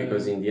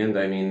because in the end,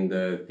 I mean,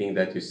 the thing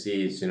that you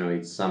see is,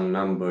 it's some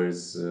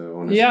numbers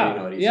on a screen,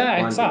 or it's a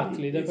quantity.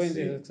 Exactly. The point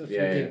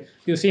is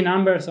you see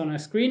numbers on a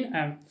screen,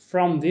 and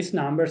from these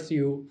numbers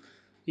you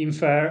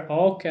infer,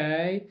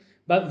 okay,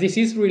 but this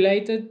is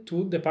related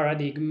to the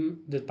paradigm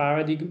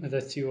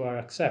that you are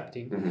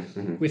accepting.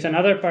 With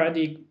another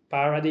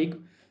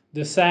paradigm,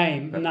 the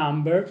same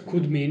number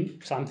could mean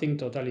something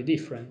totally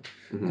different.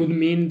 Could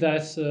mean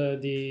that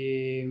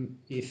the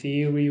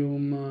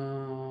Ethereum,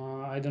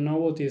 I don't know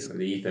what is...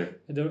 The ether.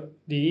 The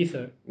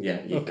ether?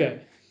 Ether. Okay.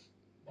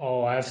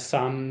 Or have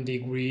some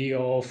degree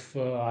of,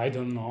 I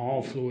don't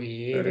know,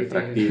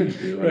 fluidity.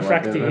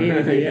 Refractivity.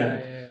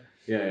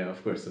 Of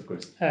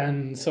course.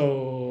 And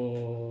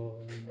so...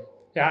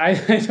 I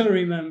don't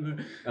remember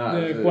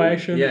the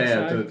question.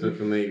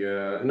 To make...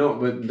 no,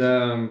 but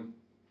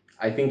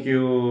I think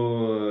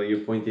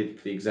you pointed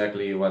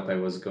exactly what I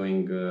was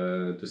going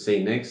to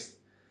say next.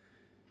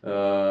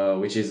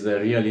 Which is the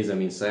realism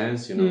in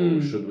science.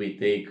 Should we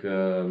take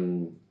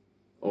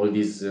all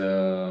these,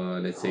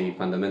 let's say,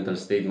 fundamental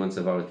statements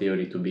of our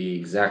theory to be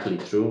exactly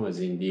true? As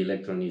in, the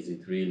electron, is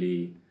it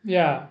really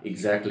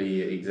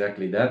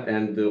exactly that?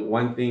 And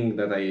one thing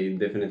that I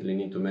definitely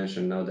need to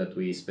mention now that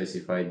we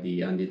specified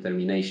the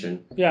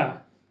undetermination.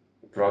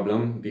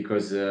 problem,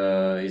 because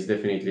it's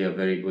definitely a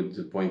very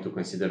good point to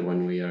consider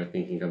when we are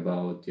thinking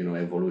about,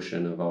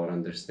 evolution of our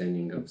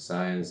understanding of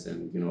science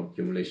and,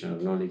 accumulation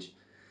of knowledge.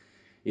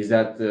 Is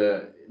that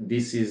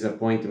this is a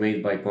point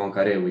made by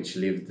Poincaré, which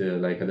lived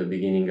like at the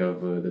beginning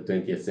of the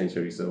 20th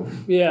century, so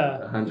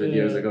 100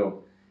 years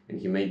ago,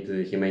 and he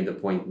made the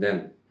point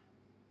then.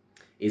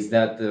 Is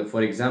that,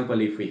 for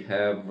example, if we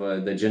have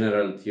the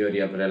general theory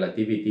of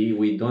relativity,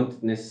 we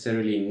don't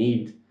necessarily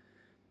need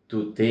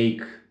to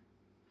take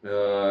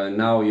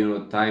now,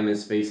 time and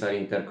space are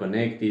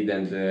interconnected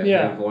and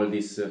have all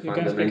these fundamental...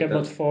 You can speak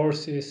about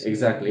forces.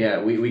 Exactly,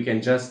 yeah. We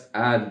can just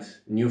add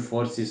new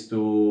forces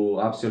to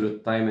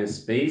absolute time and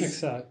space.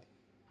 Exactly.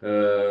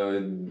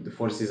 The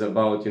forces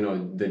about,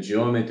 the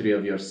geometry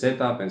of your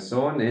setup and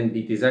so on, and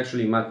it is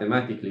actually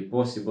mathematically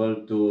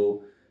possible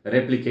to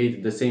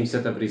replicate the same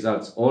set of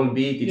results,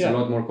 albeit it's a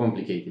lot more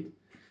complicated.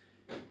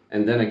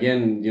 And then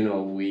again,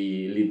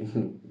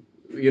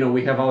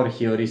 we have our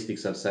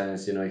heuristics of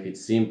science. If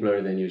it's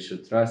simpler, then you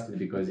should trust it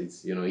because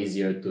it's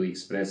easier to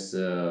express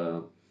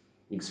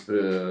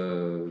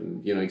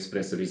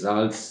express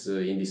results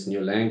in this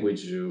new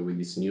language with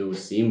these new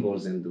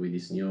symbols and with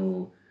this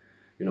new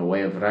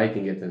way of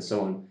writing it and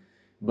so on.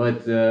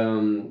 But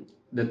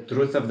the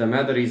truth of the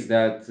matter is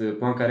that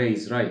Poincaré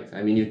is right.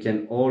 I mean, you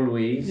can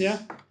always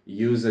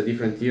use a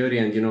different theory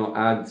and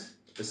add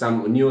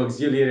some new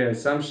auxiliary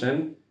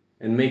assumption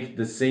and make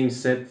the same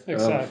set.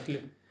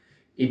 Exactly.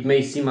 It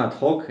may seem ad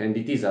hoc, and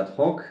it is ad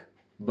hoc,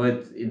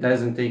 but it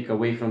doesn't take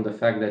away from the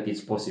fact that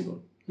it's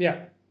possible.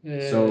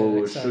 So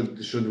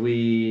exactly. should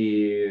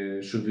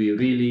we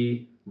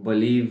really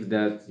believe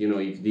that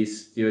if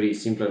this theory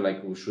is simpler,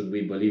 like should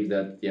we believe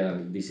that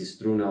this is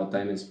true now,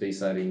 time and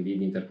space are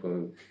indeed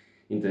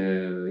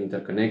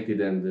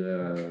interconnected, and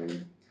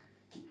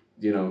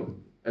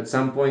at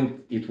some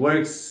point it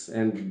works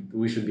and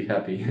we should be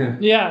happy. Of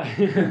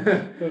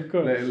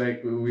course.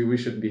 Like we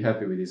should be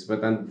happy with this,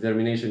 but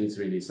determination is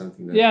really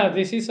something that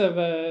this is a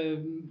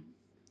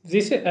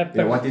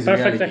perfect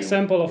reality?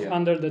 example of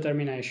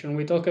underdetermination.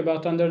 We talk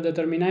about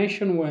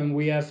underdetermination when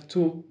we have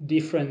two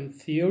different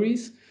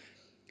theories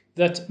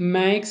that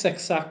makes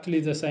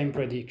exactly the same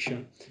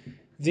prediction.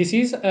 This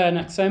is an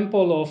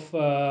example of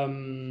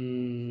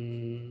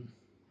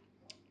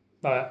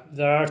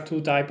there are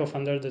two types of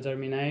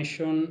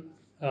underdetermination.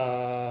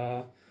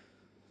 I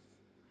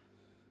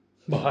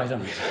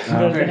don't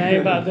remember the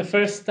name, but the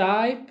first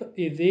type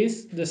is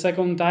this. The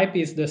second type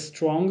is the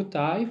strong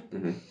type.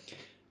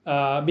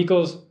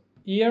 Because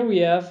here we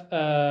have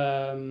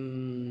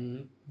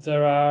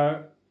there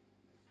are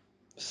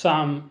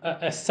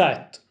a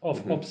set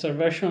of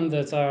observations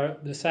that are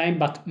the same,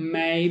 but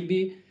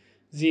maybe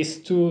these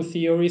two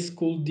theories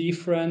could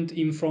different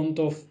in front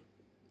of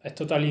a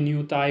totally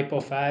new type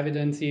of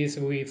evidences.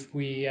 If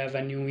we have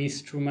a new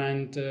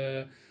instrument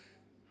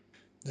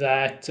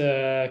that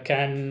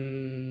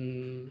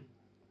can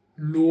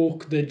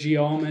look the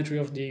geometry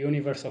of the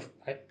universe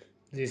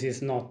this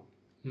is not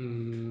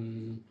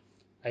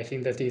I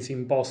think that is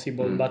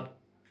impossible, but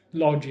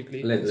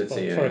logically let's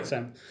say, for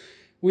example,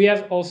 we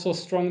have also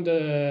strong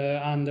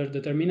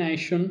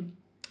underdetermination.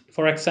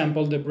 For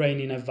example, the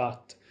brain in a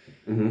vat.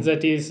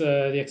 That is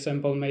the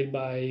example made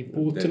by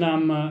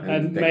Putnam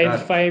and made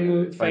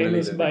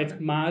famous by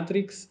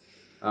Matrix.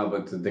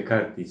 But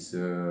Descartes is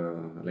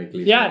like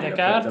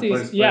Descartes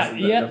is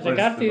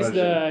Descartes is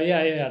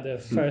the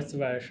first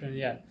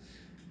version,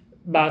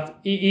 but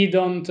he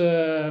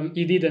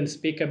didn't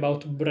speak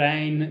about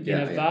brain in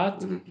a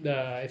vat.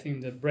 I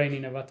think the brain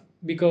in a vat,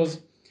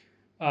 because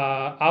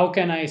how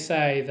can I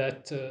say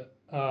that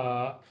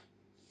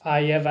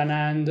I have an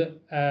hand,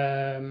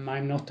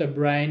 I'm not a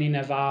brain in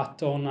a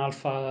vat on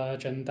Alpha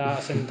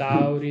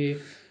Centauri,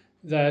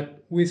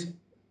 that with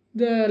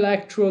the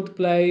electrode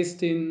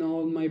placed in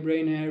all my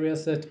brain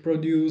areas that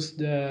produce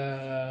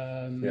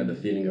the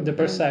feeling of the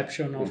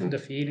perception of the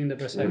feeling, the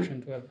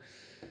perception to have.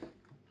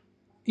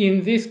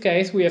 In this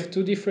case, we have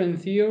two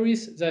different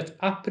theories that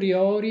a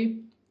priori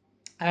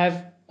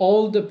have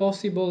all the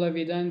possible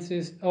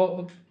evidences,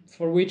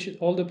 for which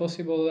all the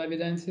possible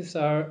evidences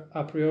are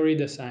a priori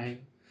the same.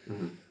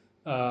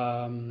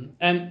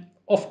 And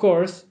of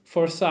course,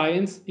 for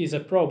science is a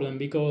problem,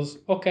 because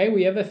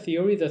we have a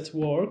theory that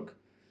works,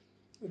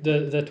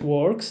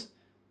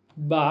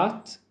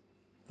 but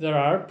there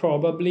are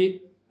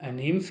probably an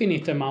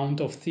infinite amount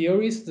of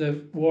theories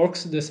that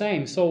works the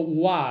same. So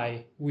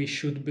why we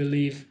should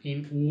believe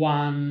in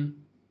one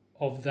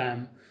of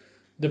them?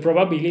 The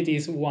probability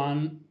is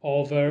 1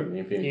 over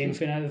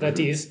infinite. That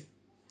is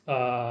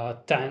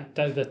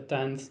that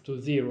tends to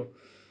 0.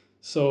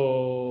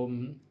 So,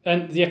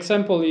 and the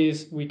example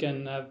is, we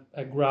can have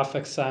a graph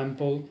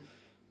example.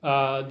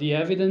 The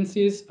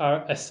evidences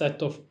are a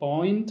set of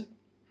points,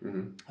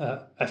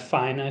 a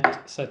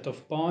finite set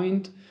of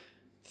points.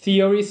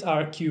 Theories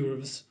are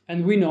curves,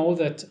 and we know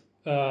that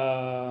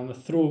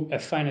through a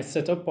finite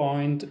set of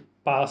points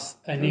pass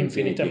an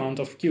infinite amount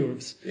of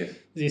curves.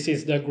 This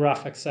is the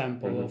graph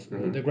example of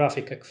the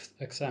graphic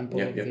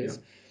example of this.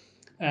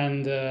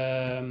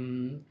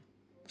 And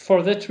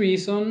for that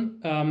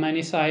reason,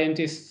 many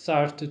scientists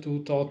start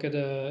to talk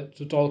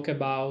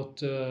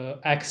about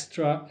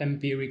extra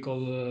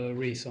empirical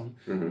reason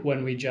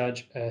when we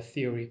judge a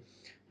theory,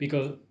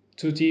 because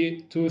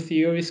two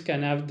theories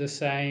can have the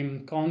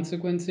same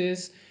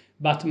consequences,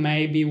 but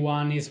maybe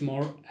one is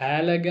more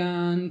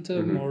elegant,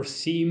 more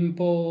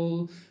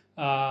simple,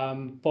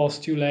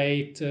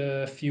 postulate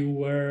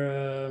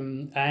fewer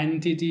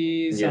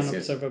entities,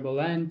 unobservable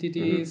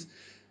entities,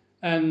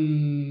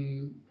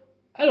 and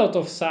a lot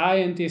of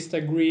scientists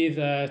agree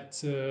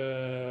that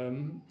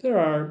there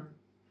are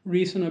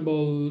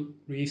reasonable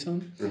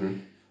reasons,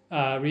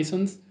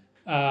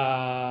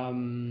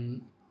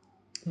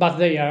 but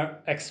they are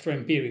extra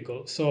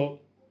empirical. So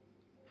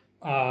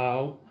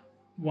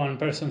one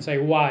person say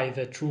why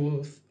the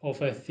truth of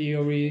a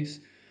theory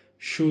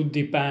should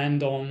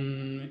depend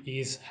on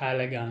its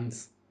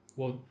elegance.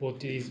 What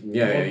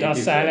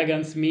does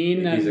elegance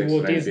mean, and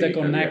what is the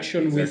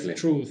connection with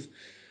truth?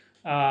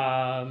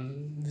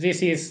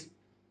 This is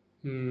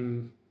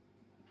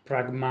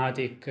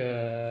pragmatic.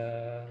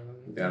 At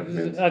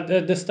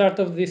the start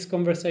of this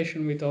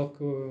conversation, we talk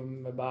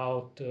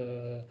about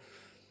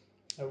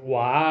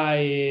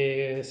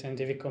why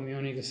scientific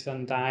community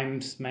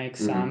sometimes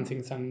makes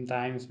something,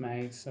 sometimes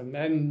makes,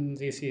 and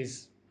this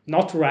is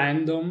not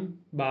random,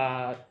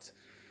 but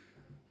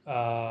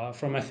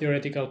from a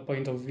theoretical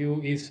point of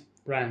view is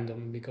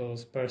random,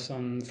 because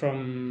person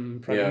from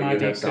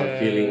pragmatic you have some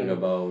feeling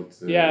about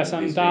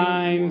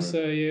sometimes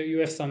you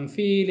have some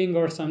feeling,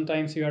 or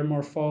sometimes you are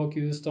more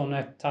focused on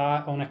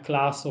a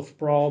class of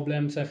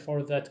problems, and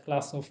for that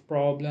class of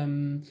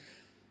problem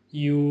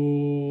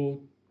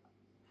you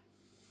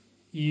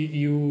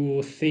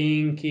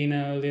think in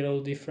a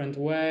little different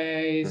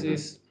ways.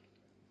 Is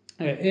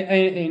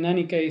in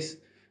any case,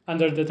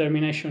 under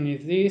determination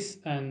is this,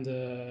 and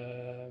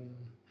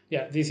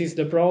this is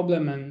the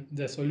problem and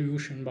the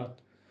solution, but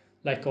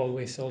like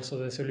always also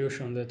the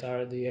solution, that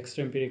are the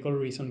extra empirical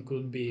reason,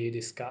 could be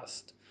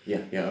discussed.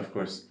 Yeah, of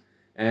course.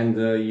 And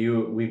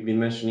we've been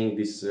mentioning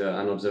this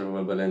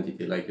unobservable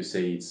entity, like you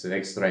say, it's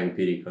extra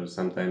empirical.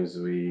 Sometimes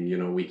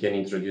we can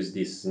introduce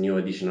these new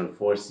additional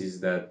forces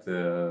that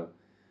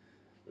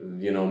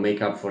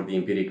make up for the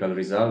empirical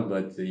result,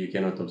 but you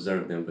cannot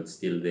observe them, but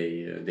still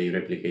they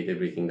replicate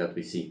everything that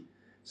we see.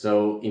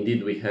 So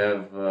indeed we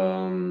have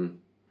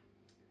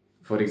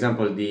for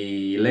example,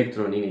 the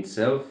electron in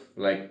itself,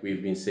 like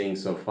we've been saying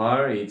so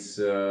far, it's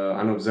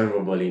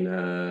unobservable in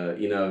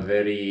a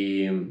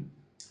very,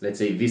 let's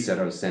say,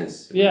 visceral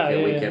sense.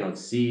 We cannot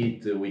see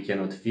it, we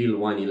cannot feel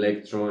one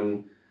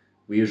electron.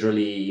 We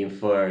usually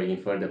infer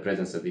the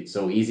presence of it.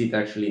 So is it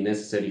actually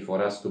necessary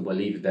for us to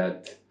believe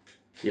that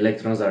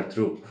electrons are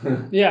true?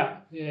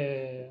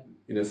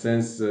 In a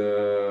sense,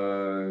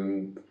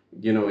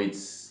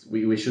 it's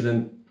we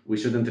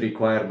shouldn't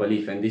require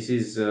belief, and this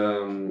is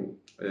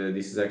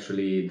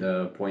actually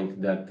the point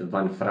that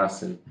Van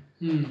Frassen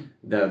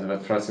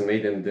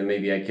made, and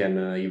maybe I can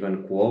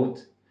even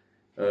quote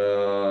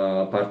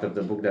a part of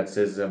the book that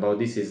says about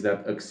this, is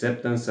that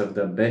acceptance of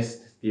the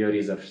best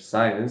theories of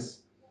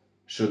science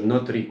should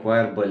not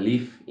require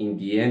belief in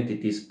the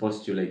entities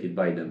postulated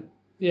by them.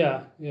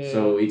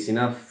 So it's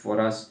enough for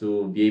us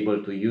to be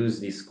able to use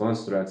these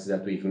constructs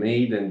that we've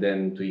made and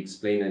then to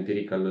explain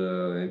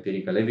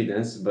empirical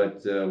evidence,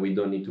 but we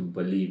don't need to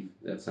believe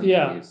that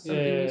something is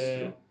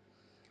true.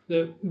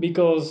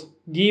 Because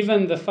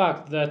given the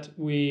fact that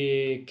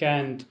we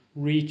can't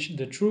reach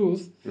the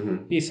truth,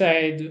 he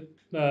said,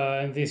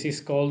 and this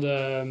is called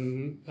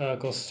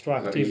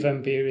constructive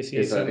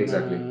empiricism.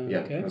 Exactly,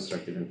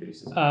 constructive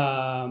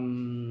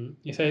empiricism.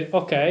 He said,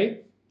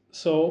 okay,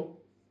 so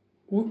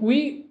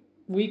we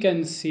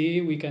can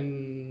see, we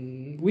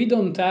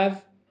don't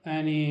have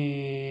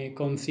any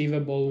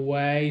conceivable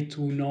way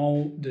to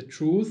know the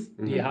truth,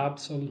 the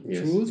absolute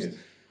truth.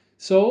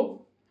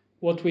 So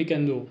what we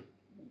can do?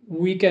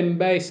 We can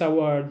base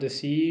our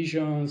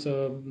decisions,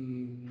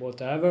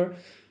 whatever,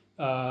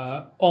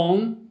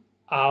 on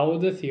how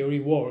the theory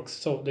works.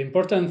 So the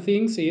important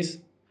thing is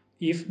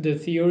if the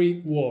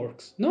theory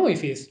works. No,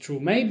 if it's true.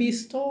 Maybe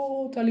it's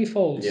totally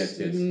false.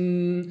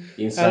 In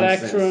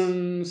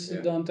electrons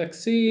don't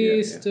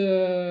exist.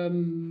 I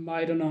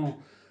don't know.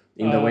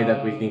 In the way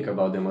that we think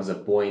about them as a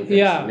point.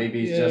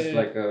 Maybe it's just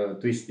like a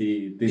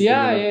twisty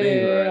little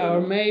thing.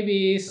 Or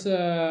maybe it's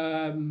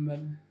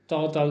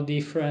total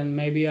different.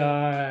 Maybe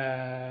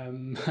I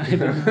don't know.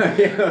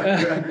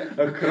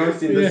 A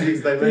cross in the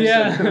sixth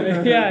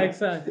dimension.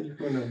 Exactly.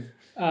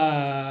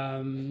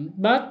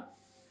 But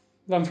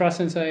Van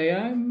Frassen say,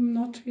 I'm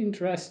not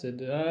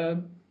interested.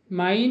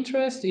 My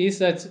interest is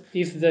that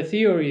if the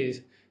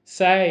theories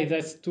say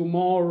that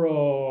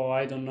tomorrow,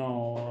 I don't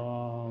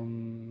know,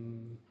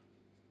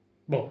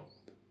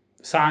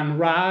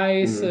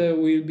 sunrise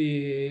will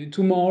be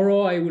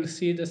tomorrow, I will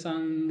see the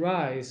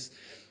sunrise.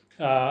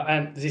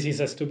 And this is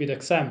a stupid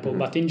example,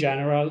 but in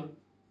general,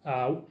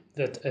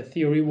 that a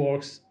theory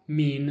works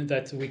mean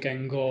that we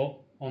can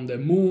go on the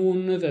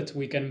moon, that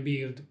we can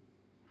build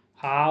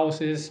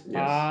houses,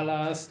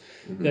 palace,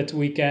 that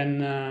we can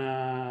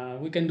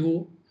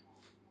do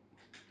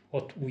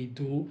what we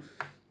do,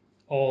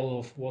 all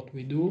of what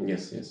we do.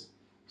 Yes.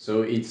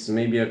 So it's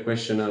maybe a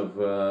question of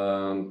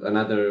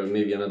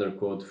another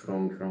quote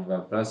from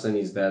that person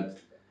is that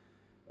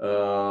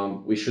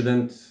we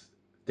shouldn't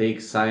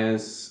take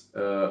science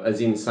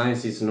as in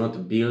science is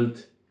not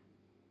built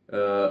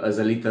as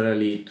a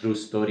literally true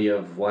story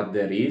of what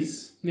there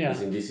is,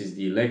 as in this is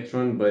the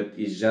electron, but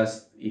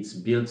it's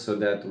built so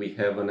that we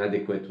have an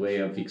adequate way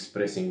of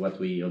expressing what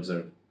we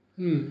observe.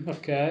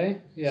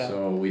 Okay. Yeah.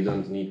 So we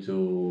don't need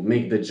to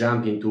make the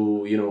jump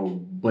into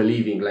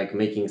believing, like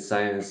making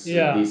science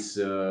this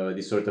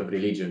sort of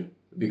religion,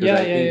 because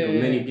I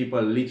think many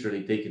people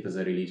literally take it as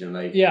a religion,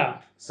 like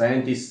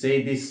scientists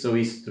say this, so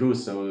it's true,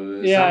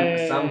 so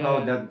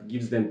somehow that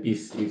gives them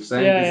peace. If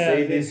scientists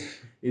say this,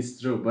 it's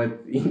true,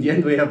 but in the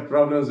end we have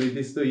problems with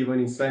this too. Even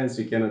in science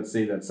we cannot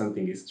say that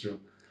something is true.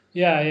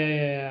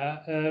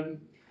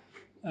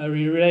 In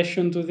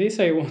relation to this,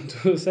 I want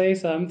to say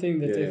something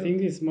that I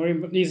think is more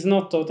important. It's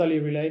not totally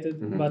related,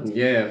 but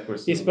of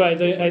course.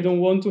 I don't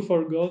want to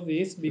forget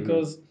this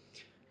because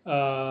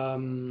a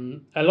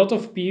lot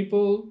of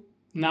people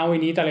now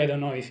in Italy, I don't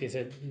know if it's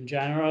in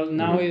general,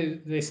 now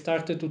they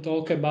started to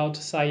talk about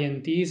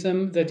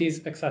scientism. That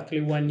is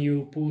exactly when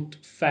you put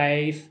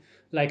faith,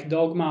 like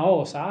dogma.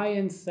 Oh,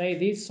 science say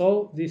this,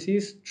 so this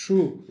is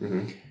true.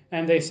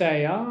 And they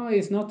say,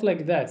 it's not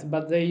like that.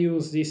 But they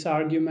use this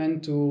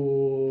argument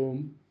to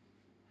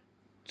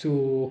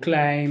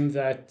claim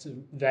that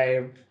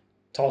they're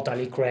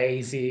totally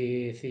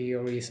crazy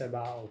theories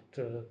about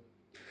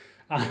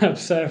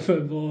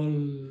unobservable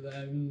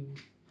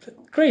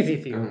crazy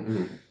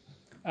theory.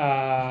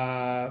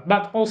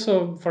 But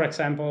also, for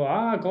example,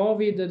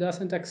 COVID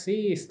doesn't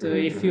exist.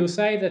 If you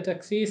say that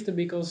exists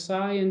because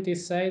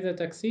scientists say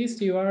that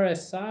exists, you are a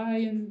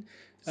scientist.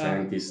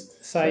 No,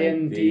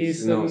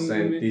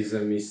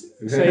 scientismist.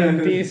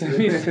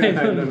 Scientismist, I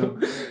don't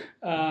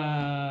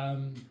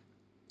know.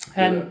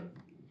 And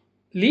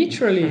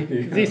literally,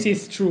 this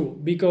is true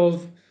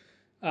because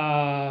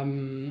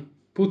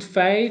put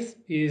faith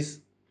is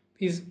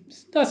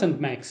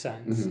doesn't make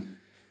sense.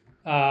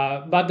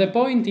 But the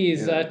point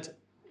is that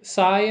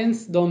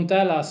science don't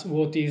tell us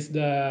what is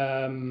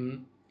the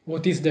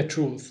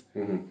truth,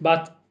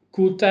 but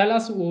could tell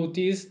us what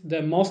is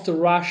the most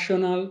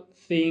rational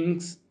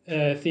things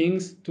to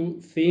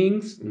think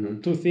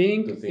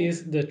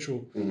is the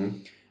truth.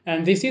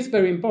 And this is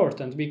very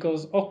important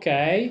because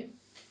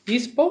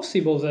it's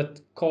possible that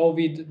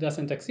COVID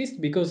doesn't exist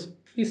because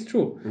it's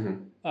true.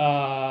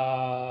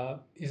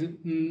 Is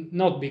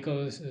not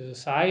because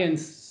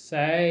scientists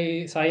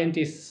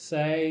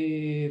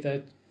say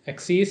that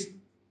exists,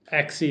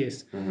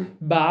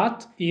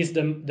 but is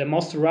the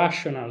most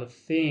rational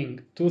thing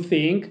to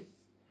think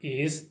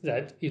is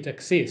that it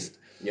exists.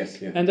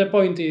 Yes. And the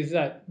point is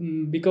that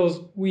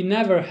because we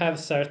never have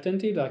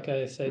certainty, like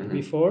I said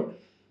before,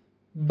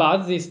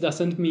 but this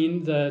doesn't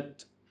mean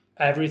that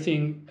every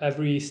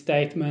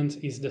statement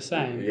is the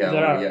same.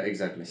 There are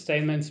exactly.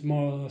 statements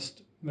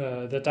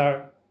that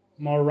are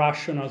more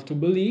rational to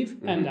believe,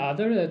 and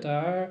other that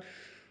are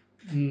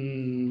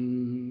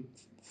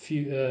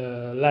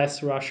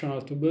less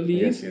rational to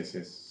believe.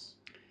 Yes.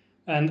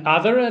 And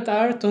other that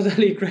are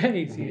totally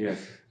crazy. Yes.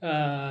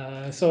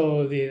 I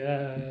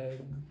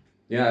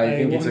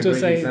think it's a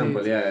great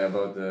example. This.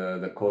 About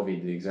the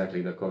COVID,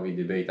 exactly the COVID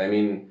debate. I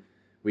mean,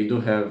 we do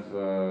have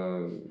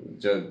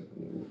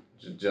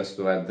just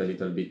to add a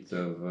little bit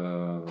of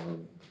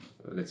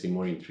let's say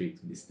more intrigue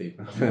to this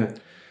statement.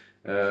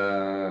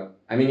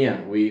 I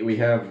mean, we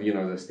have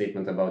the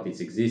statement about its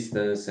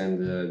existence,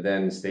 and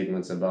then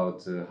statements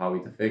about how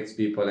it affects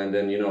people, and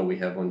then we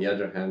have on the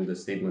other hand the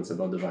statements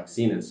about the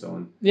vaccine and so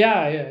on.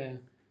 Yeah.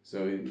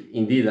 So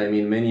indeed, I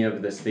mean, many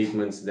of the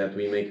statements that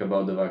we make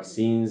about the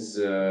vaccines,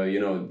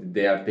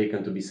 they are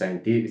taken to be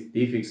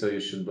scientific, so you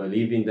should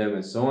believe in them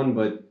and so on.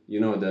 But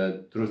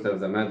the truth of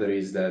the matter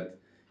is that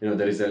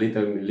there is a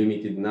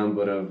limited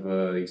number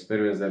of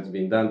experiments that's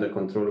been done. The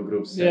control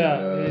groups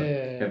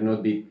have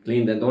not been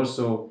cleaned, and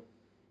also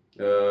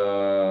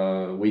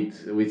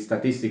with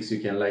statistics you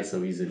can lie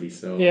so easily.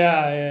 So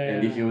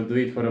and if you do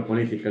it for a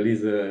political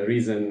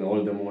reason,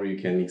 all the more you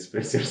can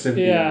express yourself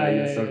in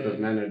a sort of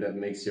manner that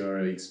makes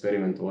your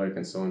experiment work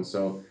and so on.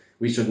 So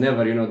we should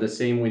never, the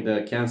same with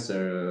the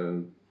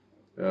cancer,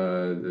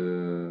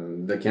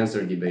 the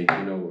cancer debate.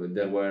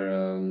 There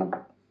were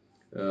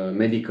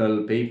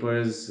medical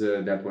papers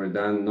that were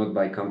done not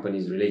by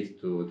companies related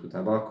to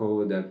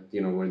tobacco that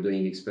were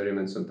doing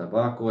experiments on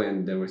tobacco,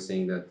 and they were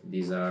saying that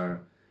these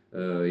are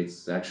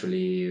it's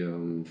actually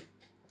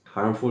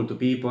harmful to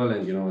people,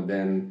 and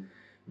then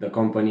the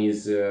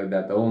companies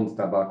that own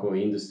tobacco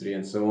industry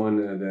and so on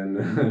then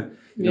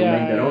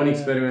make their own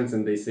experiments,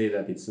 and they say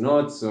that it's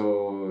not.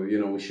 So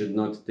we should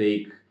not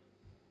take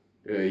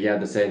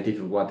the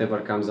scientific, whatever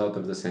comes out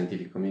of the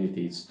scientific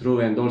community, it's true.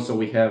 And also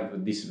we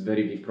have this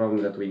very big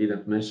problem that we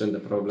didn't mention, the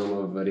problem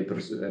of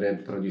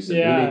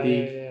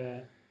reproducibility.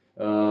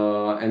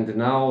 And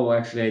now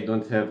actually I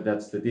don't have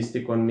that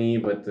statistic on me,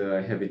 but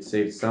I have it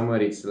saved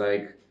somewhere. It's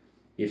like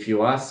if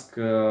you ask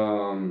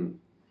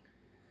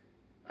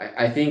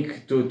I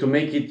think to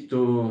make it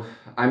to,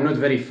 I'm not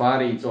very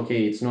far. It's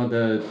okay. It's not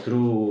a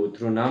true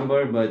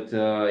number, but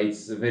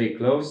it's very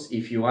close.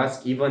 If you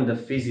ask even the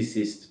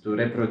physicists to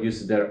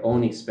reproduce their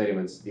own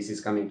experiments, this is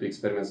coming to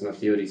experiments, not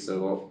theory.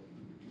 So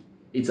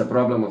it's a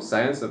problem of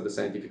science, of the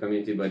scientific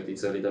community, but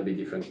it's a little bit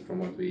different from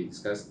what we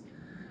discussed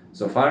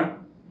so far.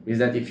 Is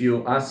that if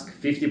you ask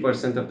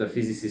 50% of the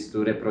physicists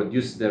to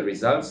reproduce their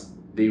results,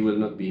 they will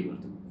not be able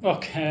to.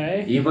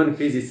 Okay. Even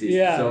physicists.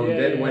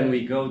 When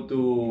we go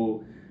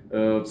to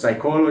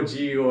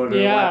psychology or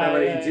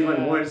whatever, it's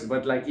even worse.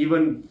 But like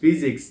even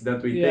physics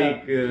that we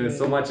take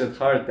so much at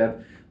heart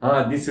that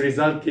this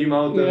result came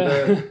out of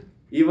the,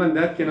 even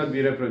that cannot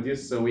be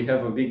reproduced. So we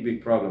have a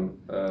big problem.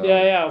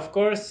 Of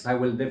course. I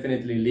will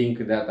definitely link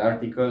that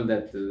article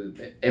that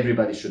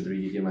everybody should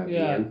read it, in my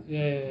opinion.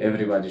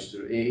 Everybody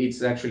should.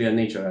 It's actually a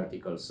Nature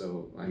article,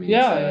 so I mean,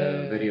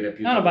 it's very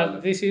reputable. No,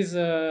 but this is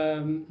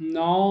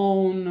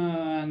known,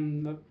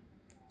 and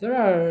there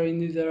are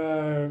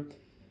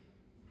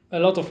a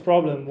lot of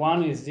problems.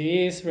 One is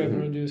this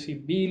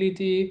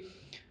reproducibility.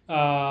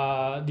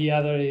 The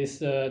other is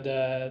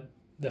the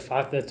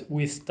fact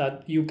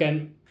that you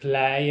can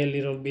play a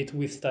little bit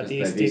with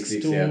statistics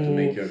to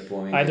make your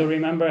point. I don't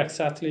remember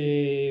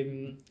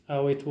exactly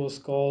how it was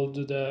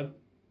called.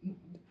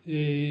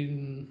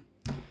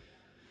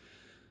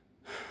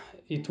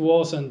 It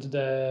wasn't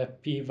the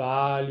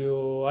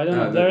p-value. I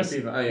don't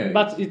know.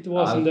 But it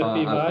wasn't the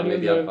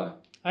p-value.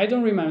 I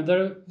don't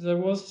remember. There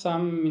was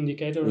some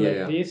indicator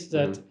like this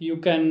that you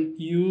can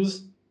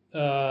use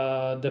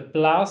the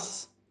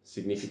plus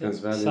significance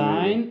value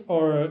sign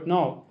or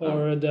no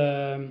or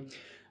the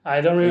I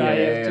don't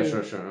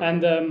remember. Sure.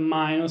 And the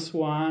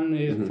 -1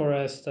 is for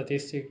a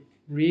statistic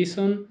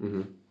reason.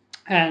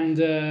 And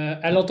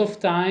a lot of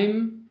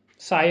time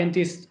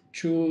scientists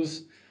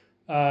choose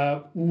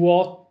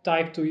what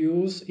type to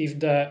use, if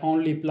the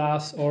only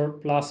plus or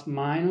plus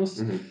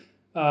minus,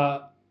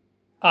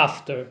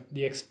 after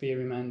the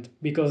experiment,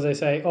 because they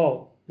say,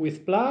 oh,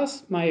 with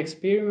plus my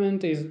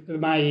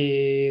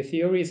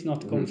theory is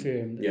not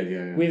confirmed.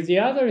 With the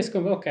other is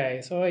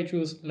okay, so I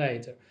choose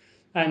later.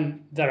 And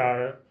there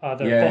are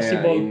other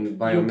possible.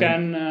 You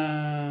can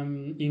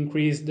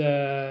increase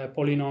the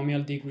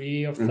polynomial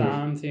degree of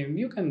something.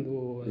 You can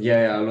do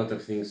a lot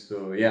of things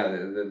too.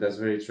 That's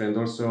very true. And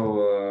also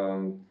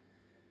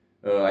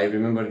I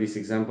remember this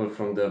example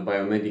from the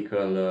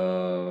biomedical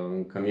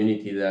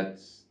community that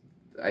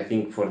I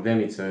think for them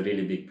it's a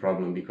really big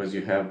problem, because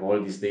you have all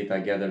this data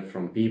gathered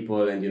from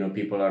people, and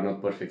people are not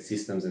perfect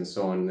systems and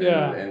so on.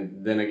 And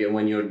then again,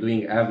 when you're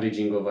doing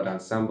averaging over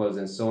ensembles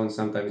and so on,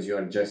 sometimes you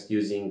are just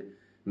using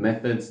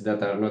methods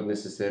that are not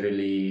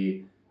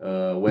necessarily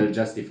well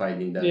justified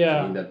in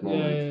that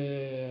moment.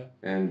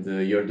 And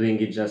you're doing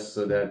it just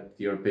so that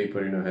your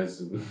paper has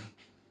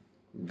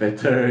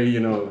better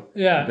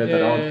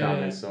outcome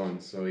and so on.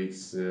 So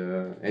it's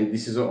and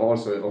this is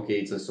also okay,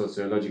 it's a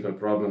sociological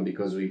problem,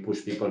 because we push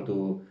people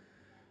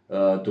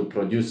to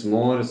produce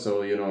more. So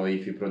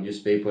if you produce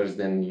papers,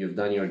 then you've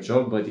done your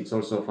job. But it's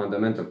also a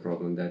fundamental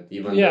problem that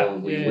even though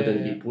we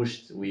wouldn't be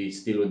pushed, we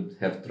still would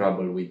have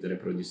trouble with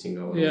reproducing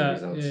our own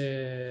results.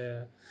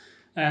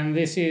 And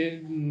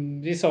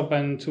this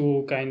open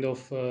to kind of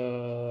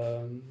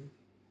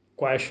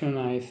question,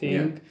 I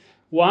think.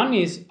 One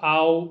is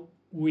how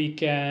we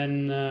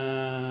can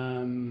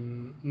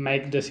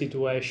make the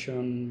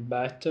situation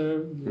better.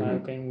 How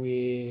can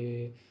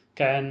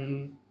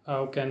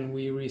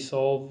we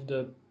resolve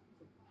the,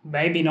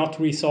 maybe not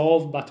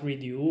resolve, but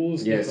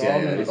reduce the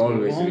problem?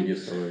 Always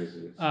reduce.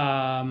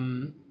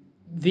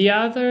 The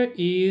other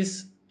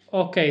is,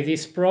 okay,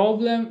 this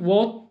problem,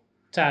 what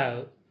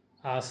tell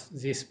us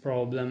this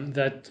problem,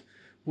 that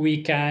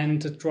we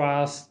can't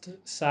trust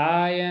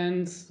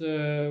science?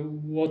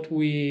 What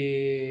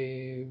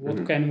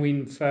can we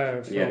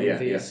infer from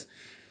this?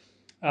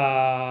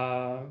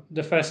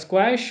 The first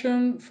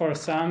question, for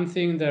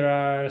something, there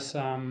are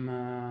some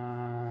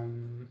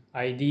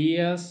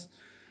ideas.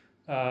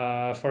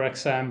 For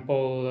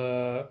example,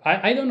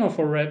 I don't know,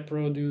 for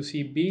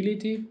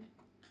reproducibility,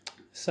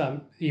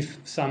 if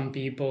some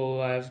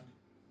people have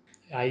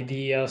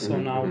ideas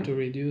on how to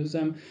reduce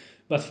them.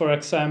 But for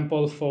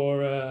example,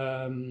 for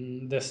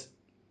the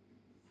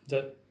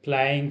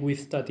playing with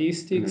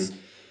statistics,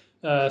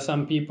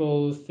 some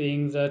people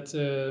think that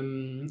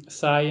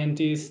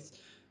scientists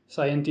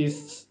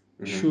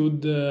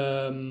should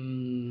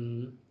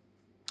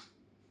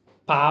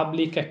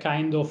public a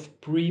kind of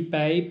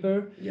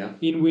pre-paper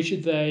in which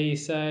they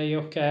say,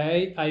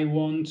 okay, I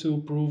want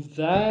to prove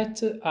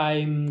that,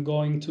 I'm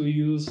going to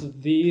use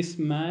this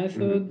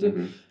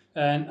method,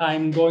 and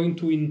I'm going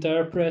to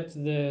interpret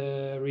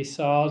the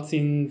results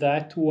in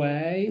that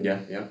way.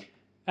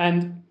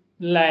 And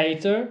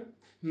later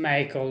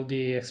make all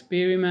the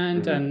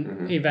experiment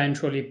and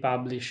eventually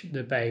publish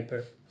the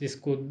paper. This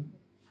could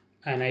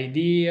an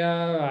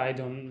idea.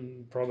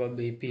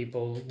 Probably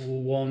people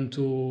who want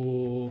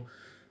to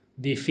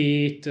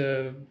defeat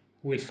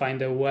will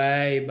find a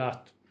way,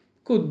 but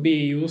could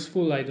be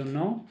useful, I don't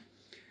know.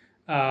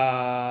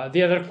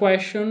 The other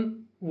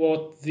question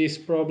what this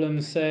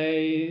problem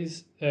say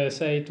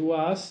to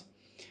us.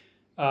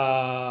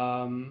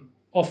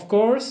 Of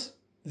course,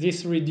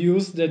 this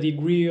reduces the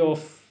degree of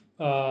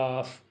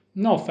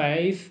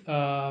faith,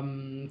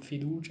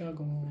 fiducia,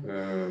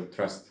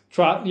 trust.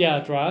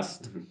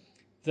 Trust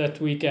that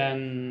we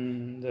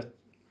can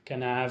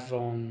have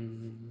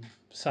on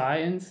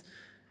science.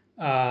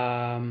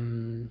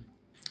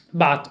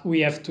 But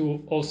we have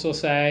to also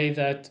say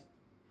that,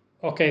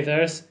 okay,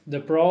 there's the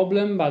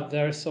problem, but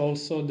there's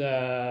also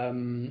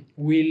the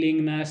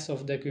willingness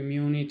of the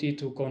community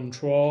to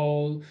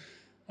control.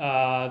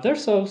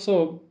 There's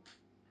also,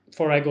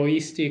 for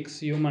egoistic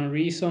human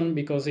reason,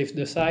 because if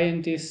the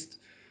scientist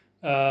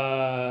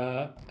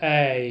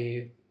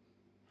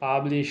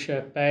publish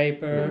a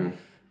paper,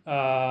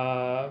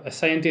 a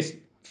scientist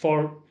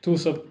for two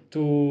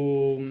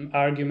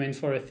argument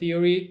for a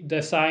theory,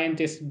 the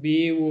scientist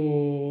B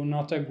who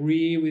not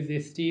agree with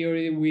this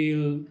theory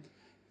will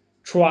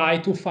try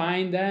to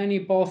find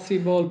any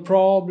possible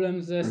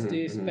problems that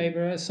this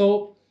paper has.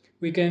 So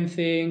we can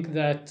think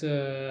that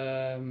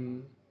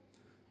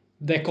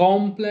the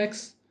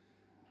complex,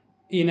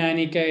 in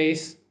any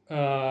case,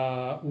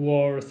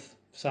 worth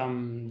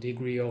some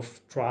degree of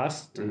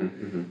trust,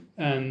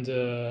 and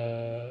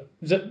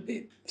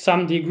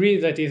some degree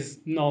that is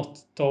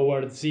not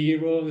towards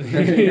zero, of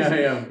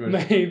course.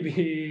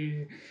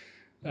 maybe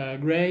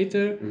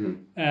greater,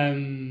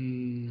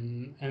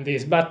 and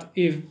this. But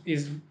if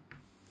is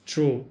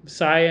true,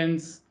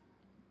 science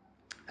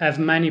have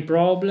many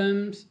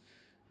problems,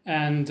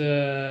 and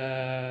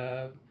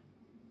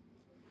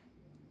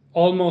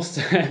almost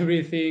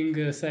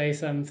everything say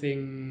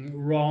something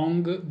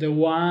wrong. The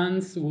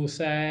ones who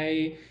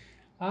say,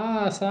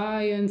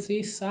 science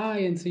is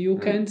science, you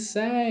can't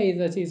say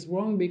that is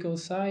wrong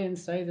because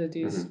science say that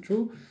is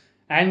true.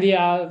 And the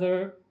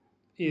other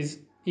is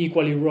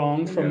equally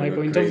wrong from my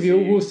point of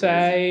view, who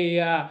say,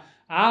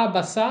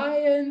 but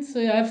science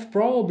have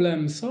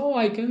problems, so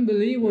I can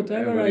believe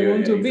whatever I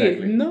want to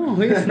be. No,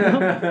 it's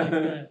not like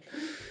that.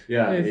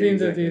 I think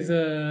that is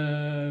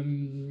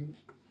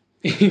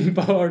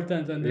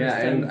important to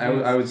understand.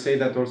 And I would say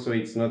that also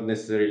it's not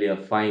necessarily a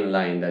fine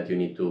line that you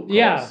need to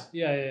cross.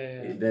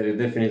 Yeah. There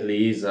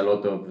definitely is a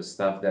lot of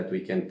stuff that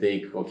we can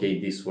take. Okay,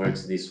 this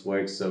works,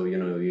 so we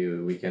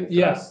can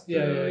trust.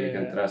 You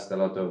can trust a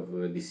lot of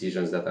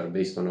decisions that are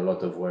based on a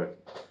lot of work.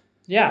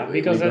 Yeah,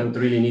 because we don't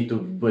really need to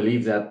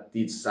believe that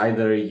it's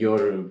either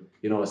you're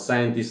a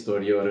scientist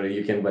or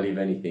you can believe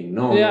anything.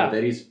 No,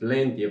 there is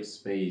plenty of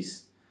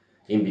space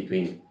in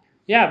between.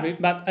 Yeah,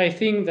 but I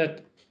think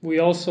that we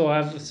also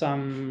have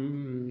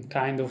some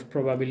kind of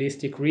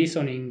probabilistic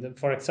reasoning.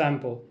 For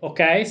example,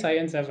 okay,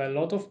 science have a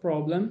lot of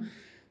problem,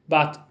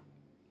 but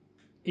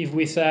if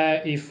we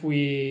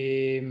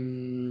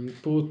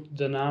put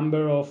the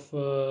number of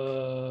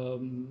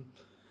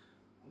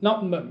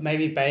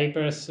maybe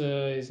papers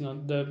is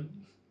not the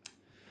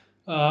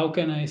how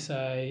can I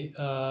say,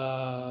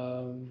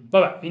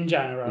 but in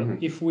general,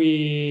 if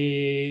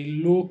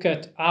we look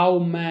at how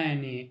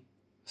many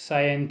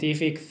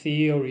scientific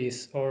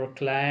theories or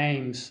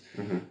claims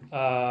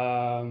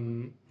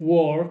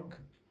work,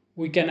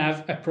 we can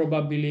have a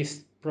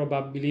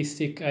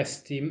probabilistic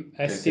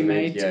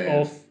estimate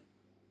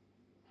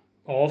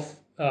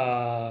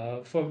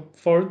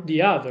for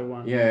the other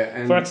one.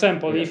 For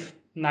example, if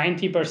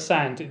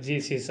 90%,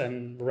 this is a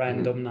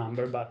random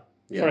number, but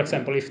for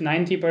example, if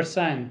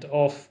 90%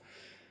 of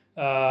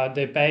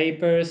the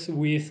papers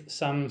with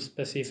some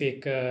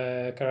specific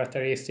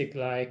characteristic,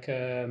 like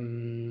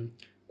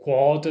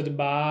quoted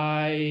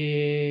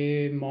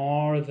by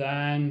more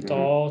than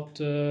taught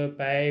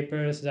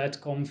papers that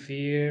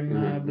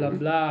confirm blah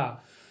blah,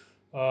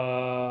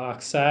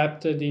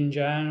 accepted in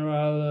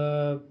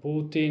general,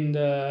 put in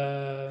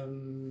the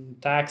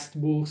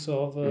textbooks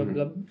of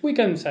blah, we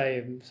can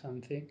say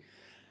something.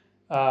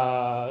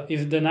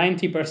 If the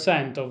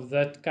 90% of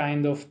that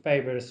kind of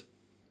papers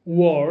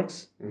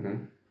works,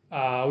 we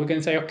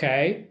can say,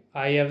 okay,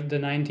 I have the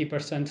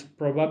 90%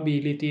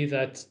 probability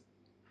that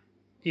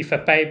if a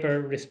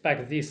paper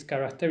respects these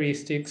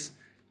characteristics,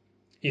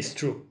 is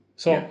true.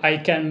 So I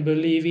can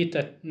believe it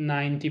at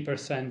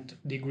 90%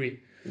 degree.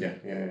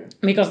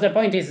 Because the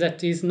point is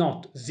that it's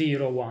not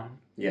 0, 1.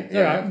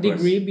 There are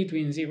degrees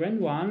between 0 and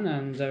 1,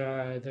 and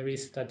there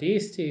is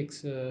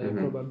statistics,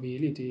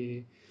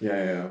 probability.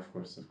 Of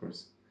course.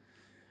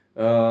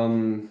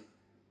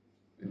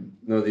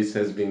 No, this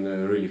has been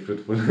a really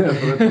fruitful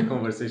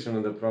conversation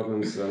on the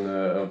problems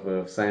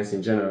of science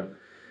in general.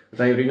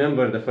 But I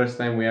remember the first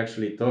time we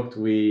actually talked,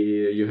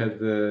 you had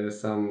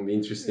some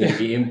interesting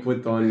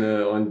input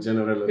on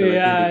general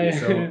relativity.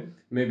 So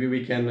maybe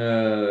we can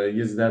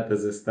use that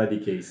as a study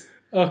case.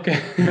 Okay.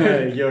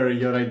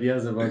 Your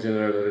ideas about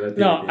general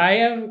relativity. No,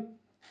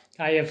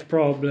 I have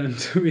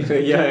problems with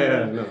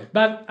no.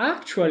 But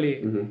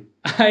actually,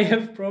 I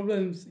have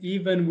problems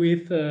even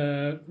with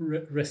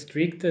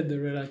restricted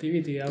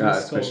relativity.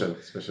 Special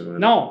relativity.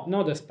 No,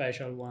 not the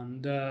special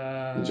one.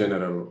 The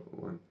general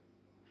one.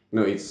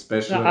 No, it's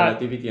special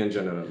relativity and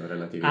general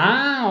relativity.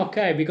 Ah,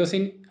 okay. Because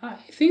I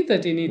think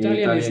that in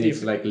Italian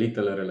it's like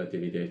little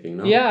relativity, I think,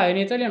 no? Yeah, in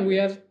Italian we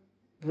have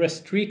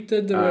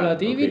restricted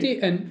relativity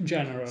and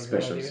general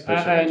relativity.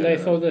 And I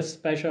thought that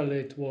special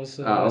it was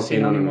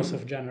synonymous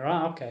of general.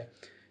 Ah, okay.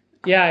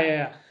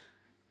 Yeah.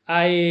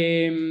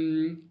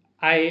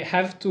 I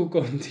have to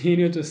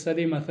continue to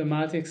study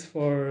mathematics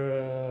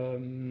for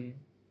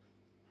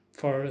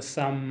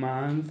some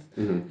month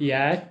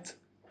yet.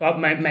 Well,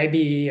 maybe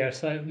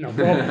years. No,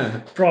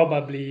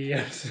 probably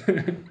years.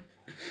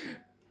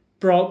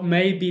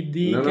 Maybe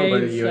decades. No,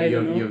 but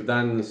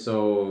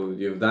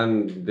you've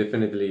done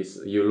definitely.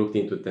 You looked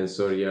into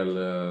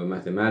tensorial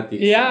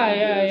mathematics.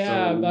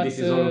 Yeah. So but this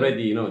is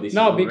already this is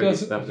already because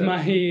stuff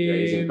that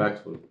is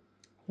impactful.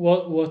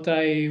 What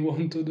I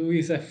want to do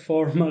is a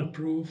formal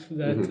proof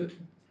that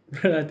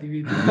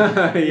relativity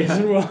is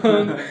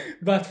wrong.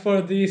 But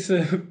for this,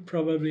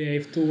 probably I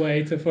have to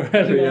wait for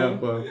a long. Yeah,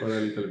 for a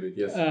little bit.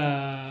 Yes.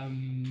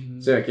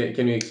 So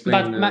can you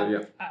explain?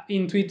 But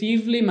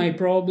intuitively, my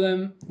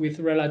problem with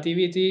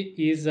relativity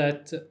is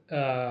that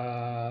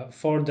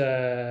for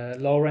the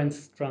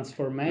Lorentz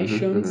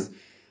transformations,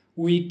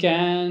 we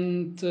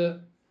can't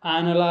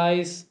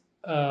analyze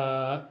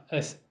a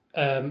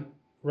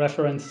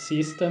reference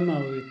system,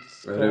 how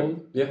it's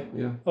called. Yeah.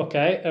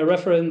 Okay, a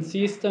reference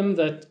system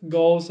that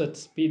goes at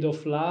speed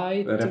of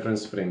light. A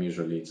reference frame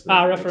usually. It's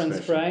reference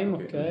frame.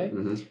 Okay.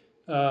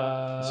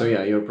 So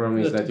your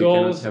problem is that you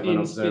cannot have an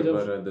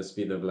observer at the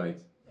speed of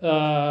light.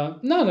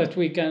 No, that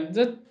we can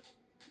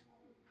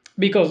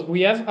because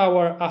we have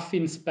our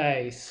affine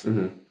space,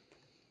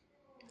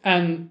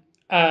 and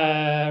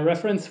a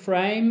reference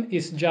frame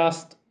is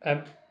just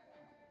a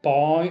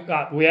point.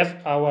 We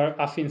have our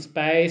affine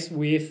space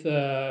with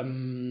I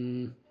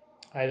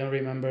don't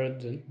remember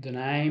the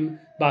name,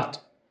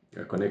 but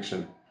a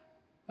connection.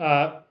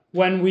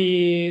 When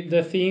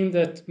the thing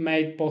that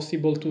made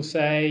possible to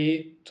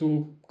say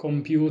to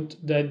compute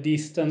the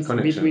distance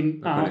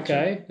between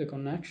the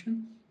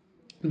connection,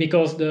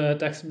 because the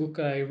textbook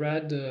I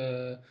read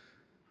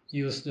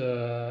used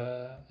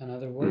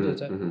another word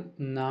that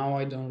now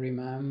I don't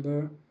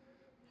remember,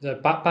 the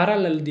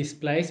parallel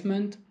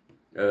displacement.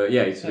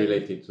 It's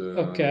related to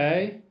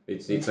okay,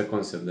 it's a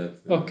concept that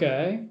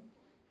okay,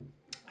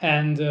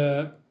 and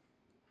the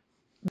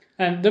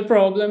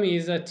problem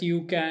is that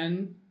you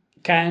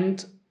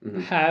can't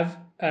have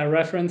a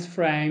reference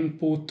frame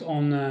put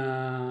on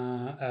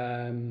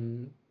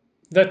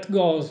that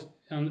goes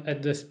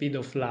at the speed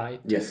of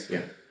light. Yes,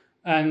 yeah.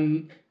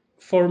 And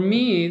for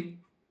me,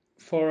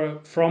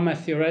 from a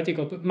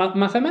theoretical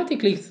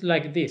mathematically it's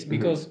like this,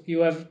 because you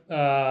have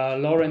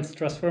Lorentz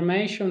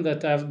transformation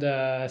that have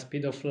the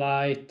speed of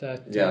light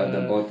at at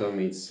the bottom.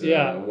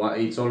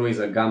 It's always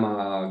a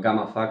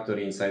gamma factor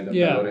inside of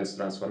the Lorentz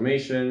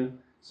transformation.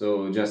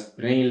 So just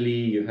plainly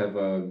you have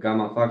a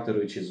gamma factor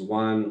which is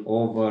 1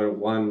 over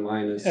 1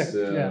 minus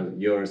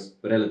your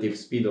relative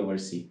speed over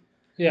c.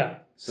 Yeah.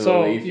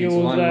 So if it's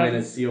 1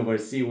 minus c over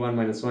c, 1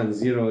 minus 1,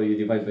 0, you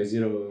divide by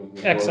 0.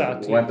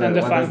 Exactly. And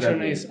the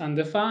function is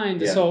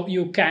undefined, so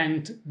you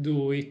can't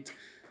do it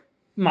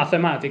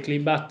mathematically.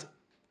 But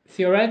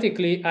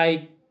theoretically,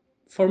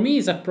 for me,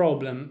 it's a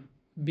problem,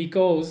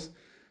 because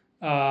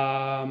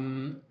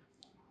the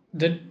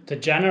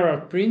general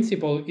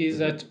principle is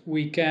that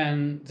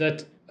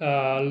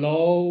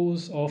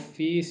laws of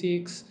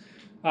physics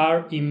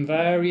are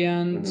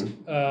invariant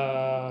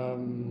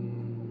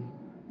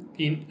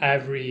in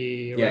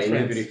every reference. In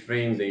every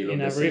frame they look in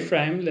the every same.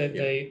 frame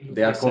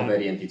they are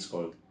covariant, it's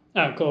called.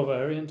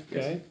 Covariant,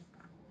 okay. Yes.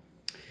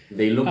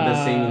 They look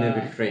the same in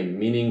every frame,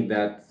 meaning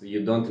that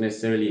you don't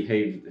necessarily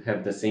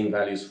have the same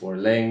values for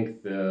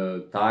length,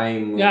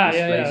 time,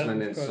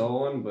 displacement, and so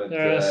on, but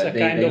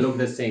they look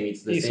the same.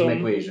 It's the same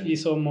equation.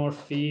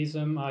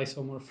 Isomorphism.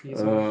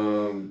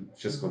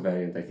 Just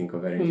covariant. I think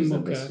covariant is the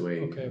best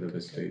way.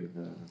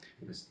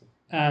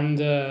 And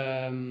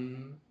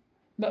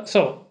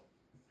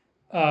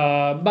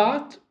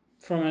but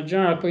from a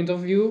general point of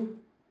view,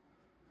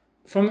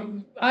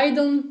 I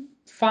don't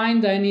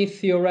find any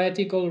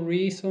theoretical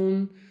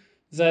reason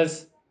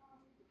that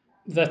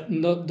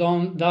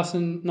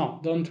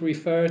don't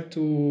refer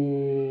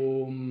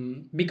to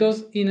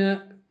because in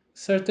a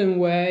certain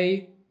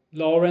way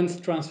Lorentz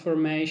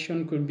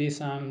transformation could be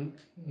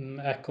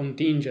a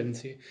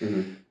contingency.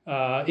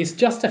 It's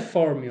just a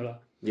formula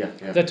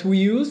that we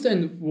used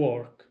and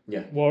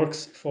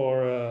works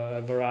for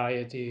a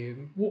variety.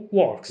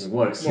 Works.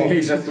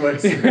 It just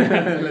works.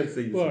 Let's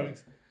say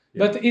works.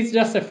 But it's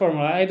just a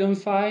formula. I don't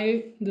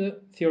find the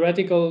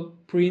theoretical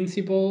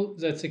principle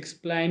that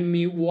explain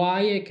me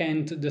why I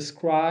can't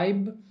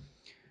describe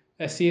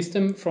a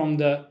system from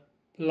the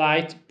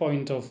light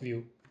point of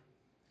view.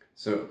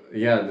 So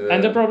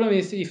and the problem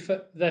is if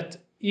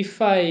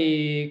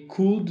I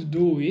could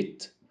do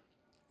it,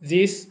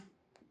 this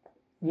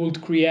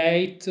would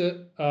create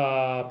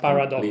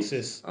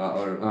paradoxes.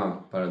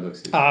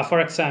 Paradoxes. For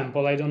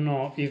example, I don't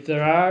know if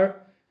there are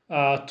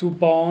 2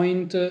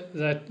 points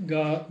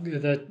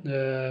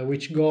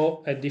which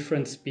go at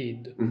different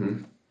speed.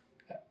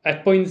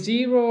 at point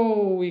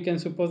zero, we can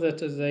suppose that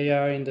they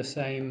are in the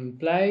same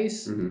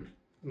place.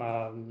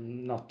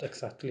 Not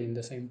exactly in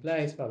the same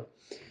place, but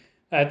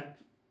at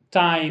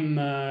time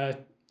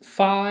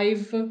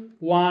 5,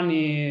 one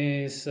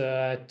is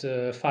at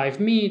 5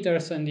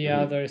 meters, and the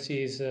other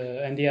is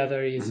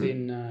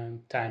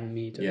in 10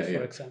 meters,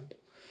 for example.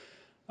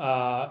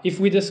 If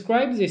we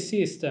describe the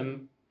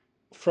system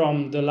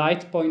from the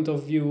light point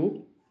of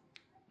view,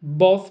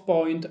 both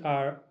points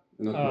are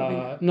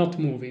not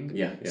moving.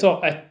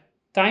 So at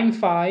time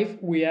 5,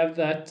 we have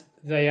that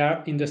they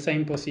are in the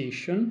same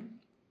position,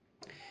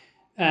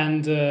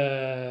 and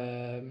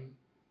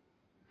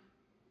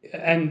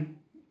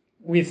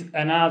with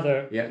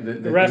another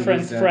the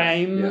reference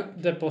frame,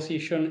 the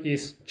position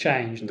is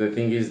changed. The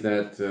thing is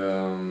that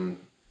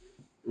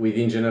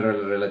within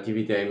general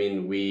relativity, I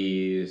mean,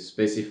 we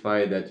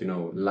specify that,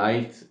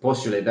 light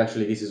postulate,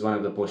 actually this is one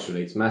of the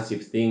postulates,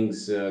 massive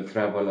things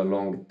travel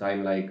along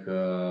time-like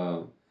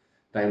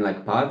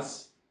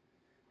paths,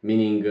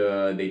 meaning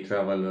they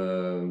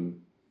travel,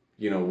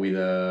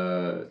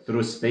 with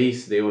through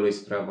space, they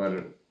always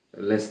travel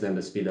less than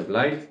the speed of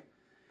light.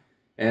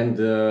 And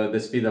the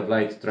speed of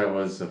light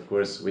travels, of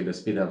course, with the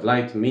speed of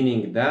light,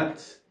 meaning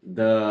that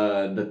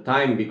the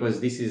time,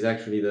 because this is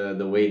actually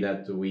the way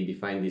that we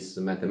define this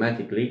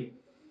mathematically,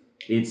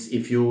 it's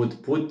if you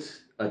would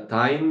put a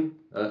time,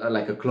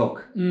 like a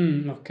clock,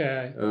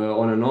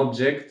 on an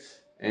object,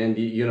 and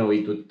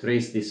it would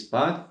trace this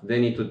path,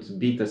 then it would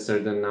beat a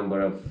certain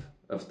number of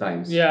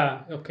times.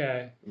 Yeah,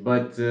 okay.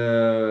 But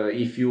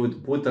if you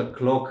would put a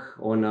clock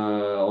on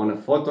a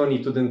photon,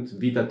 it wouldn't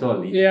beat at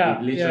all. It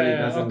literally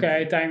doesn't.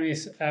 Okay, time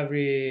is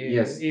every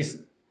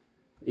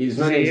is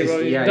not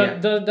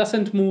zero.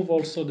 Doesn't move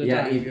also the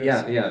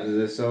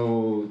time.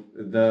 So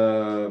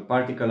the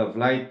particle of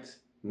light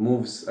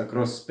moves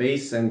across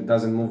space and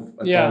doesn't move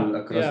at all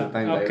across the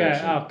time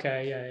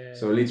direction.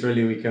 So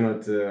literally we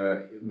cannot.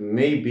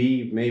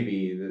 Maybe.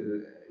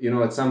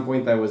 At some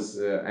point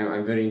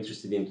I'm very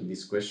interested into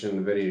this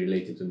question, very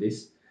related to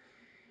this.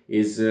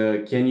 Is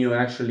can you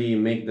actually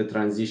make the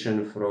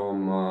transition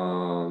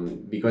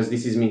from because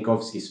this is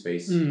Minkowski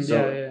space,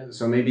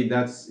 so maybe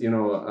that's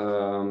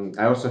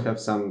I also have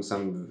some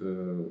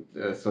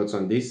thoughts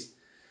on this.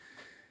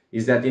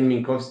 Is that in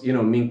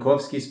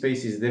Minkowski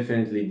space is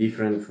definitely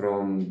different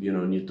from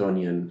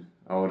Newtonian,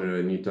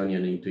 our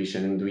Newtonian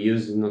intuition, and we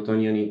use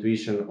Newtonian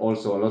intuition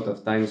also a lot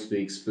of times to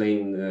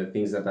explain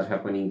things that are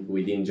happening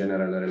within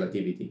general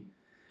relativity.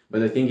 But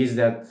the thing is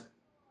that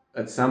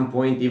at some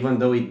point, even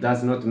though it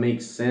does not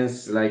make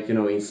sense, like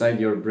inside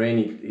your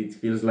brain, it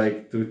feels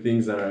like two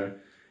things are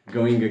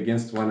going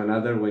against one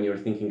another when you're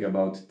thinking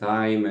about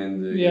time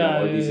and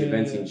all these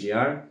events in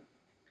GR.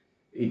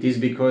 It is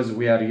because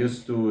we are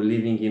used to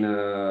living in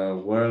a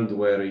world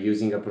where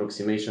using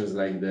approximations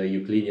like the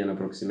Euclidean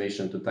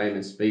approximation to time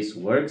and space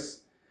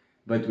works,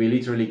 but we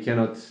literally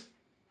cannot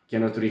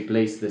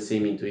replace the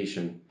same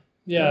intuition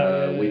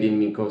within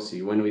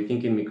Minkowski. When we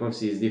think in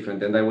Minkowski, is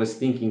different, and I was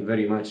thinking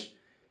very much,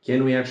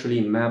 can we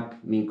actually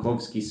map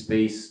Minkowski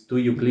space to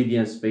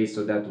Euclidean space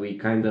so that we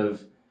kind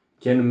of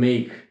can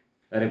make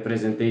a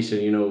representation,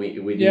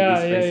 within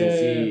this space and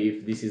see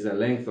if this is a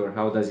length or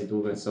how does it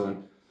move and so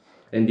on?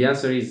 And the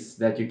answer is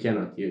that you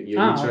cannot. You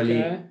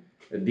literally,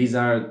 these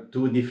are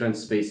two different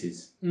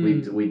spaces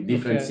with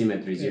different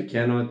symmetries. You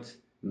cannot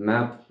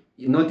map,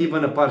 not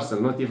even a parcel,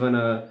 not even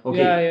a,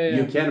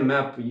 you can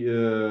map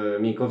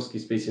Minkowski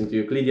space into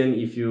Euclidean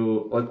if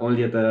you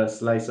only at a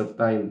slice of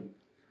time.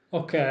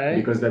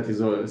 Because that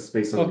is all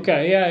space only.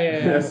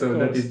 So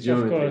that is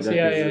geometry.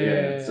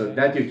 So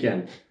that you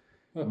can.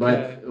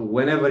 But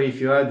whenever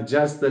if you add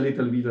just a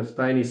little bit of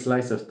tiny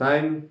slice of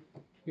time,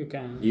 you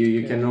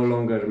can no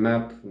longer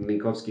map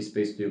Minkowski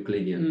space to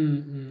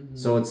Euclidean.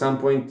 So at some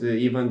point,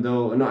 even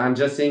though I'm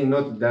just saying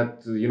not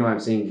that I'm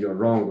saying you're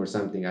wrong or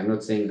something. I'm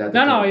not saying that.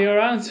 No, your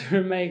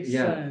answer makes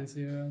sense.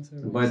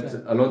 But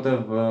a lot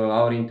of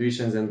our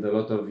intuitions and a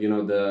lot of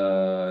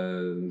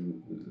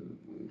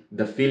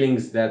the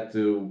feelings that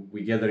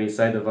we gather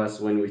inside of us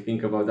when we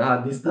think about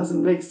this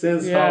doesn't make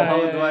sense.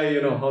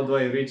 How do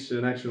I reach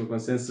an actual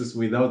consensus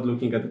without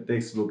looking at the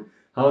textbook?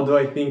 How do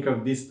I think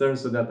of this term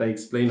so that I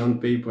explain on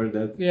paper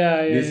that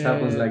this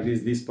happens like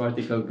this? This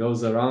particle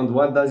goes around.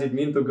 What does it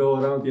mean to go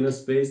around in a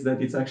space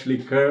that it's actually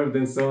curved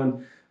and so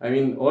on? I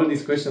mean, all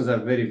these questions are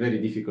very, very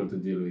difficult to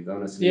deal with,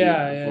 honestly.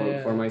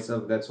 For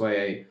myself, that's why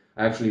I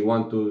actually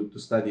want to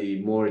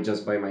study more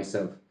just by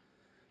myself.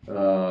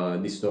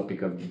 This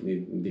topic of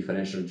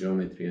differential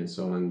geometry and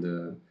so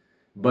on.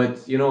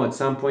 But at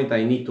some point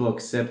I need to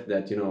accept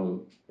that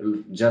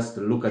just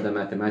look at the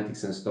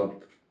mathematics and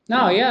stop.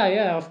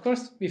 Of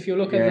course. If you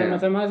look at the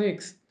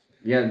mathematics.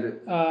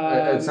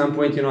 At some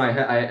point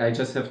I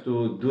just have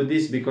to do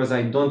this because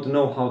I don't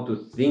know how to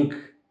think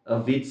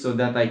of it so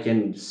that I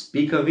can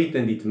speak of it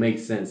and it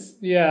makes sense.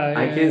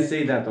 I can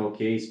say that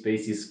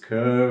space is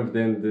curved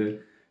and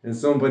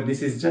so on, but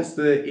this is just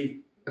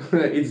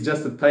it's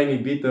just a tiny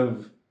bit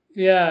of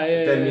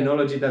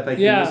terminology that I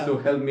can use to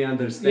help me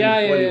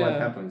understand fully what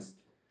happens.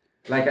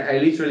 Like I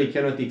literally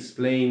cannot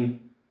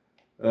explain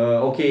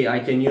okay, I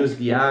can use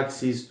the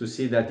axis to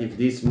see that if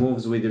this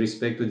moves with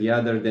respect to the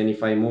other, then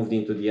if I moved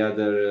into the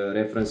other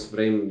reference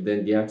frame,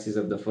 then the axis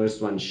of the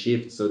first one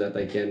shifts so that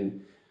I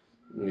can,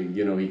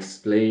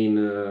 explain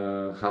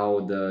how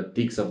the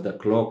ticks of the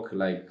clock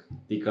like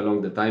tick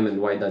along the time and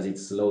why does it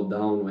slow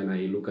down when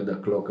I look at the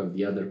clock of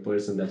the other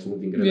person that's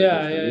moving relative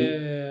to me.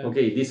 Yeah.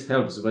 Okay, this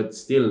helps, but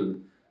still,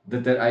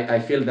 I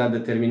feel that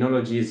the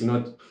terminology is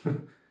not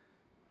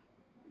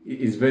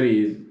is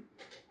very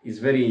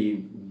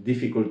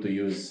difficult to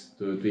use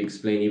to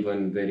explain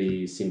even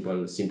very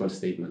simple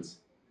statements.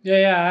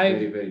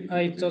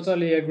 I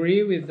totally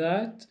agree with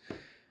that,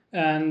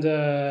 and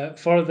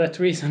for that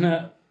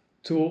reason,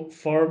 to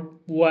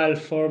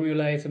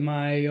formulate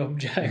my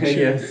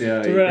objection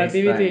to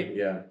relativity,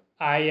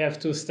 I have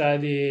to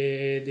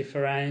study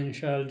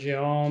differential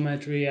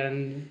geometry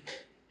and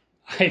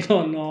I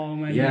don't know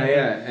many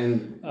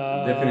and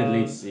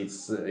definitely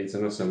it's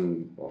an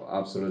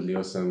absolutely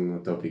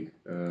awesome topic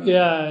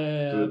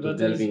to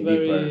delve in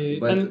deeper.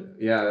 But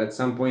at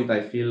some point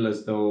I feel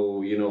as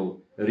though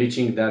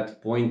reaching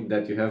that point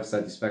that you have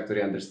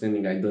satisfactory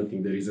understanding, I don't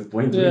think there is a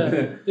point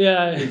with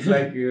it's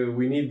like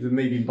we need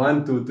maybe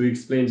Bantu to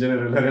explain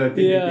general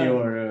relativity,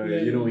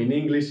 or in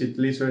English it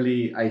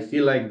literally, I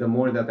feel like the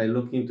more that I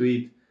look into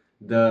it,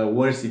 the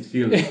worse it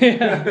feels.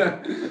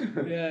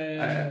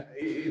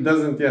 It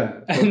doesn't,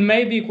 and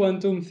maybe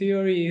quantum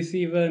theory is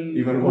even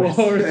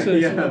worse. So,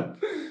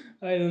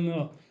 I don't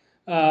know.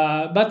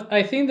 But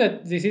I think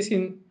that this is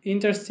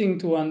interesting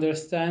to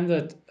understand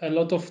that a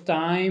lot of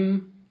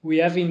time we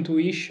have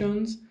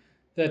intuitions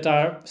that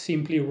are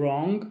simply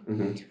wrong.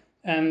 Mm-hmm.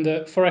 And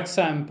for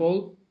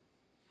example,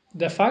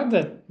 the fact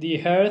that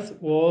the Earth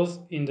was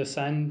in the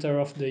center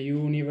of the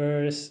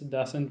universe,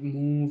 doesn't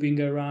moving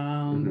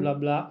around, blah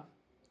blah.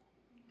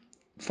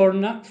 For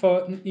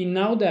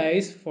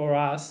nowadays, for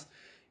us,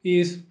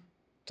 is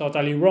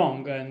totally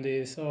wrong, and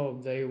they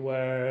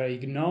were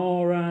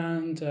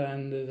ignorant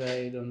and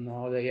they don't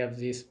know, they have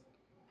this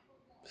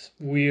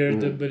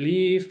weird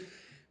belief.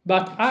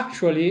 But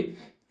actually,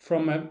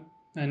 from an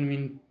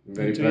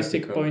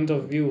intuitive point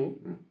of view,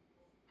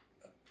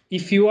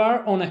 if you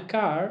are on a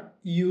car,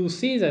 you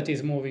see that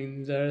it's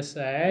moving, there's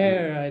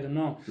air, I don't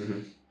know.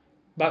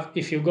 But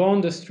if you go on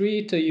the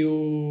street,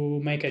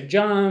 you make a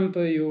jump,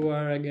 you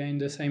are again in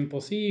the same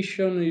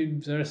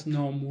position, there's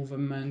no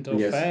movement of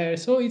air.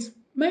 So it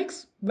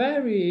makes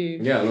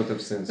a lot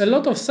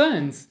of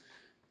sense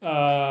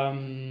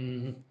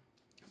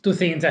to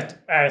think that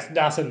Earth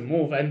doesn't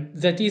move. And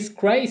that is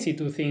crazy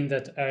to think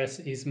that Earth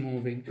is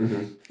moving.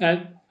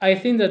 And I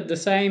think that the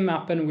same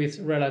happened with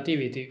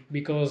relativity,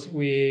 because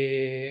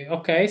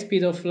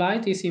speed of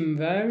light is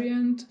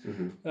invariant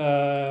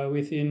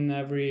within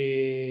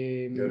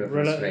every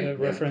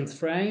reference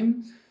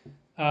frame.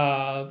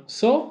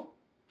 So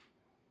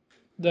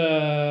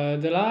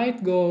the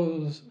light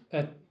goes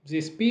at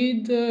this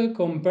speed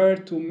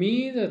compared to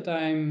me that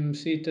I'm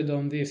seated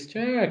on this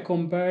chair,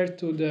 compared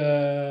to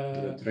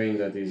the train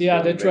that is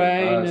going the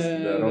train fast,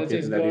 the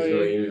rocket that is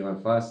going even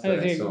faster,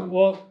 and so on.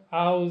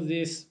 How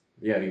this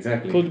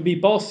could be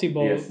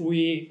possible?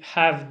 We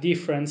have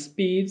different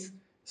speeds,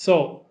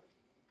 so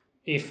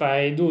if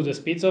I do the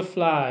speeds of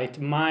light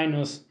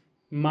minus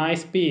my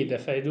speed,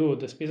 if I do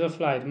the speed of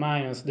light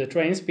minus the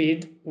train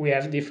speed, we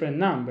have different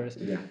numbers.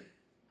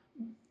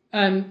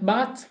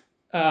 But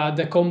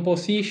the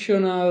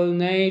compositional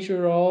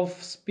nature of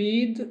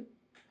speed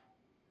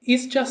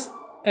is just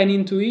an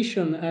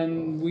intuition,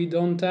 and we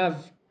don't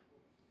have.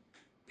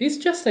 It's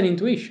just an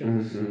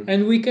intuition,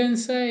 and we can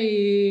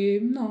say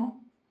no,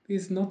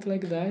 it's not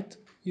like that.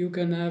 You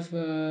can have,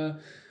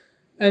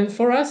 and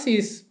for us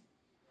is,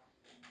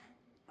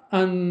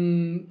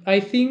 and I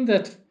think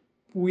that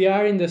we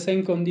are in the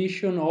same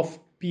condition of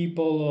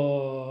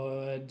people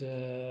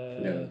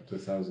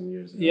 2000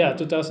 years ago.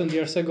 2000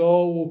 years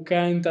ago, who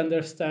can't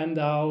understand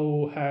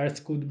how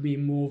Earth could be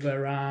moved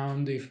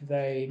around if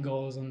they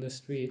goes on the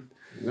street.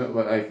 No,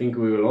 but I think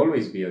we will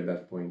always be at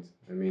that point.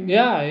 I mean,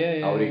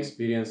 our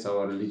experience,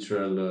 our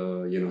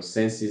literal,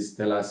 senses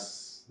tell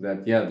us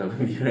that the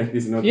Earth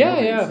is not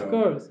moving. Of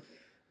course.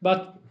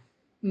 But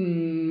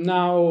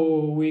now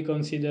we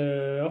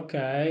consider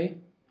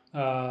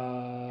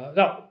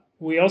no,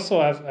 we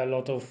also have a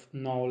lot of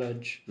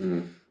knowledge.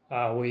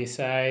 We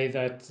say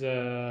that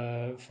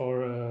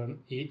for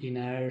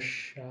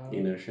inertia,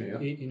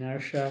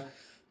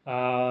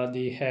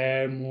 the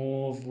hair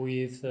move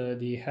with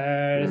the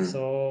Earth,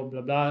 so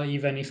blah blah.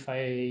 Even if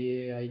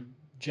I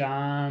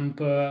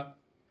jump,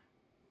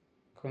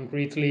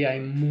 concretely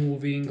I'm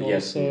moving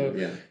also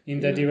in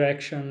the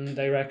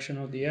direction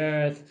of the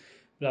Earth,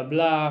 blah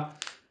blah.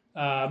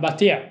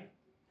 But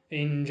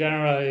in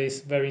general,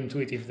 it's very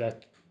intuitive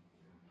that.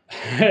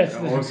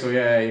 Also,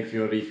 if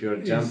you're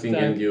jumping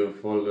and you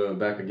fall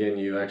back again,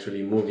 you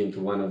actually move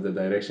into one of the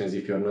directions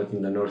if you're not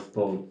in the North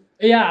Pole.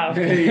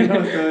 Even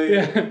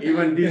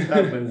this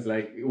happens,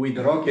 like with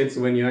rockets,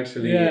 when you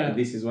actually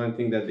this is one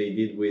thing that they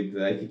did with,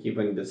 I think,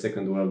 even in the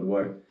Second World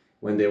War,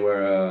 when they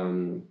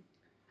were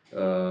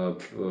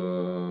not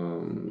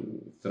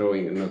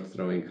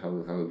throwing, how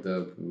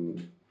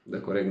the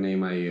correct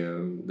name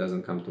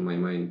doesn't come to my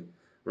mind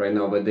right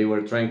now, but they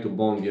were trying to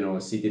bomb, a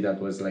city that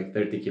was like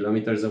 30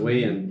 kilometers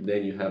away, and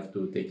then you have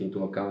to take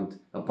into account,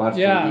 apart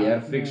from the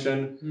air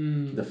friction,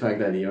 the fact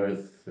that the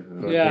Earth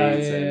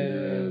rotates,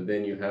 and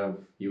then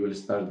you will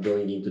start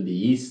going into the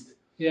east.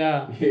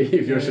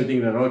 If you're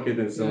shooting the rocket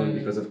and so on,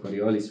 because of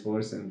Coriolis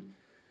force and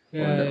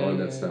all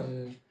that stuff.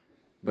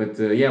 But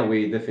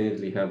we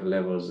definitely have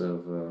levels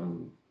of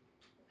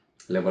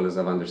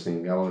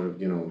understanding. Our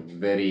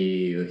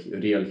very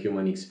real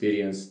human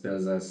experience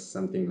tells us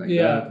something like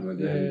that, but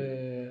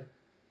then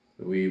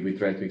we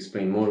try to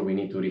explain more. We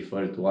need to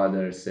refer to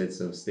other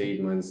sets of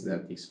statements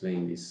that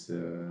explain this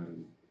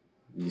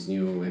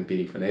new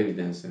empirical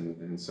evidence,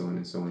 and so on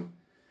and so on.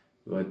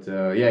 But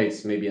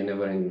it's maybe a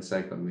never-ending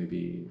cycle.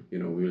 Maybe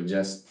we'll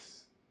just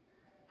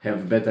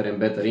have better and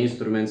better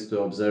instruments to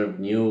observe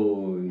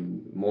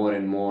more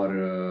and more,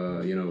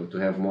 to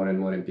have more and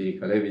more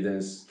empirical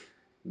evidence,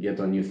 get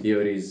on new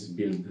theories,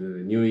 build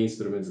new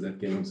instruments that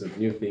can observe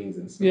new things,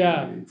 and so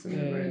on. It's a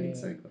never-ending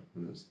cycle.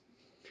 Who knows?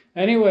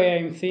 Anyway,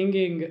 I'm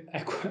thinking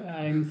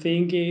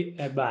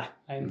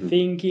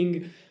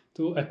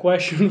to a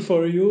question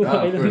for you.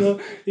 I don't know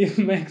if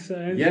it makes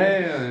sense.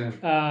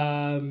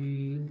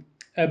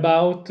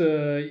 About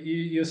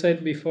you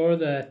said before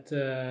that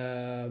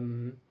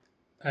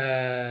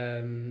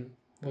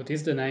what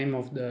is the name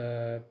of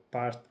the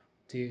particle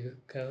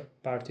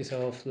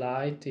of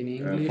light in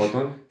English?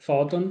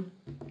 Photon.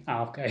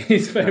 Okay,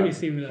 it's very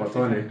similar.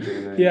 Photon.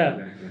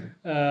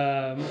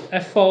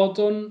 A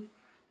photon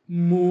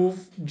move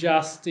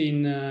just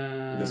in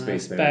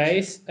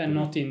space and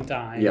not in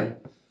time.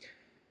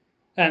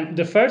 And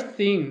the first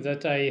thing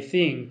that I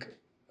think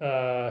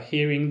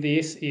hearing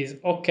this is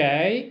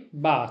okay,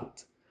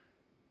 but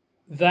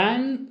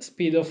then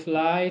speed of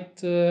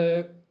light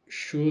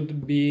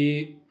should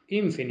be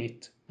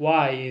infinite.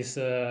 Why is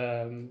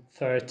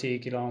 30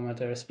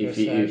 kilometers per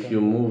second? If you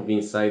move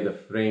inside the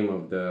frame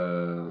of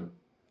the...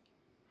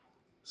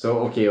 So,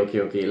 okay.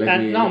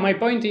 No, my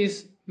point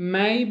is,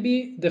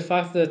 maybe the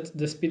fact that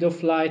the speed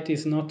of light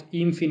is not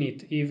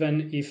infinite,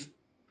 even if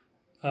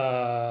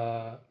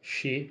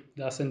she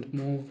doesn't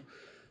move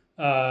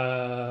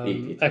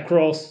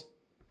across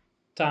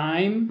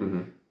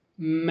time,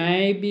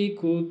 maybe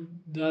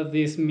does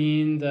this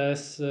mean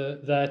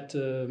that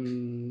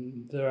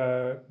there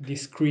are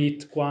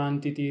discrete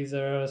quantities,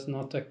 there is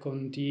not a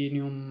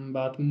continuum,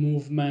 but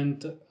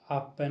movement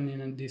happen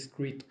in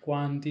discrete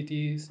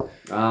quantities?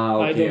 Okay,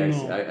 I don't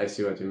know. I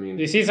see what you mean.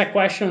 This is a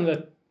question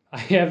that I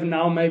have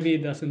now. Maybe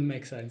it doesn't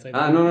make sense.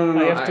 No.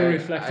 I have to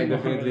reflect more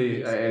on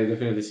this. I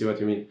definitely see what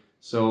you mean.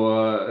 So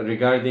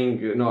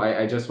regarding,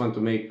 I just want to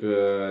make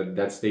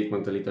that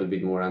statement a little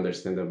bit more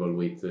understandable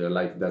with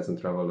light doesn't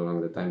travel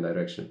along the time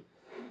direction.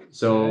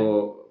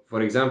 So,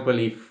 for example,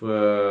 if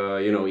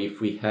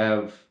we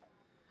have,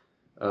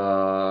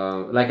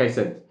 like I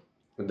said,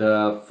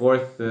 the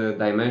fourth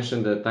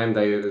dimension, the time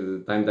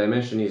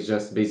dimension is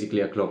just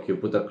basically a clock. You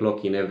put a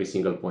clock in every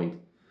single point.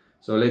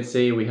 So let's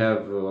say we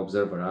have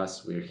observer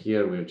us, we're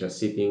here, we're just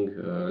sitting.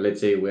 Let's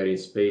say we're in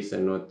space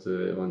and not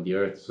on the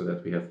Earth, so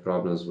that we have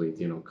problems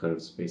with,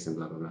 curved space and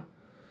blah, blah, blah.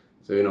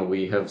 So,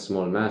 we have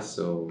small mass,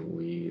 so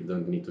we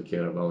don't need to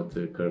care about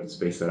curved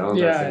space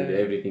around us, and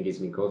everything is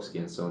Minkowski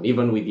and so on.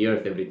 Even with the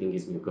Earth, everything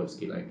is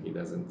Minkowski, like it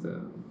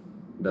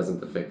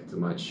doesn't affect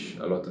much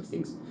a lot of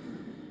things.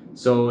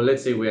 So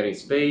let's say we are in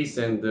space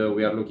and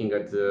we are looking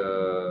at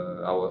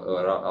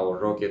our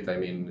rocket. I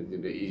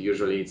mean,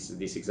 usually it's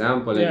this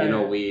example,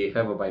 and we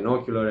have a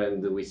binocular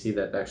and we see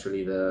that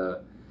actually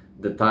the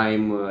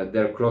time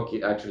their clock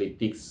actually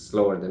ticks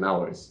slower than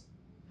ours.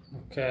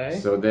 Okay.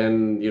 So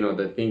then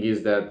the thing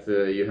is that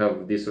you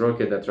have this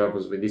rocket that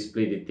travels with this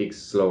speed, it ticks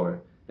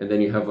slower. And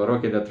then you have a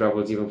rocket that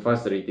travels even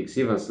faster, it ticks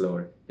even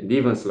slower, and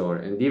even slower,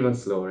 and even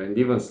slower, and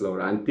even slower,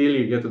 until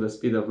you get to the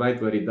speed of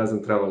light where it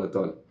doesn't travel at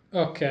all.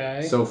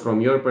 Okay. So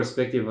from your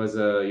perspective as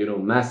a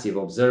massive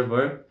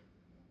observer,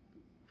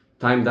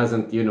 time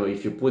doesn't,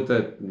 if you put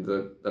a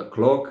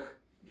clock,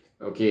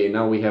 okay,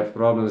 now we have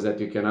problems that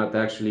you cannot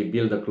actually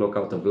build a clock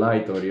out of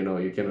light, or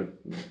you cannot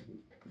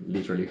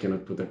literally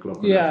cannot put a clock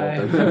on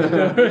a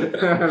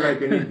photon.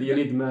 Like you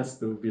need mass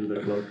to build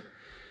a clock.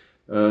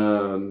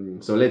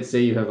 So let's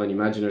say you have an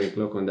imaginary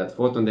clock on that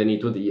photon, then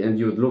and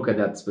you would look at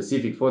that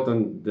specific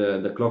photon,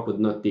 the clock would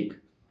not tick.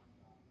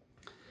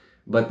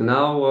 But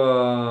now,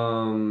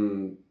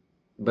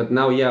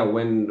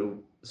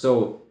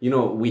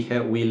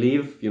 we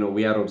live,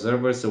 we are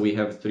observers, so we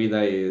have three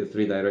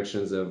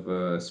directions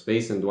of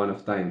space and one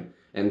of time.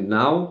 And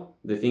now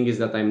the thing is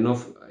that I'm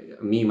not,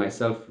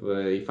 myself,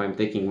 if I'm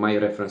taking my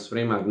reference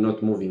frame, I'm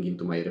not moving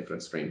into my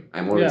reference frame.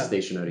 I'm always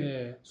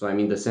stationary. So I'm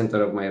in the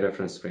center of my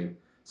reference frame.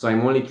 So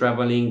I'm only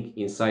traveling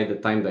inside the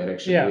time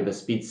direction with the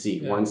speed c,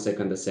 1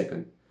 second a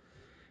second.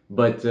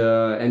 But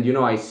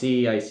I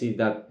see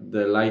that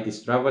the light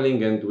is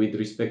traveling, and with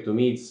respect to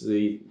me, it's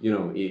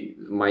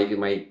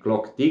my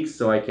clock ticks,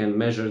 so I can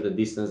measure the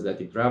distance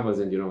that it travels,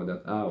 and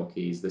that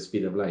okay, it's the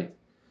speed of light.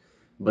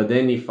 But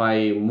then if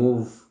I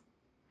move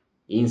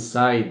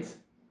inside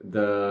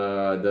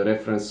the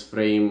reference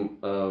frame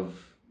of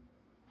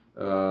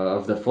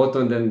the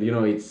photon, then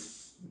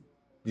it's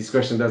this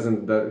question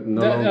doesn't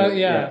no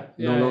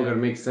longer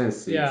makes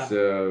sense. It's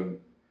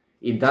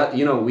it that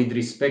with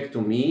respect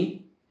to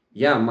me,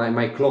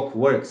 my clock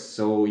works.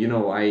 So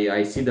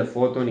I see the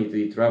photon,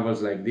 it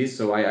travels like this,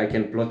 so I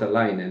can plot a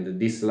line, and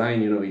this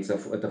line it's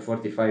at a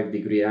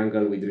 45-degree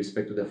angle with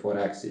respect to the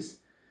 4-axis.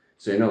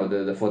 So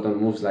the photon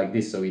moves like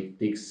this, so it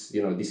ticks.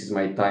 This is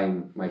my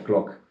time, my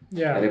clock.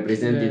 I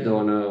represent it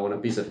on a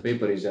piece of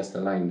paper. It's just a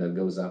line that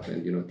goes up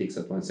and ticks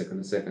at 1 second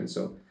a second.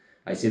 So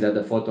I see that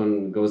the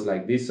photon goes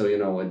like this. So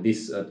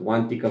at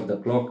one tick of the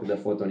clock, the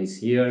photon is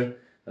here.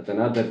 At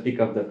another tick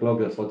of the clock,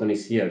 the photon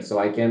is here. So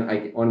I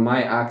on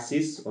my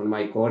axis, on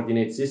my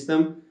coordinate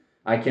system,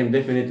 I can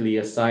definitely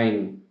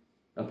assign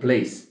a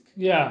place.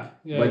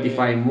 But if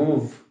I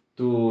move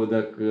to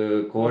the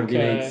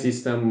coordinate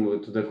system,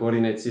 of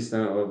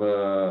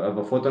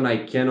a photon,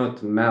 I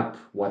cannot map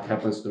what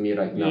happens to me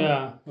right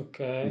now.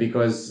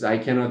 Because I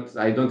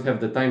don't have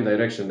the time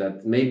direction.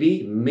 That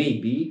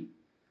maybe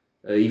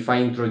if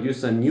I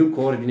introduce a new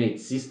coordinate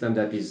system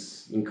that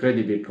is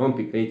incredibly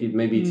complicated,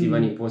 maybe it's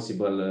even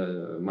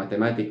impossible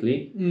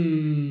mathematically.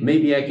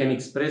 Maybe I can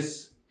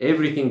express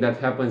everything that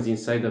happens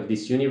inside of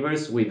this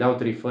universe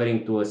without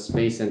referring to a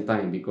space and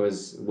time,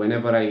 because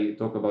whenever I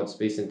talk about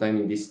space and time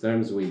in these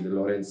terms with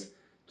Lorentz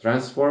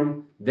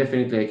transform,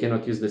 definitely I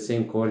cannot use the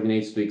same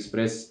coordinates to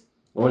express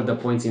all the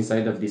points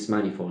inside of this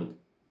manifold.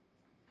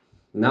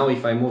 Now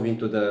if I move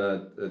into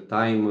the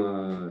time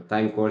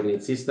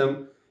coordinate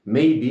system,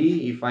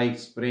 maybe if I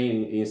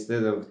explain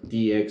instead of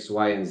t, x,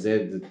 y, and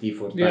z, t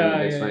for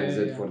time, x, y, and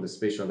z for the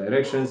spatial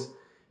directions,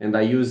 and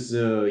I use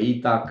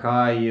eta,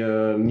 chi,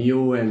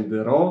 mu, and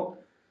rho,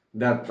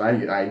 that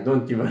I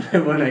don't even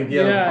have an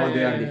idea of how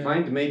they are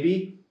defined.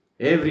 Maybe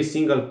every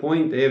single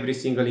point, every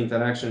single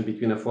interaction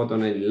between a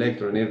photon and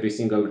electron, every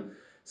single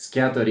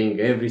scattering,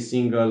 every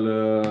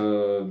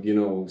single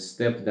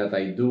step that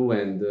I do,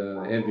 and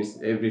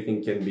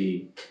everything can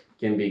be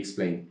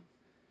explained,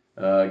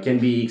 can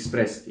be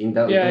expressed in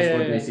those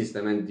coordinate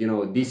system.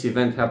 And this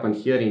event happened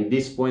here in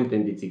this point,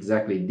 and it's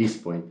exactly this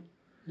point.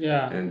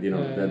 And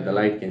the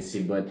light can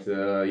see, but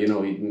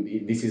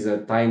this is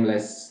a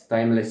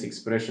timeless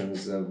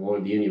expressions of all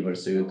the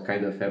universe. So you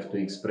kind of have to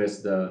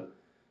express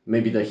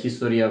maybe the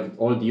history of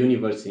all the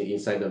universe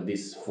inside of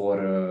these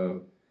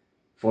four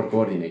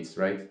coordinates,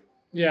 right?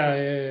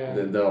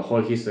 The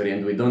whole history,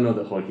 and we don't know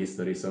the whole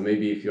history. So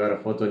maybe if you are a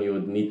photon, you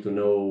would need to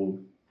know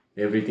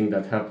everything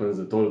that happens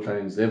at all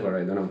times ever.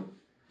 I don't know.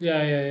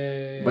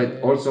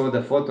 But also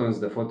the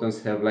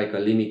photons have like a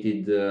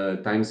limited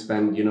time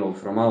span,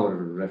 from our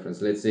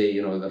reference. Let's say,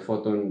 the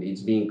photon,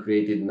 it's being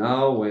created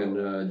now when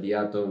the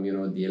atom,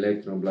 the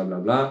electron, blah, blah,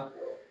 blah.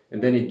 And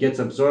then it gets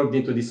absorbed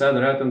into this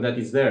other atom that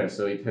is there.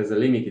 So it has a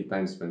limited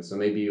time span. So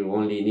maybe you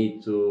only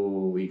need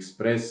to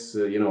express, a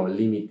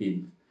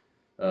limited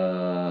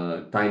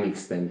time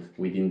extent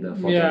within the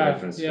photon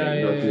reference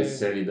frame, not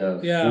necessarily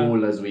the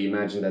full, as we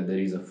imagine that there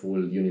is a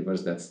full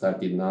universe that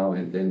started now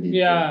and then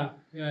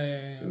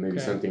maybe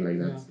something like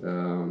that.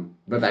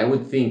 But I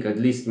would think, at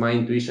least my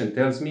intuition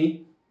tells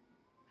me,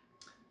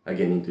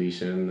 again,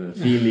 intuition,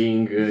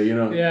 feeling,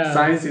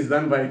 science is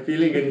done by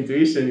feeling and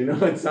intuition,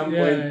 at some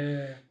point.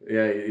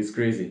 It's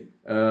crazy.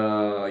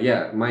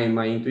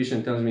 My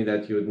intuition tells me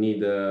that you would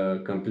need a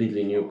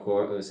completely new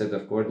set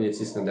of coordinate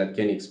system that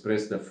can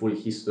express the full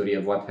history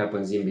of what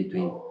happens in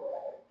between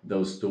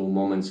those two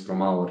moments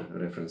from our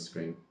reference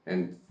frame.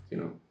 And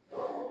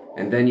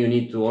and then you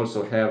need to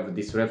also have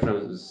this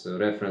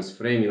reference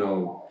frame.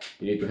 You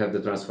need to have the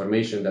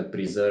transformation that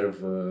preserve.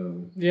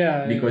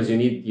 Because you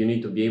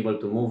need to be able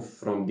to move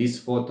from this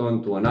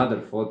photon to another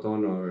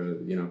photon, or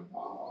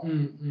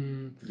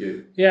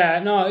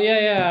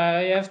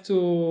I have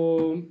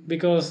to,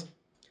 because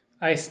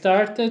I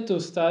started to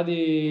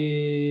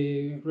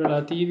study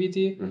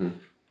relativity,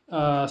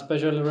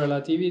 special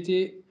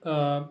relativity,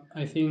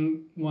 I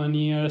think 1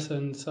 year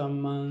and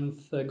some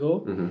months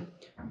ago.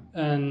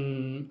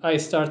 And I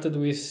started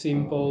with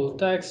simple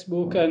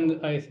textbook, and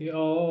I think,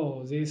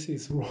 oh, this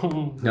is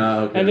wrong.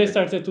 I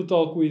started to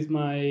talk with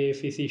my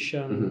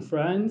physician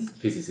friends.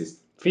 Physicist.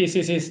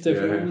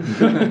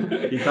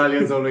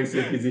 Italians always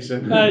say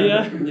physician.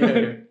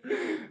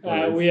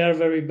 We are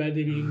very bad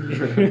in English.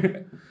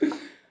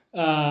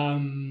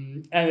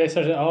 And I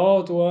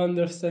started, to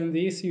understand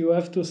this, you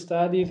have to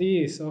study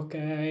this.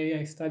 Okay,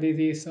 I study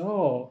this.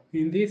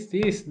 In this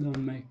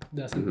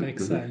doesn't make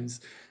sense.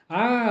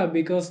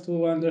 Because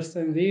to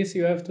understand this,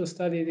 you have to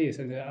study this.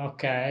 And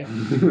okay.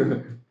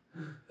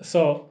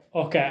 So,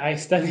 I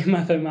studied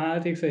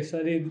mathematics, I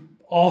studied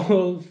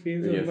all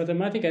fields of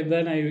mathematics, and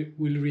then I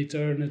will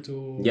return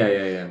to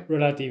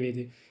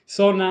relativity.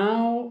 So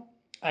now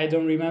I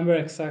don't remember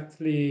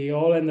exactly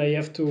all, and I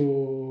have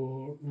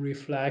to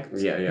reflect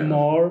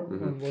more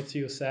on what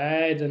you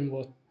said and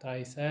what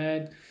I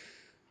said.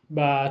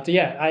 But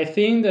I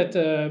think that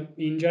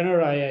in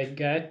general I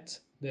get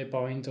the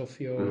point of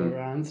your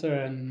answer,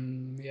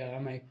 and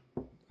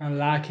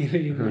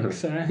unluckily makes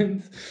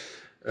sense.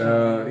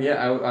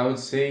 I would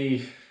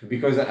say,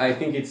 because I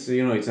think it's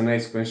it's a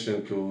nice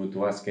question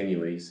to ask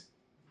anyways.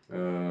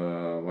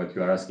 What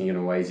you are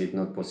asking, why is it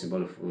not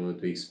possible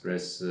to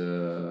express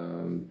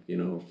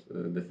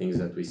the things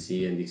that we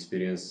see and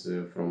experience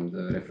from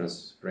the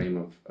reference frame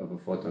of a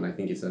photon? I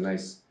think it's a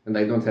nice, and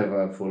I don't have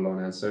a full-on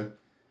answer.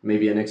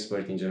 Maybe an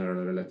expert in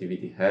general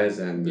relativity has,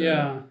 and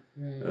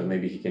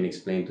maybe he can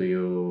explain to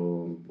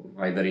you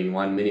either in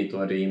 1 minute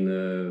or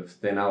in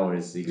 10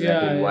 hours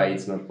exactly why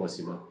it's not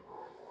possible.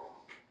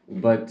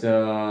 But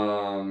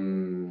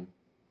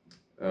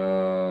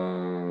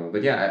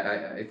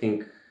yeah, I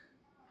think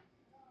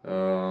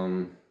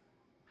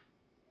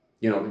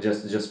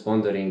just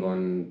pondering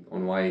on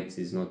why it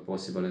is not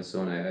possible and so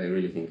on, I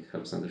really think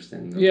helps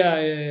understanding.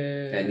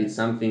 And it's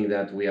something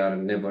that we are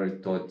never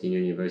taught in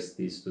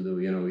universities to do.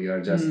 You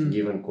are just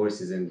given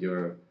courses and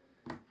you're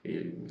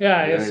the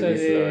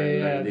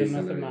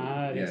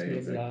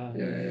mathematics, blah.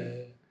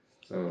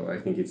 So I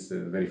think it's a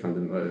very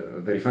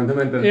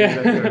fundamental thing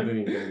that you're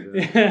doing. And,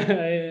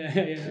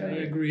 I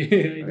agree. I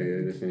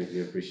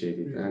definitely appreciate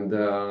it. And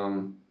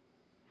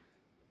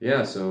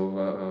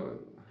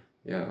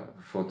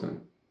photon.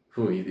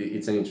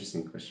 It's an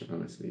interesting question,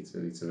 honestly. It's a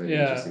very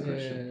interesting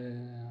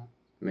question.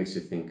 Makes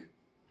you think.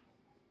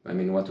 I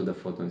mean, what do the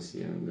photons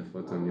see? And the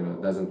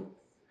photon, doesn't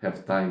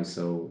have time,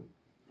 so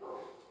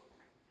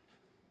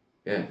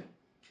yeah.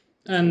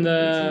 And it's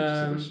an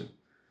interesting question.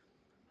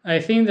 I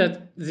think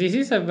that this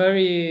is a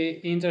very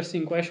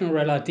interesting question.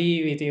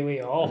 Relativity,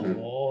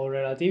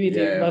 relativity.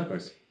 Yeah, but of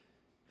course.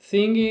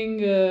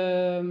 Thinking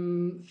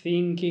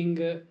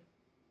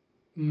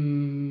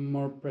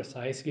more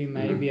precisely,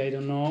 maybe, I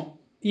don't know,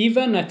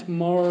 even at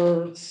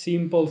more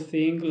simple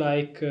thing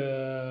like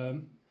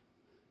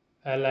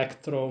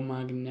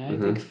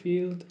electromagnetic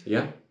field.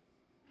 Yeah.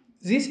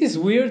 This is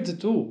weird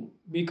too,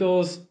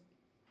 because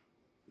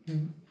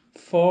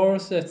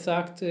force that's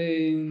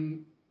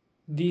acting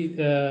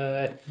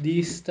at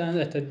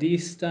a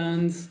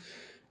distance,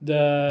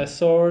 the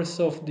source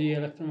of the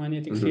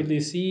electromagnetic field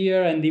is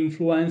here and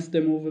influence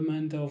the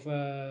movement of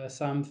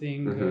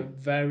something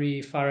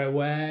very far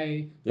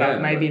away. Yeah,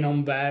 maybe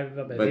not very,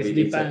 but it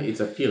depends. It's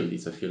a field.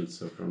 It's a field.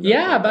 So from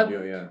that point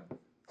of view,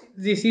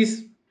 this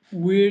is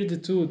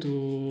weird too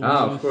to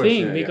of course,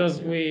 think,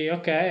 because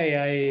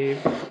I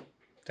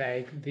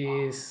take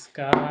this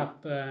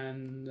cup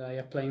and I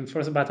am playing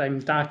first, but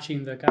I'm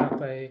touching the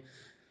cup.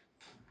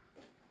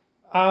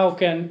 How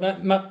can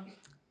but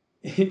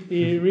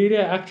really,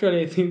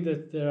 actually, I think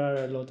that there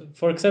are a lot of,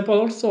 for example,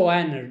 also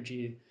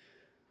energy.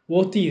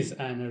 What is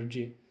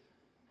energy?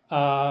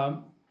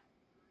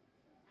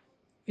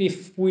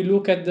 If we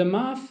look at the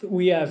math,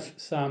 we have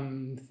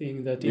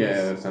something that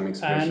is some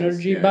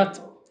energy, but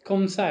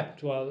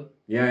conceptual.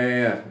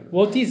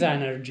 What is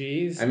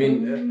energy? I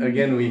mean,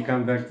 again, we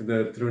come back to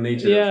the true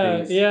nature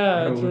of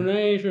things. True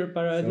nature,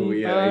 paradigm.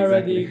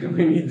 Exactly.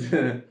 We need.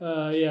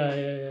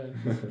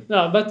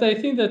 No, but I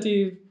think that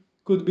it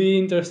could be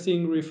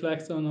interesting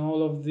reflect on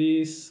all of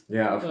this.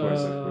 Yeah, of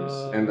course.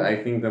 And I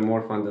think the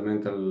more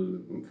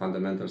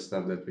fundamental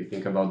stuff that we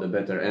think about, the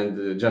better.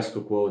 And just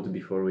to quote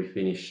before we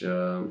finish,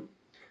 I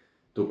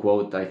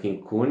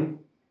think Kuhn,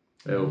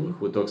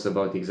 who talks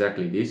about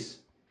exactly this.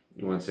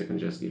 1 second,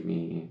 just give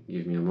me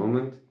a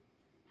moment.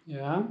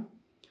 Yeah.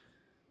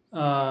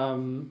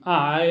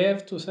 I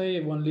have to say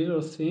one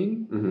little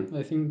thing.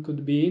 I think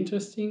could be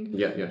interesting.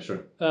 Yeah,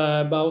 sure.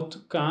 About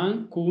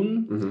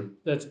Kuhn,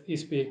 that he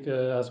speaks,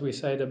 as we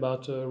said,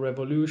 about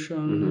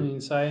revolution in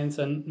science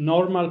and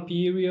normal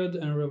period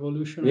and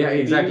revolutionary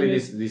period. Exactly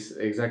this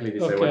I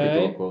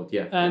wanted to quote.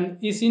 And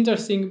it's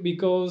interesting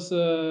because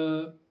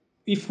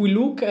if we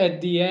look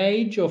at the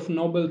age of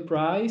Nobel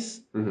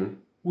Prize,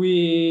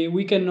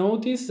 we can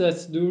notice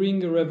that during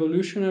the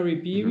revolutionary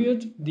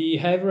period, the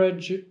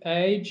average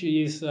age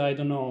is, I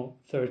don't know,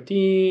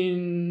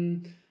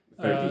 13...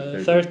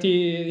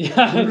 30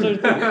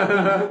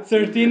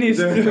 13 is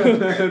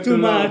too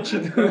much.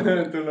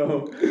 Too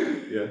low.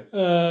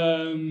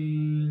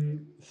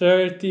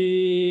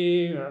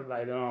 30, I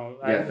don't know,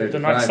 I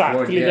don't know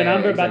exactly the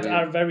number, but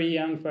are very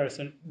young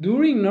person.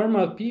 During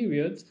normal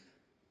periods,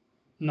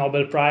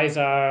 Nobel Prize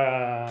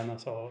are, I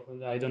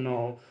don't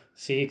know,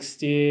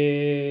 60,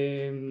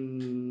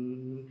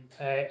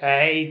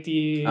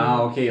 80.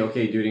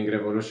 Okay. During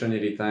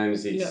revolutionary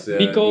times, it's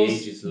because the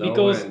age is lower.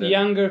 Because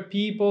younger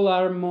people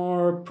are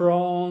more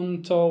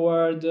prone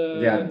toward...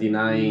 they are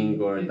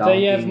denying or doubting.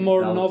 They have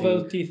more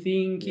novelty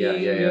thinking.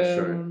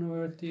 Sure. More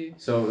novelty.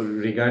 So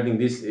regarding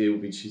this,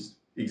 which is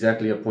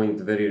exactly a point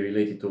very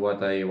related to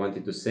what I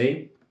wanted to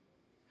say.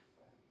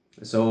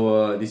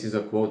 So this is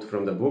a quote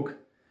from the book.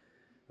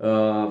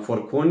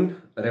 For Kuhn,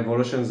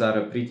 revolutions are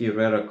a pretty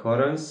rare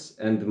occurrence,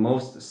 and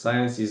most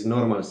science is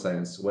normal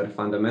science, where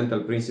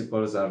fundamental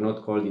principles are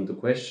not called into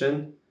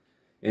question,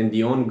 and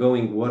the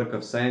ongoing work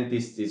of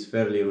scientists is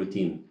fairly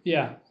routine.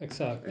 Yeah,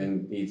 exactly.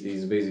 And it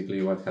is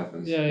basically what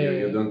happens.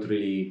 You don't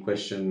really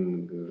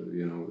question,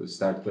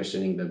 start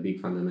questioning the big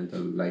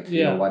fundamental, like,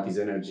 what is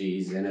energy?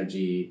 Is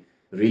energy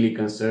really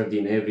conserved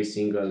in every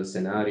single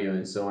scenario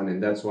and so on.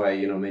 And that's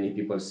why, many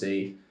people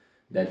say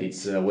that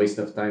it's a waste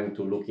of time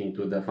to look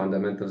into the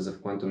fundamentals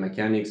of quantum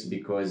mechanics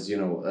because,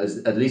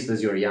 at least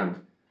as you're young.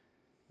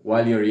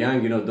 While you're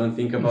young, don't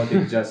think about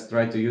it. Just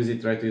try to use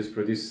it. Try to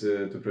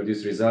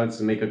produce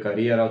results, make a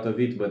career out of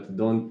it. But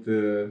don't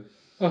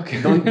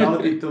don't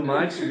doubt it too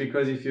much,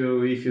 because if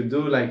you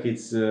do, like,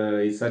 it's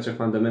such a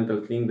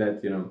fundamental thing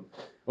that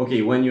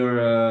Okay, when you're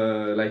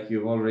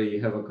you already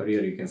have a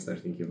career, you can start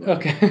thinking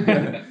about it.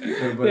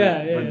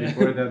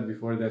 But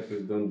before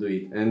that, don't do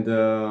it. And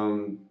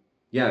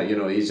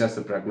it's just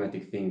a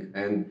pragmatic thing.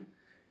 And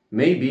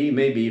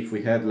maybe if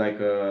we had like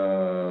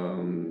a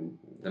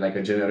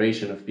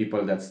generation of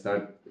people that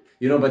start,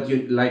 but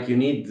you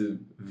need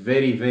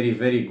very, very,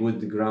 very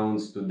good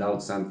grounds to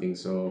doubt something.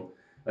 So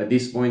at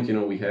this point,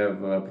 we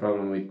have a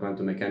problem with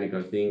quantum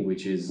mechanical thing,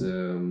 which is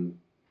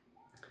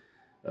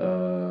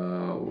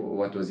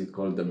what was it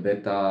called? The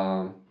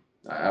beta.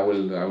 I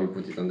will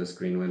put it on the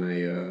screen when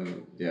I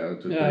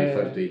to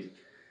refer to it.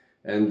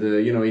 And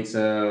it's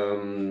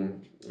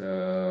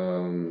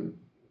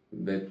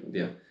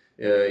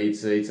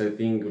it's a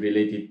thing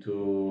related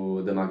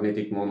to the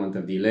magnetic moment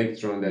of the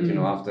electron that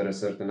after a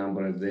certain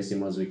number of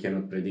decimals we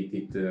cannot predict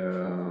it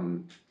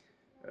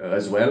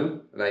as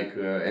well.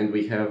 And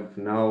we have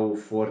now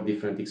 4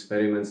 different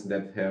experiments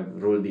that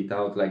have ruled it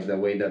out, like the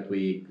way that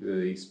we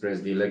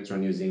express the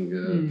electron using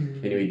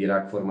anyway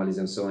Dirac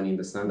formalism and so on in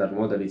the standard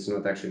model. It's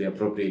not actually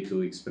appropriate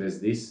to express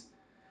this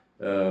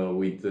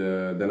with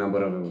the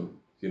number of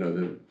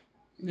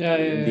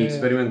the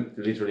experiment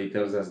literally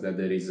tells us that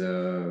there is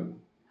a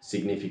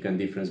significant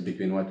difference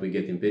between what we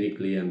get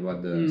empirically and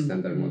what the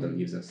standard model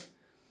gives us.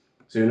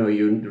 So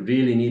you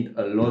really need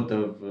a lot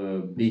of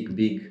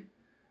big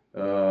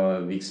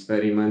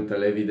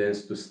experimental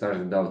evidence to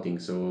start doubting.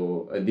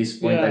 So at this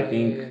point, I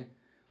think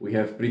we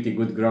have pretty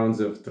good grounds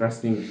of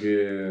trusting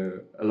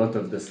a lot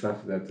of the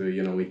stuff that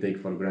we take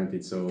for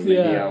granted. So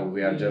maybe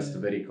we are just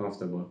very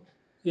comfortable.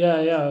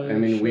 I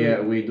mean,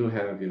 sure. we do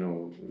have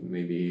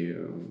maybe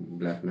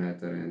black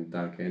matter and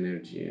dark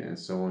energy and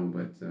so on,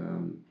 but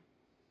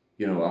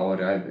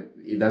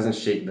it doesn't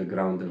shake the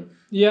ground of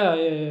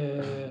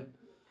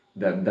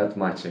that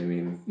much. I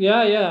mean,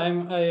 I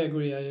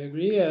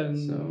agree, and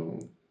so.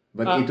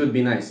 But it would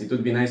be nice. It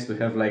would be nice to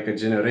have like a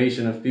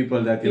generation of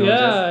people that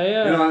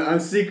I'm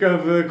sick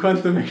of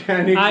quantum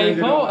mechanics. I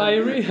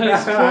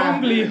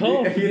strongly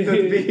hope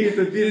it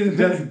would be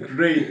just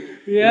great.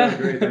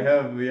 Great. I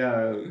have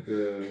a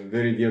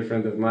very dear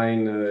friend of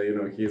mine.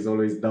 He's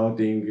always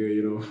doubting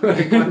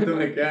quantum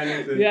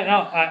mechanics.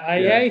 I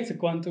hate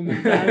quantum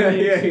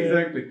mechanics.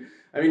 Exactly.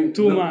 I mean,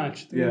 too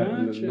much.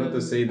 Not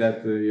to say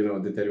that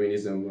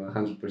determinism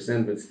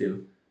 100%, but still.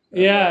 I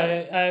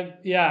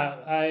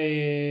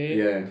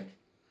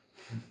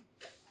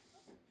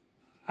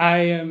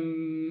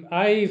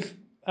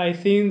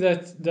think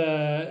that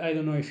I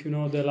don't know if you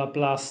know the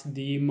Laplace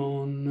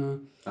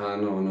demon.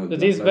 No.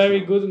 That is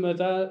very good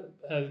meta.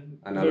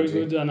 Very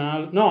good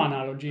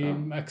analogy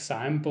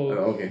example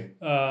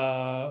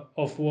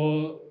of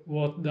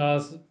what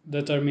does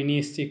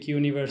deterministic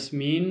universe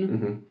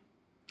mean.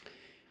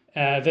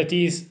 That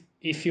is,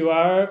 if you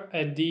are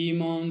a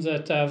demon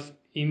that have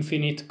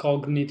infinite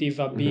cognitive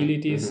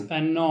abilities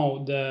and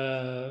knows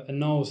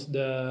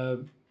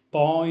the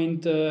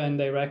point and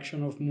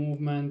direction of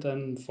movement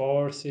and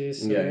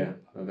forces,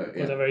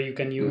 whatever you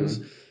can use,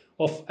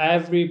 of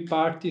every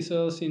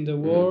particles in the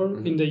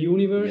world, in the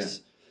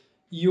universe,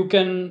 you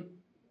can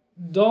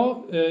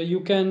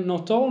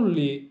not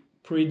only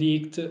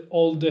predict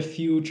all the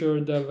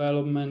future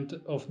development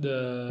of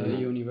the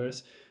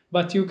universe,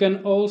 but you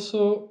can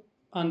also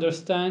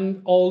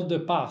understand all the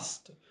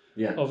past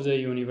of the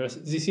universe.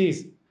 This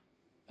is,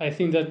 I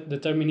think, that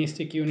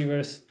deterministic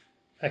universe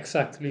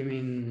exactly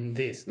mean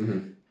this,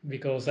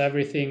 because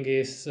everything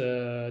is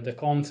the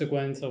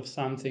consequence of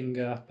something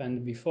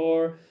happened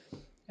before,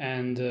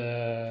 and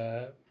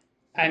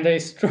I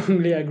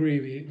strongly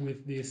agree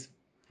with this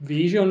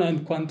vision,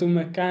 and quantum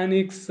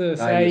mechanics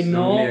say you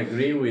strongly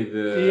agree with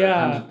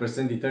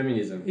 100%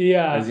 determinism.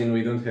 As in,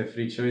 we don't have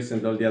free choice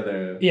and all the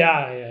other.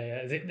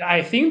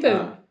 I think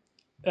that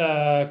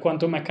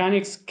quantum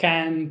mechanics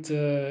can't.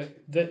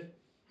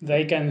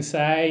 They can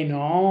say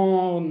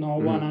no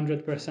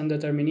 100%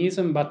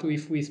 determinism, but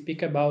if we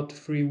speak about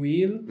free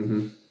will,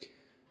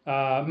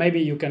 maybe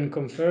you can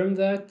confirm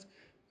that.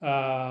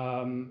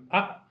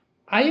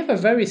 I have a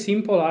very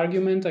simple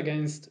argument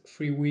against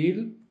free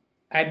will,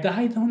 and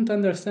I don't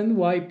understand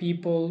why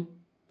people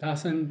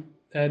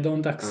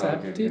don't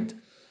accept it.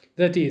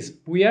 That is,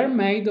 we are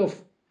made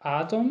of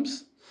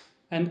atoms,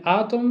 and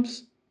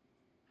atoms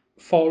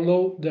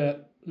follow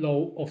the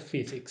law of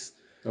physics.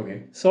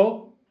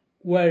 So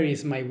where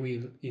is my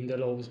will in the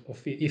laws of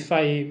physics?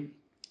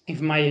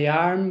 If my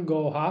arm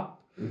go up,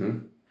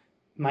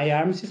 my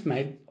arm is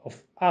made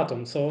of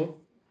atoms. So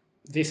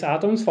these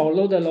atoms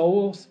follow the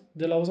laws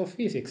of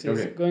physics.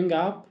 It's going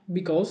up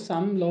because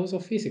some laws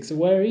of physics.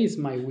 Where is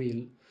my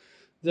will?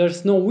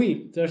 There's no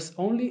will. There's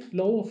only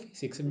law of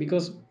physics,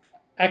 because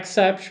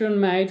exception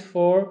made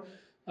for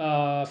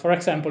for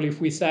example, if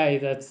we say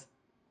that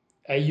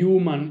a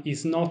human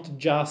is not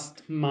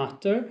just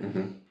matter,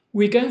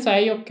 we can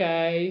say,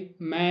 okay,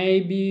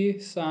 maybe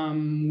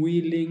some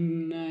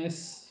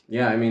willingness.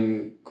 Yeah, I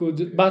mean,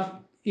 could.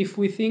 But if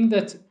we think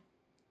that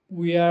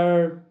we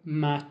are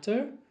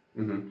matter,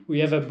 we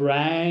have a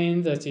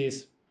brain that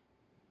is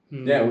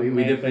we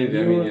definitely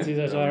neurons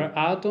that are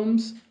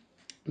atoms,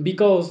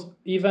 because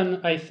even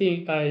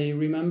I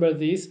remember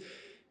this,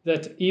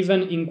 that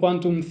even in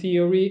quantum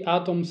theory,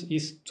 atoms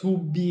is too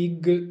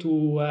big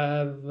to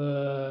have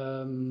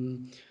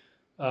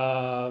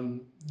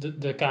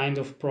the kind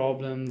of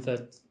problem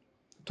that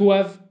to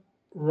have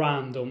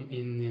random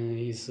in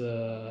his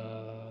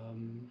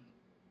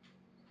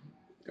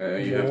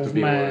you have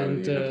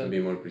to be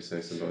more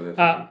precise about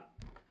that.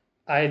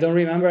 I don't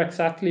remember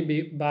exactly,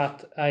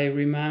 but I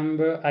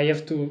remember I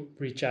have to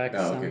recheck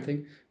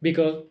something,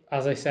 because,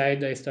 as I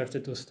said, I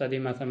started to study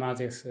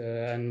mathematics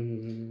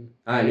and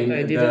I mean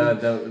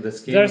the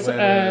scale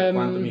where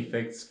quantum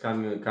effects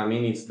come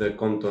in, it's the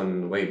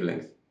Compton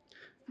wavelength.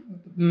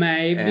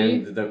 Maybe.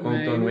 And the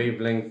Compton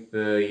wavelength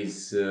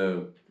is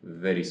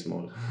very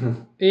small.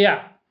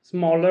 Yeah,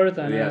 smaller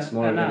than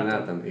an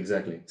atom.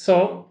 Exactly.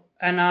 So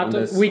an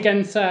atom, we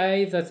can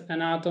say that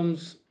an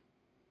atom's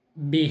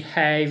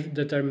behave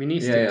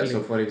deterministically. Yeah.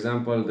 So, for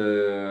example,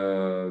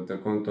 the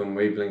quantum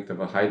wavelength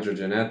of a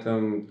hydrogen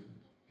atom,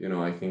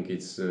 I think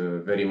it's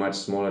very much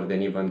smaller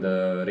than even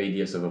the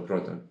radius of a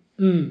proton.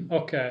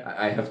 Okay.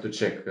 I have to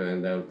check,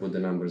 and I'll put the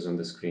numbers on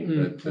the screen.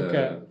 But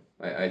okay.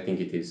 I think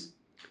it is.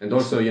 And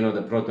also,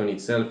 the proton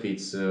itself,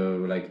 it's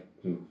like,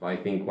 I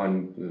think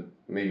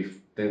maybe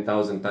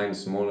 10,000 times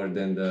smaller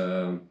than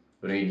the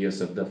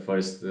radius of the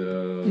first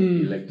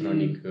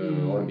electronic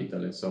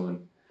orbital and so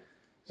on.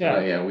 So,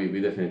 yeah,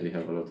 we definitely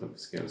have a lot of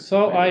skills.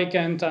 So I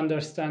can't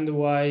understand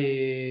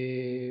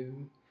why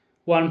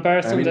one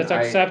person that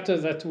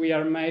accepted that we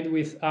are made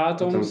with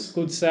atoms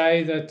could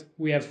say that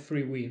we have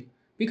free will.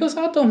 Because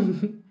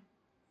atoms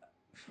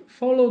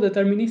follow the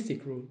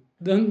deterministic rule.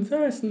 Then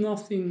there's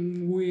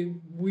nothing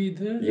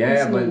with it.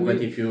 Yeah,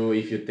 but if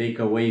you take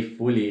away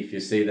fully, if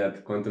you say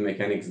that quantum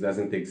mechanics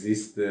doesn't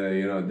exist,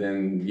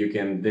 then you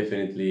can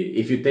definitely,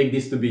 if you take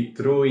this to be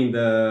true in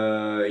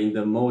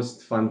the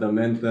most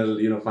fundamental,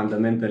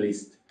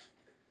 fundamentalist,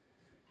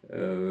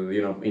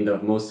 in the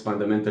most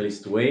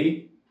fundamentalist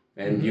way,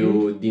 and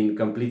you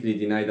completely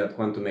deny that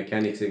quantum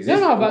mechanics exists.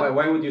 No, but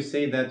why would you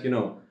say that,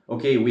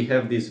 okay, we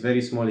have this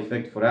very small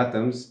effect for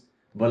atoms,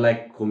 but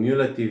like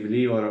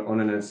cumulatively or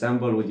on an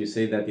ensemble, would you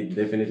say that it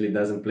definitely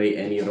doesn't play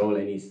any role?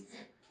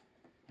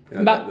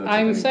 But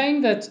I'm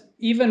saying that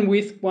even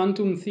with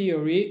quantum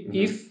theory,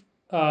 if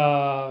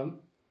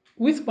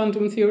with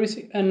quantum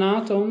theory and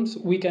atoms,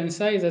 we can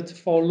say that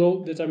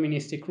follow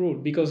deterministic rule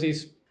because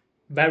it's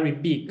very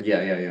big.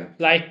 Yeah.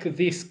 Like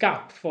this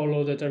cup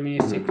follow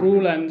deterministic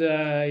rule and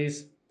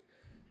is,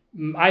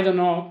 I don't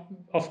know,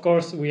 of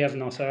course we have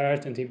no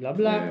certainty, blah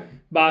blah,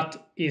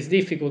 but it's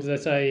difficult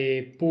that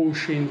I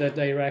push in that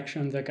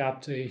direction the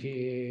cup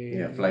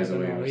flies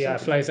away.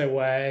 Flies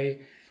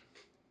away.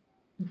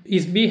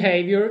 His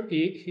behavior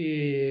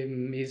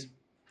is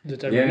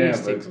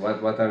deterministic. Yeah,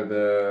 but what are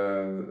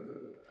the?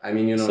 I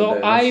mean, so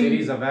the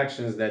series of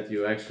actions that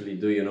you actually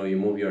do. You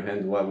move your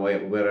hand.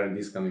 Where are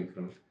these coming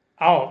from?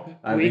 Oh,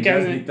 are we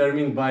can just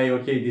determined by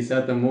this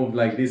atom moved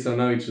like this, so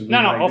now it should move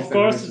like this. No, of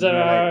course there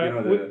are.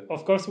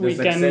 Of course we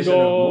can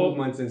go of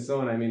movements and so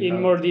on. I mean,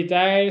 in more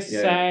details,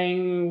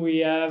 saying we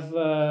have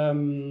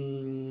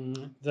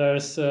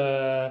there's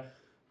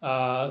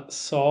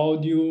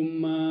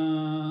sodium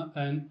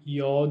and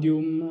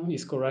iodium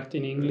is correct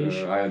in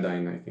English.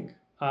 Iodine, I think.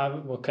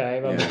 Okay,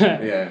 but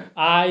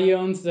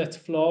ions that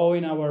flow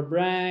in our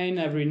brain,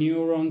 every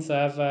neurons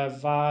have a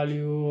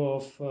value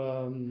of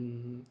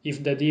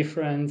if the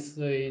difference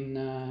in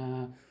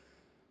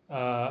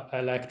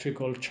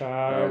electrical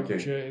charge.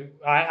 Okay.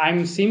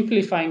 I'm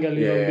simplifying a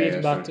little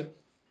bit, but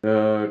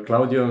sure.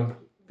 Claudio,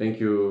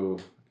 thank you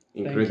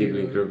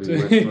incredibly much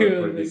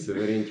for this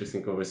very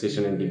interesting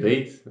conversation and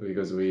debate,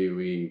 because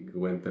we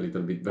went a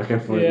little bit back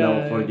and forth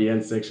now for the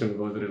end section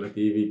about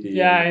relativity.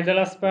 Yeah, in the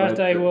last part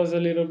I was a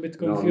little bit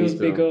confused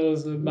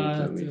because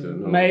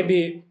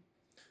maybe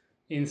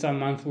in some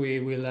month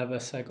we will have a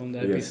second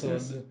episode.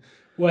 Yes.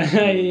 When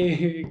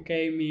I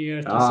came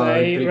here to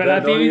say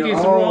relativity is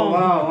wrong.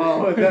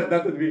 Wow,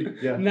 that would be,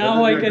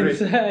 now I can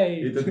say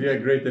it would be a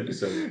great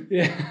episode.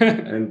 Yeah.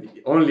 And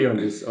only on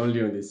this.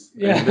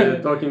 Yeah.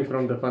 And talking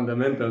from the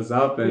fundamentals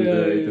up, and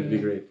it would be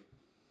great.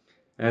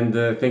 And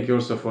thank you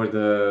also for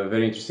the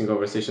very interesting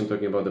conversation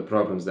talking about the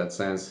problems that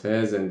science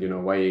has, and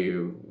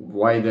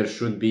why there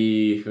should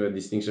be a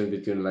distinction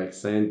between like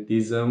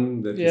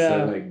scientism, that is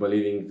like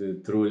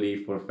believing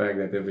truly for fact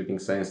that everything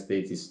science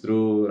states is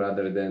true,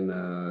 rather than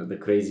the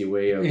crazy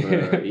way of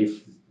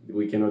if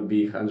we cannot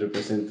be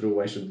 100% true,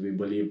 why should we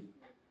believe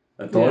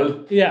at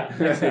all? Yeah,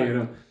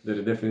 exactly.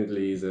 There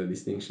definitely is a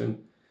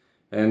distinction.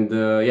 And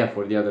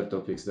for the other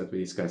topics that we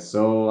discussed.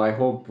 So I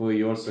hope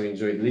you also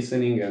enjoyed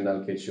listening, and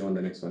I'll catch you on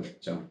the next one.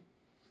 Ciao.